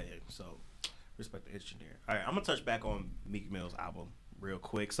loud. Okay, so respect the engineer. All right, I'm gonna touch back on Meek Mill's album real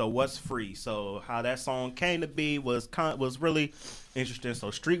quick. So what's free? So how that song came to be was really interesting.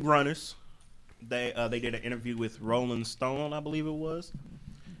 So Street Runners, they did an interview with Rolling Stone, I believe it was.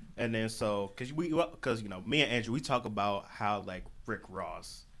 And then because you know, me and Andrew, we talk about how like Rick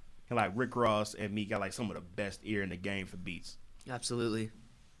Ross and Meek got like some of the best ear in the game for beats. Absolutely.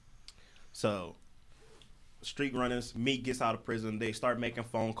 So Street Runners, Meek gets out of prison. They start making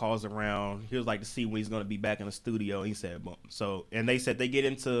phone calls around. He was like to see when he's going to be back in the studio. He said, and they said they get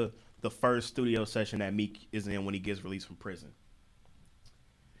into the first studio session that Meek is in when he gets released from prison.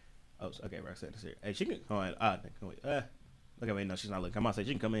 Oh, okay, Roxanne's here. Hey, she can go ahead. Okay, wait, no, she's not looking. I'm about to say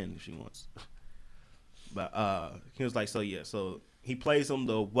she can come in if she wants. But he was like, so he plays them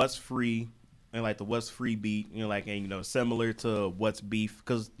the What's Free and like the What's Free beat, you know, like, and you know, similar to What's Beef,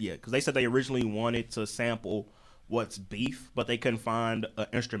 because they said they originally wanted to sample What's Beef, but they couldn't find an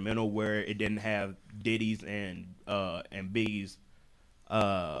instrumental where it didn't have Diddy's and Biggie's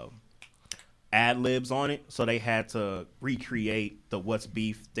ad libs on it, so they had to recreate the What's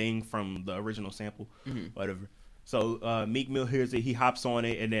Beef thing from the original sample, whatever. So Meek Mill hears it, he hops on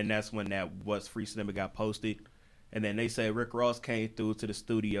it, and then that's when that What's Free snippet got posted. And then they say Rick Ross came through to the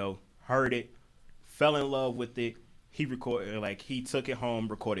studio, heard it, fell in love with it. He took it home,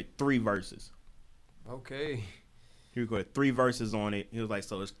 recorded 3 verses. Okay. He recorded 3 verses on it. He was like,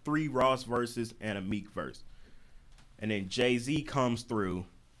 so it's 3 Ross verses and a Meek verse. And then Jay-Z comes through.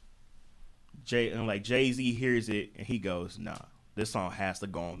 Jay-Z hears it, and he goes, nah, this song has to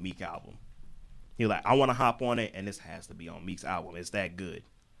go on Meek album. He's like, I want to hop on it, and this has to be on Meek's album. It's that good.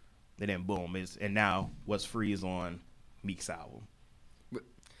 And then boom, and now What's Free is on Meek's album.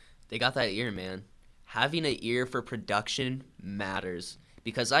 They got that ear, man. Having an ear for production matters.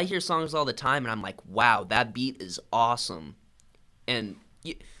 Because I hear songs all the time, and I'm like, wow, that beat is awesome. And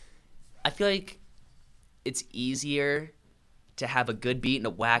I feel like it's easier to have a good beat and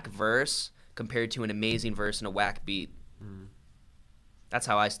a whack verse compared to an amazing verse and a whack beat. That's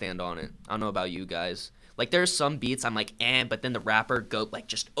how I stand on it. I don't know about you guys. Like, there's some beats I'm like, but then the rapper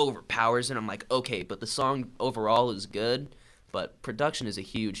just overpowers it. I'm like, okay, but the song overall is good, but production is a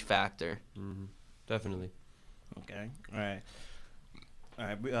huge factor. Mm-hmm. Definitely. Okay. All right.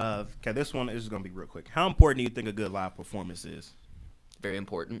 Okay, this one is going to be real quick. How important do you think a good live performance is? Very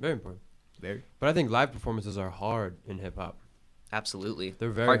important. Very important. Very. But I think live performances are hard in hip-hop. Absolutely. They're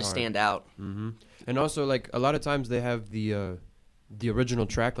very hard to stand out. Mm-hmm. And also, like, a lot of times they have the original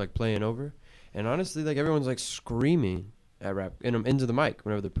track, like, playing over. And honestly, like, everyone's, like, screaming at rap into the mic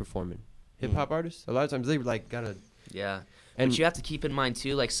whenever they're performing. Hip-hop artists, a lot of times they, like, gotta... Yeah. And but you have to keep in mind,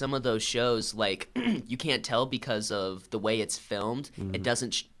 too, like, some of those shows, like, you can't tell because of the way it's filmed. Mm-hmm. It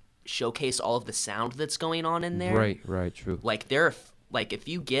doesn't showcase all of the sound that's going on in there. Right, true. Like, if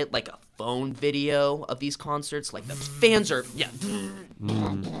you get, like, a phone video of these concerts, like, the fans are... Yeah.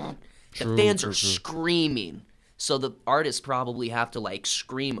 The fans are screaming. So the artists probably have to, like,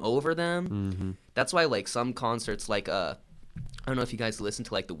 scream over them. Mm-hmm. That's why, like, some concerts, like, I don't know if you guys listen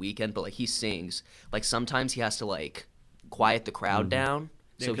to, like, The Weeknd, but, like, he sings. Like, sometimes he has to, like, quiet the crowd down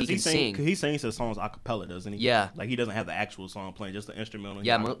so he can sing. He sings his songs a cappella, doesn't he? Yeah. Like, he doesn't have the actual song playing, just the instrumental.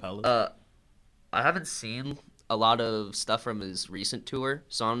 Yeah, a cappella. I haven't seen a lot of stuff from his recent tour,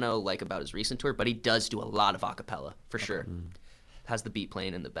 so I don't know, like, about his recent tour, but he does do a lot of a cappella, for sure. Has the beat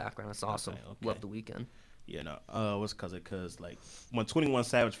playing in the background. That's awesome. Okay. Love The Weeknd. You know, what's because like when 21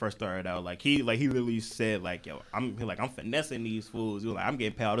 Savage first started out, he literally said like, yo, I'm finessing these fools. He was like, I'm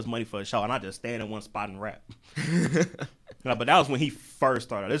getting paid all this money for a show, and I just stand in one spot and rap. No, but that was when he first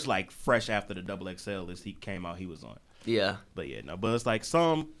started. It's like fresh after the Double XL list he came out. He was on. Yeah. But yeah, no. But it's like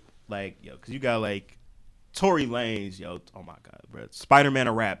some like because you got like Tory Lanez, Oh my god, bro. Spider-Man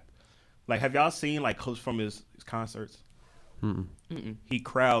a rap. Like, have y'all seen like clips from his concerts? Mm-mm. He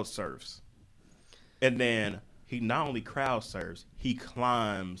crowd surfs, and then he not only crowd surfs, he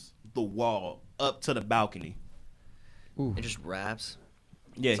climbs the wall up to the balcony. Ooh. It just raps.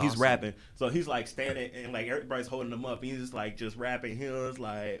 Yeah, That's he's awesome. rapping. So he's like standing and like everybody's holding him up. He's just like rapping. He was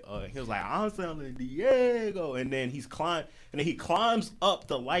like I'm selling Diego, and then he climbs up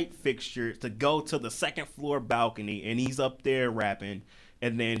the light fixture to go to the second floor balcony, and he's up there rapping.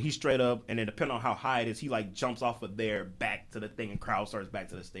 And then he straight up, and then depending on how high it is, he like jumps off of there back to the thing, and crowd starts back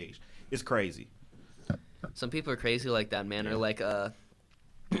to the stage. It's crazy. Some people are crazy like that, man. Or like, I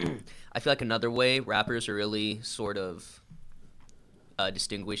feel like another way rappers are really sort of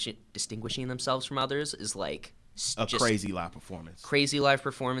distinguishing themselves from others is like just Crazy live performance. crazy live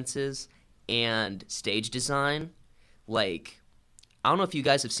performances and stage design. Like, I don't know if you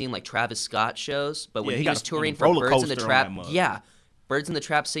guys have seen like Travis Scott shows, but when Yeah, he he got was a touring for roller Birds in the coaster on Trap, that mug. yeah, Birds in the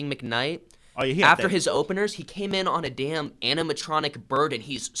Trap Sing McKnight. Oh yeah, he had After that. his openers, he came in on a damn animatronic bird and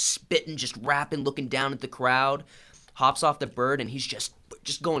he's spitting, just rapping, looking down at the crowd. Hops off the bird and he's just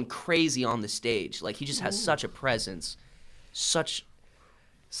going crazy on the stage. Like, he just has such a presence, such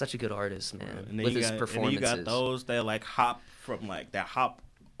a good artist, man. And then With you his got, performances. And then you got those that like hop from like that hop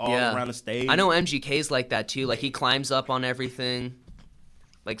all around the stage. I know MGK's like that too. Like, he climbs up on everything.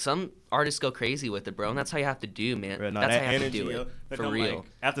 Like, some artists go crazy with it, bro, and that's how you have to do, man. Bro, no, that's that how you have energy, to do yo. it, Like, for I'm real. like,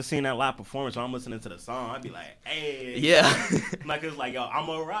 after seeing that live performance, when I'm listening to the song, I'd be like, hey. Yeah. Like, it's like, yo, I'm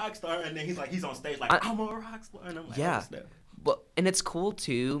a rock star. And then he's on stage like, I'm a rock star. And I'm like, Yeah. oh, snap. But and it's cool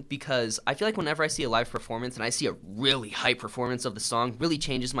too because I feel like whenever I see a live performance and I see a really hype performance of the song, really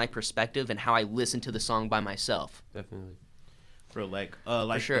changes my perspective and how I listen to the song by myself. Definitely. Bro, like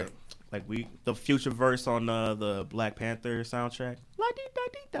sure. the future verse on the Black Panther soundtrack.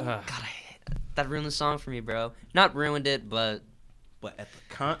 God, that ruined the song for me, bro. Not ruined it, but But at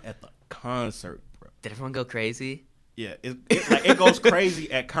the concert, bro. did everyone go crazy? Yeah, it goes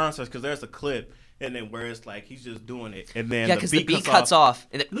crazy at concerts because there's a clip and then where it's like he's just doing it and then Yeah, because the beat cuts off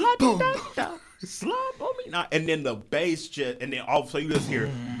and then boom. Slap on me now, and then the bass just and then all of a sudden you just hear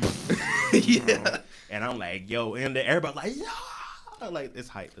Yeah. and I'm like, yo, and then everybody's like, yeah, like it's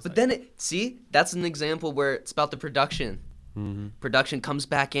hype. But then that's an example where it's about the production. Mm-hmm. Production comes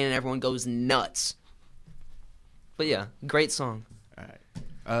back in and everyone goes nuts. But yeah, great song. all right,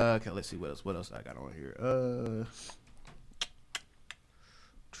 okay, let's see what else I got on here.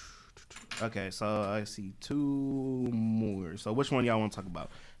 Okay, so I see two more. So which one y'all want to talk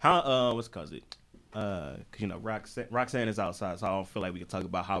about? How what's cause it? Cause you know Roxanne is outside, so I don't feel like we can talk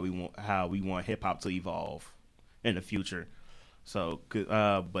about how we want hip hop to evolve in the future. So,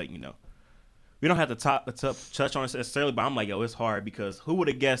 but you know, we don't have to touch on it necessarily. But I'm like, yo, it's hard because who would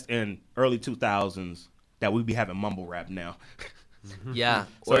have guessed in early 2000s that we'd be having mumble rap now? Yeah.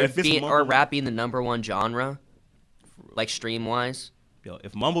 So or if it's mumble- rap being the number one genre, like stream wise. Yo,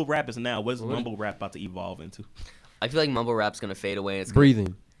 if mumble rap is now, what's mumble rap about to evolve into? I feel like mumble rap's gonna fade away. It's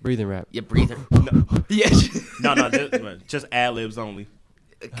Breathing rap. Yeah, breathing. No, Yeah. no, just ad libs only.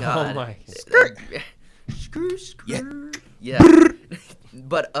 God. Oh my. Screw. Yeah.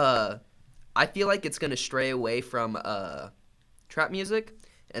 But I feel like it's gonna stray away from trap music,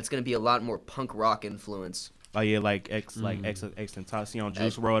 and it's gonna be a lot more punk rock influence. Oh yeah, like Tentacion,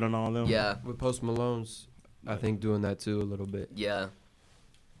 Juice WRLD, and all them. Yeah. With Post Malone's, I think doing that too a little bit. Yeah.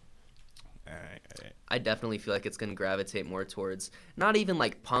 All right. I definitely feel like it's gonna gravitate more towards not even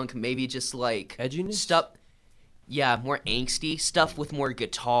like punk, maybe just like Edginess? stuff. Yeah, more angsty stuff with more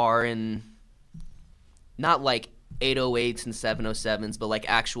guitar and not like 808s and 707s, but like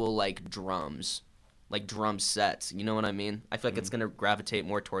actual like drums, like drum sets. You know what I mean? I feel like it's gonna gravitate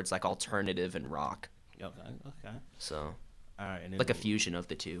more towards like alternative and rock. Okay. So All right. And then like a fusion of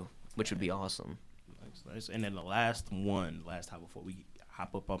the two, which would be awesome. And then the last time before we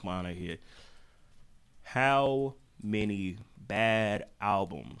hop up on it here, how many bad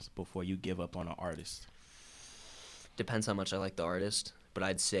albums before you give up on an artist? Depends how much I like the artist, but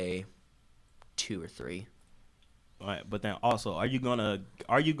I'd say 2 or 3. All right, but then also, are you gonna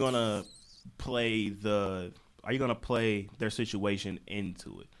play their situation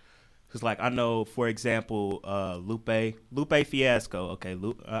into it? Because like I know, for example, Lupe Fiasco. Okay,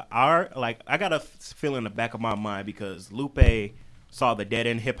 I got a feeling in the back of my mind because Lupe saw the Dead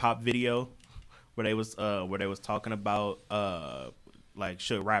End Hip Hop video where they was talking about like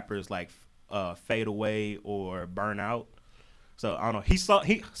should rappers like fade away or burn out. So I don't know. He saw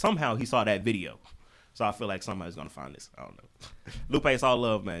that video. So I feel like somebody's gonna find this. I don't know. Lupe, it's all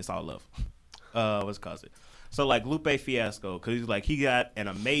love, man. It's all love. What's it called? So like Lupe Fiasco, because he's like he got an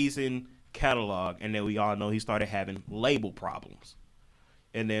amazing catalog, and then we all know he started having label problems.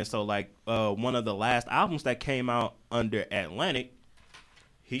 And then so like one of the last albums that came out under Atlantic,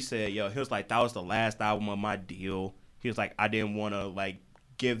 he said, he was like, that was the last album of my deal. He was like, I didn't want to like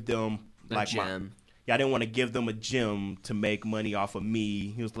give them like gem. I didn't want to give them a gem to make money off of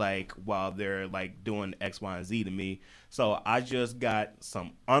me. He was like, while they're like doing X, Y, and Z to me. So I just got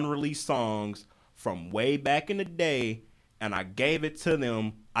some unreleased songs from way back in the day, and I gave it to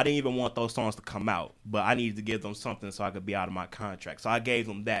them. I didn't even want those songs to come out, but I needed to give them something so I could be out of my contract. So I gave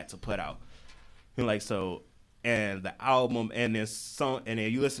them that to put out. And like so, and the album, and then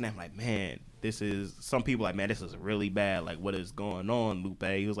you listen to it, I'm like, man, this is. Some people like, man, this is really bad. Like, what is going on, Lupe?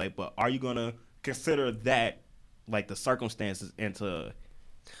 He was like, but are you gonna consider that, like the circumstances into?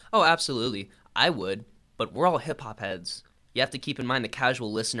 Oh, absolutely. I would, but we're all hip hop heads. You have to keep in mind the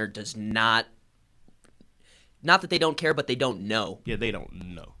casual listener does not that they don't care, but they don't know. Yeah, they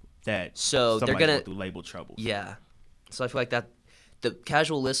don't know that. So they're somebody's gonna going through label troubles. Yeah. So I feel like that the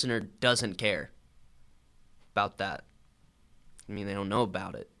casual listener doesn't care about that. I mean, they don't know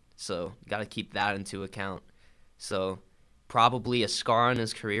about it. So you got to keep that into account. So probably a scar on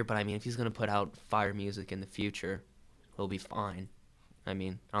his career, but I mean, if he's going to put out fire music in the future, he'll be fine. I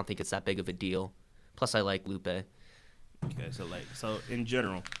mean, I don't think it's that big of a deal. Plus, I like Lupe. Okay, so in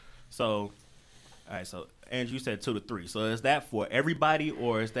general, all right, so Andrew, you said 2 to 3. So is that for everybody,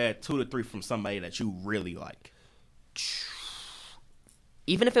 or is that 2 to 3 from somebody that you really like?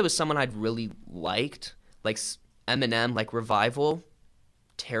 Even if it was someone I'd really liked, like Eminem, like Revival,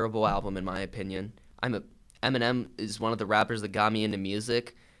 terrible album in my opinion. Eminem is one of the rappers that got me into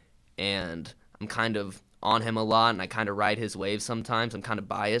music, and I'm kind of on him a lot, and I kind of ride his wave sometimes. I'm kind of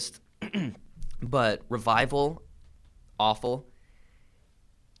biased. But Revival, awful.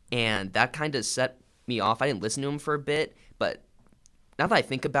 And that kind of set me off. I didn't listen to him for a bit, but now that I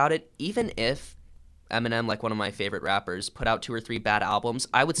think about it, even if Eminem, like one of my favorite rappers, put out 2 or 3 bad albums,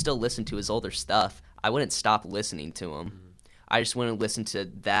 I would still listen to his older stuff. I wouldn't stop listening to him. I just wouldn't listen to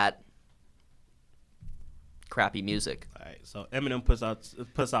that crappy music. All right, so Eminem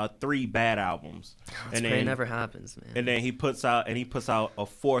puts out 3 bad albums, That's and it never happens, man. And then he puts out a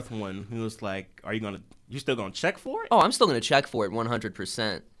 4th one. He was like, you still gonna check for it? Oh, I'm still gonna check for it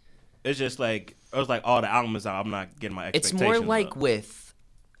 100%. It's just like it was like, the album is out. I'm not getting my It's expectations more like up. with,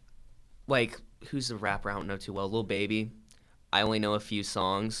 like, who's the rapper I don't know too well? Lil Baby. I only know a few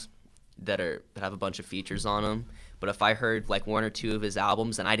songs that have a bunch of features on them. But if I heard like 1 or 2 of his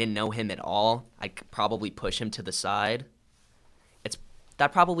albums and I didn't know him at all, I'd probably push him to the side.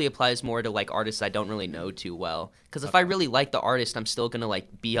 That probably applies more to like artists I don't really know too well. Because if I really like the artist, I'm still gonna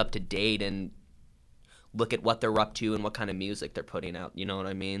like be up to date and look at what they're up to and what kind of music they're putting out. You know what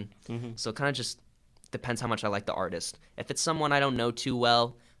I mean? Mm-hmm. So it kind of just depends how much I like the artist. If it's someone I don't know too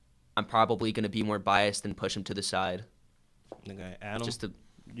well, I'm probably gonna be more biased and push him to the side. Okay, Adam, Just to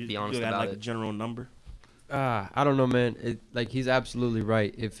be honest you got about like it. a general number? I don't know, man. He's absolutely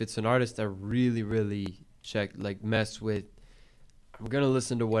right. If it's an artist that really, really mess with, I'm gonna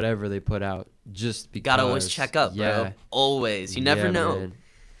listen to whatever they put out just because. Gotta always check up, bro. Always. You never know. Man.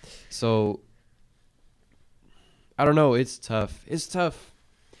 So I don't know. It's tough.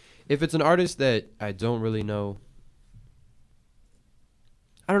 If it's an artist that I don't really know,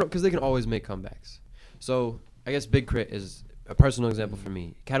 I don't know, because they can always make comebacks. So I guess Big Crit is a personal example for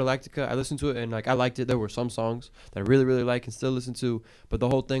me. Cadillactica, I listened to it and like I liked it. There were some songs that I really, really like and still listen to, but the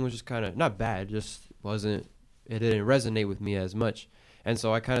whole thing was just kind of not bad, just it didn't resonate with me as much. And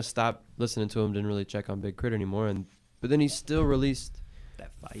so I kind of stopped listening to him, didn't really check on Big Crit anymore. But then he still released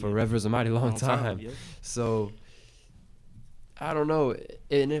That fire. Forever's a Mighty Long Time. Yeah. So I don't know.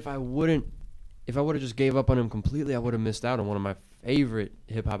 And if I would have just gave up on him completely, I would have missed out on one of my favorite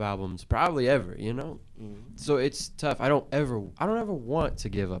hip hop albums probably ever, you know? Mm-hmm. So it's tough. I don't ever want to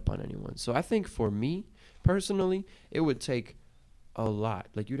give up on anyone. So I think for me personally, it would take a lot.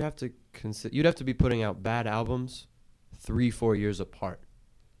 Like you'd have to be putting out bad albums 3-4 years apart.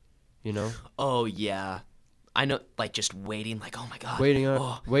 You know? Oh yeah. I know, like just waiting, like oh my god,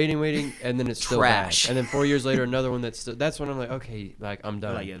 Waiting, and then it's still Trash. bad. And then 4 years later, another one that's when I'm like, okay, like I'm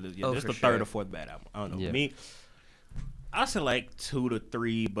done. Like, yeah, Oh, this for the third sure. or fourth bad album. I don't know. Yeah. Me, I say like 2 to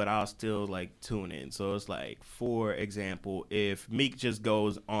 3, but I'll still like tune in. So it's like, for example, if Meek just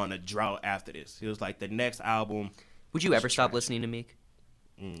goes on a drought after this, it was like the next album. Would you ever It's stop trash. listening to Meek?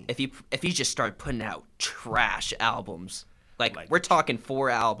 Mm. If he just started putting out trash albums, like Like- we're talking 4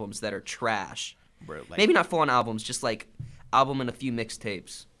 albums that are trash. Bro, like, Maybe not full-on albums, just like album and a few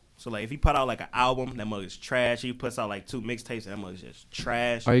mixtapes. So like, if he put out like an album, that mug is trash. He puts out like 2 mixtapes, that mug is just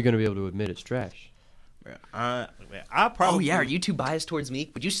trash. Are you gonna be able to admit it's trash? Bruh, I probably. Oh yeah, are you too biased towards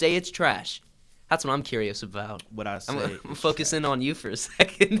Meek? Would you say it's trash? That's what I'm curious about. What I say? I'm is focusing trash. on you for a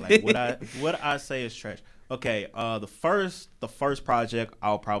second. Like what I say is trash. Okay, the first project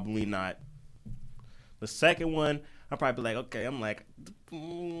I'll probably not. The second one I'll probably be like, okay, I'm like, I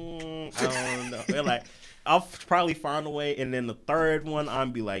don't know. They're like, I'll probably find a way, and then the third one I'll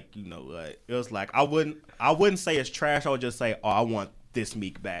be like, you know what? It was like I wouldn't say it's trash. I would just say, oh, I want this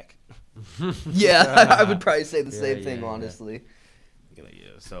Meek back. Yeah, I would probably say the same Yeah, thing, yeah. honestly. Yeah,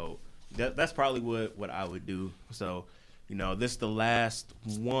 so that's probably what I would do. So, you know, this is the last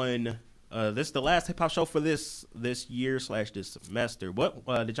one. This is the last hip hop show for this year / this semester. What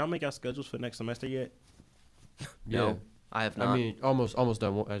did y'all make our schedules for next semester yet? No, I have not. I mean, almost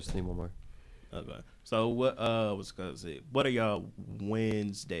done. I just need one more. Okay. So what was gonna say? What are y'all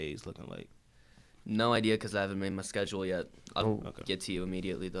Wednesdays looking like? No idea because I haven't made my schedule yet. I'll Okay. get to you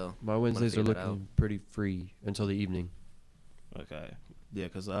immediately though. My Wednesdays are figure that looking pretty free until the evening Okay. Yeah,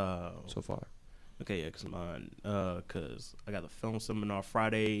 cause so far. okay, yeah, cause mine, cause I got a film seminar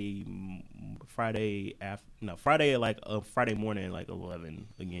Friday morning at like 11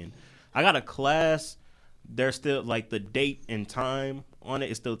 again. I got a class. There's still like the date and time on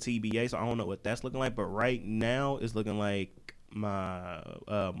it is still TBA, so I don't know what that's looking like. But right now it's looking like my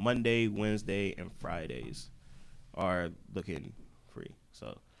Monday, Wednesday, and Fridays are looking free.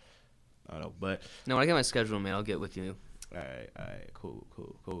 So I don't know, but No, when I get my schedule, man, I'll get with you. all right, cool.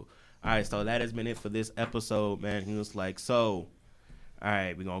 All right, so that has been it for this episode, man. He was like, so, all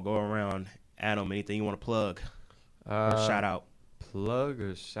right, we're gonna go around. Adam, anything you want to plug or shout out? Plug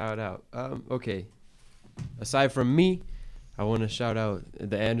or shout out? Okay. Aside from me, I want to shout out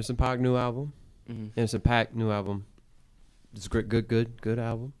the Anderson .Paak new album. Mhm. Anderson .Paak new album. It's great, good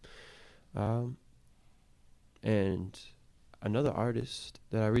album. And another artist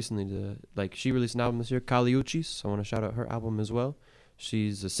that I recently did, like, she released an album this year, Kali Uchis. I want to shout out her album as well.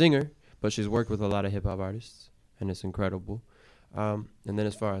 She's a singer, but she's worked with a lot of hip hop artists, and it's incredible. And then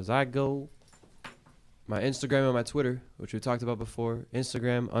as far as I go, my Instagram and my Twitter, which we talked about before,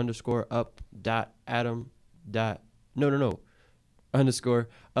 Instagram _up.adam. Underscore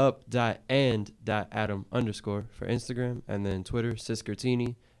up.and.adam underscore for Instagram, and then Twitter,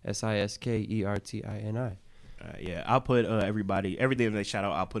 Siskertini, SISKERTINI. Yeah, I'll put everything they shout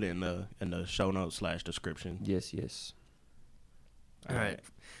out. I'll put it in the show notes / description. Yes. All right.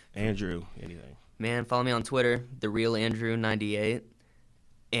 Andrew, anything? Man, follow me on Twitter, TheRealAndrew98.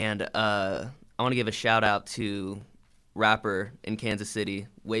 And I want to give a shout out to rapper in Kansas City,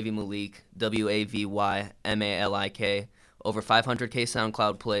 Wavy Malik, WAVYMALIK. Over 500K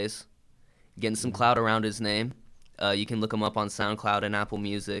SoundCloud plays. Getting some clout around his name. You can look him up on SoundCloud and Apple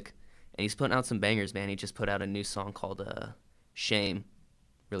Music. And he's putting out some bangers, man. He just put out a new song called Shame.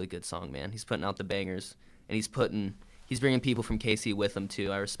 Really good song, man. He's putting out the bangers. And he's bringing people from KC with him,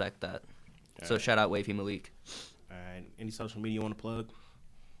 too. I respect that. So shout out Wavy Malik. All right. Any social media you want to plug?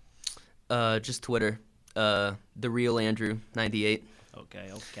 Just Twitter. TheRealAndrew98.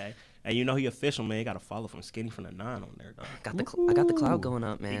 Okay. And you know he official, man. You got to follow from Skinny from the 9 on there, though. I got the cloud going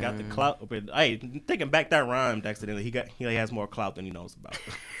up, man. He got the clout. But, hey, thinking back that rhyme accidentally, he has more clout than he knows about.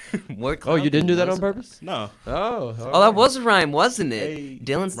 More Oh, clout you didn't do than that on most- purpose? No. Oh. Oh, that was a rhyme, wasn't it? Hey,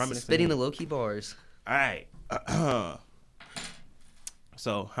 Dylan's reminiscing. spitting the low-key bars. All right.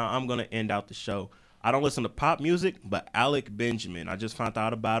 So how I'm gonna end out the show. I don't listen to pop music, but Alec Benjamin. I just found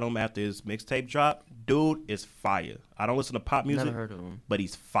out about him after his mixtape drop. Dude is fire. I don't listen to pop music, Never heard of him. but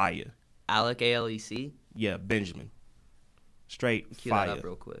he's fire. Alec, ALEC? Yeah, Benjamin. Straight Cue fire. that up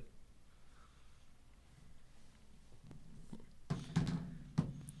real quick.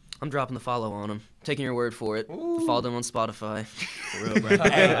 I'm dropping the follow on him. Taking your word for it. Follow them on Spotify. For real, bro.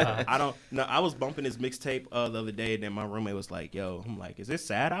 Hey, I don't know. I was bumping his mixtape the other day, and then my roommate was like, "Yo," I'm like, "Is this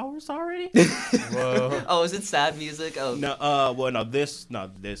sad hours already?" Whoa. Oh, is it sad music? Oh, No. This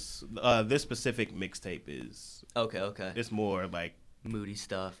specific mixtape is. okay. It's more like. Moody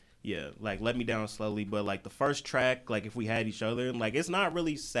stuff. Yeah, like Let Me Down Slowly, but like the first track, like If We Had Each Other, like it's not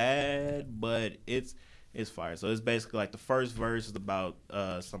really sad, but it's fire. So it's basically like the first verse is about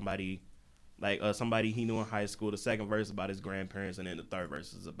somebody he knew in high school. The second verse is about his grandparents, and then the third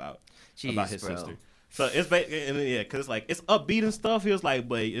verse is about his bro. sister. So it's because it's like it's upbeat and stuff. He was like,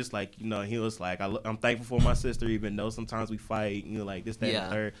 but it's like he was like, I'm thankful for my sister, even though sometimes we fight. Like this, that, and the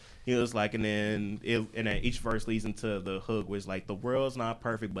third. He was like, and then each verse leads into the hook, which like the world's not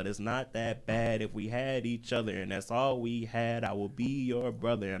perfect, but it's not that bad if we had each other, and that's all we had. I will be your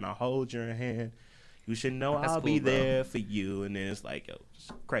brother, and I'll hold your hand. You should know That's I'll cool, be bro. there for you. And then it's like, yo, it's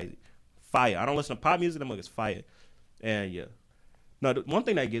crazy. Fire. I don't listen to pop music. Them niggas fire. And yeah. No, the one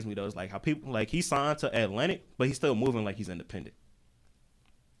thing that gets me though is like how people like he signed to Atlantic, but he's still moving like he's independent.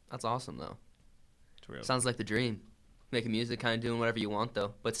 That's awesome though. It's real. Sounds like the dream. Making music, kind of doing whatever you want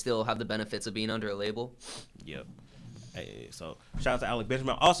though, but still have the benefits of being under a label. Yep. Hey, so shout out to Alec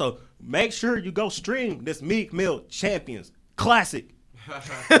Benjamin. Also, make sure you go stream this Meek Mill Champions classic.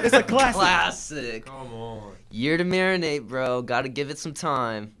 It's a classic. Classic. Come on. Year to marinate, bro. Gotta give it some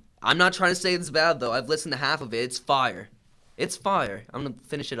time. I'm not trying to say it's bad though. I've listened to half of it. It's fire. It's fire. I'm gonna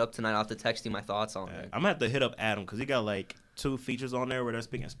finish it up tonight. I'll have to text you my thoughts on it. I'm gonna have to hit up Adam because he got like 2 features on there where they're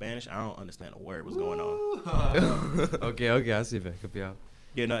speaking Spanish. I don't understand a word what's going on. Okay, I see that. Could be out.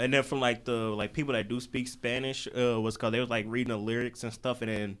 You know, and then from like the like people that do speak Spanish, was cause they was like reading the lyrics and stuff, and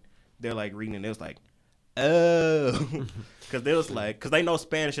then they're like reading and it was like, oh, cause they was like, cause they know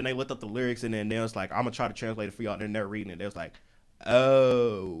Spanish and they looked up the lyrics and then they was like, I'm gonna try to translate it for y'all, and then they're reading it. They was like,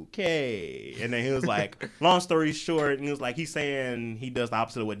 okay, and then he was like, long story short, and he was like, he's saying he does the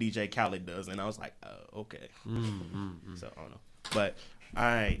opposite of what DJ Khaled does, and I was like, oh, okay. So I don't know, but all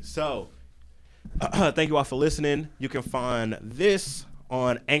right, so thank you all for listening. You can find this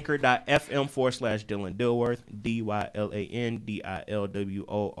on anchor.fm/Dylan Dilworth,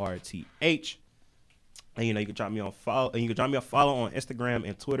 DYLANDILWORTH. And you know you can drop me on follow, and you can drop me a follow on Instagram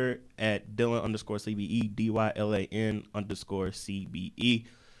and Twitter at Dylan_CBE, DYLAN_CBE.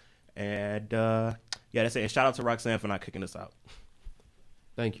 And yeah, that's it. And shout out to Roxanne for not kicking us out.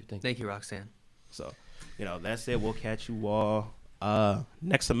 Thank you. Thank you, Roxanne. So, you know, that's it. We'll catch you all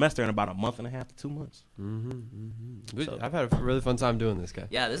next semester in about a month and a half to 2 months. So- I've had a really fun time doing this, guy.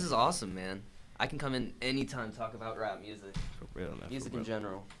 Yeah, this is awesome, man. I can come in anytime talk about rap music, For real, man. music For in real.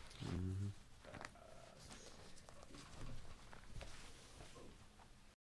 general.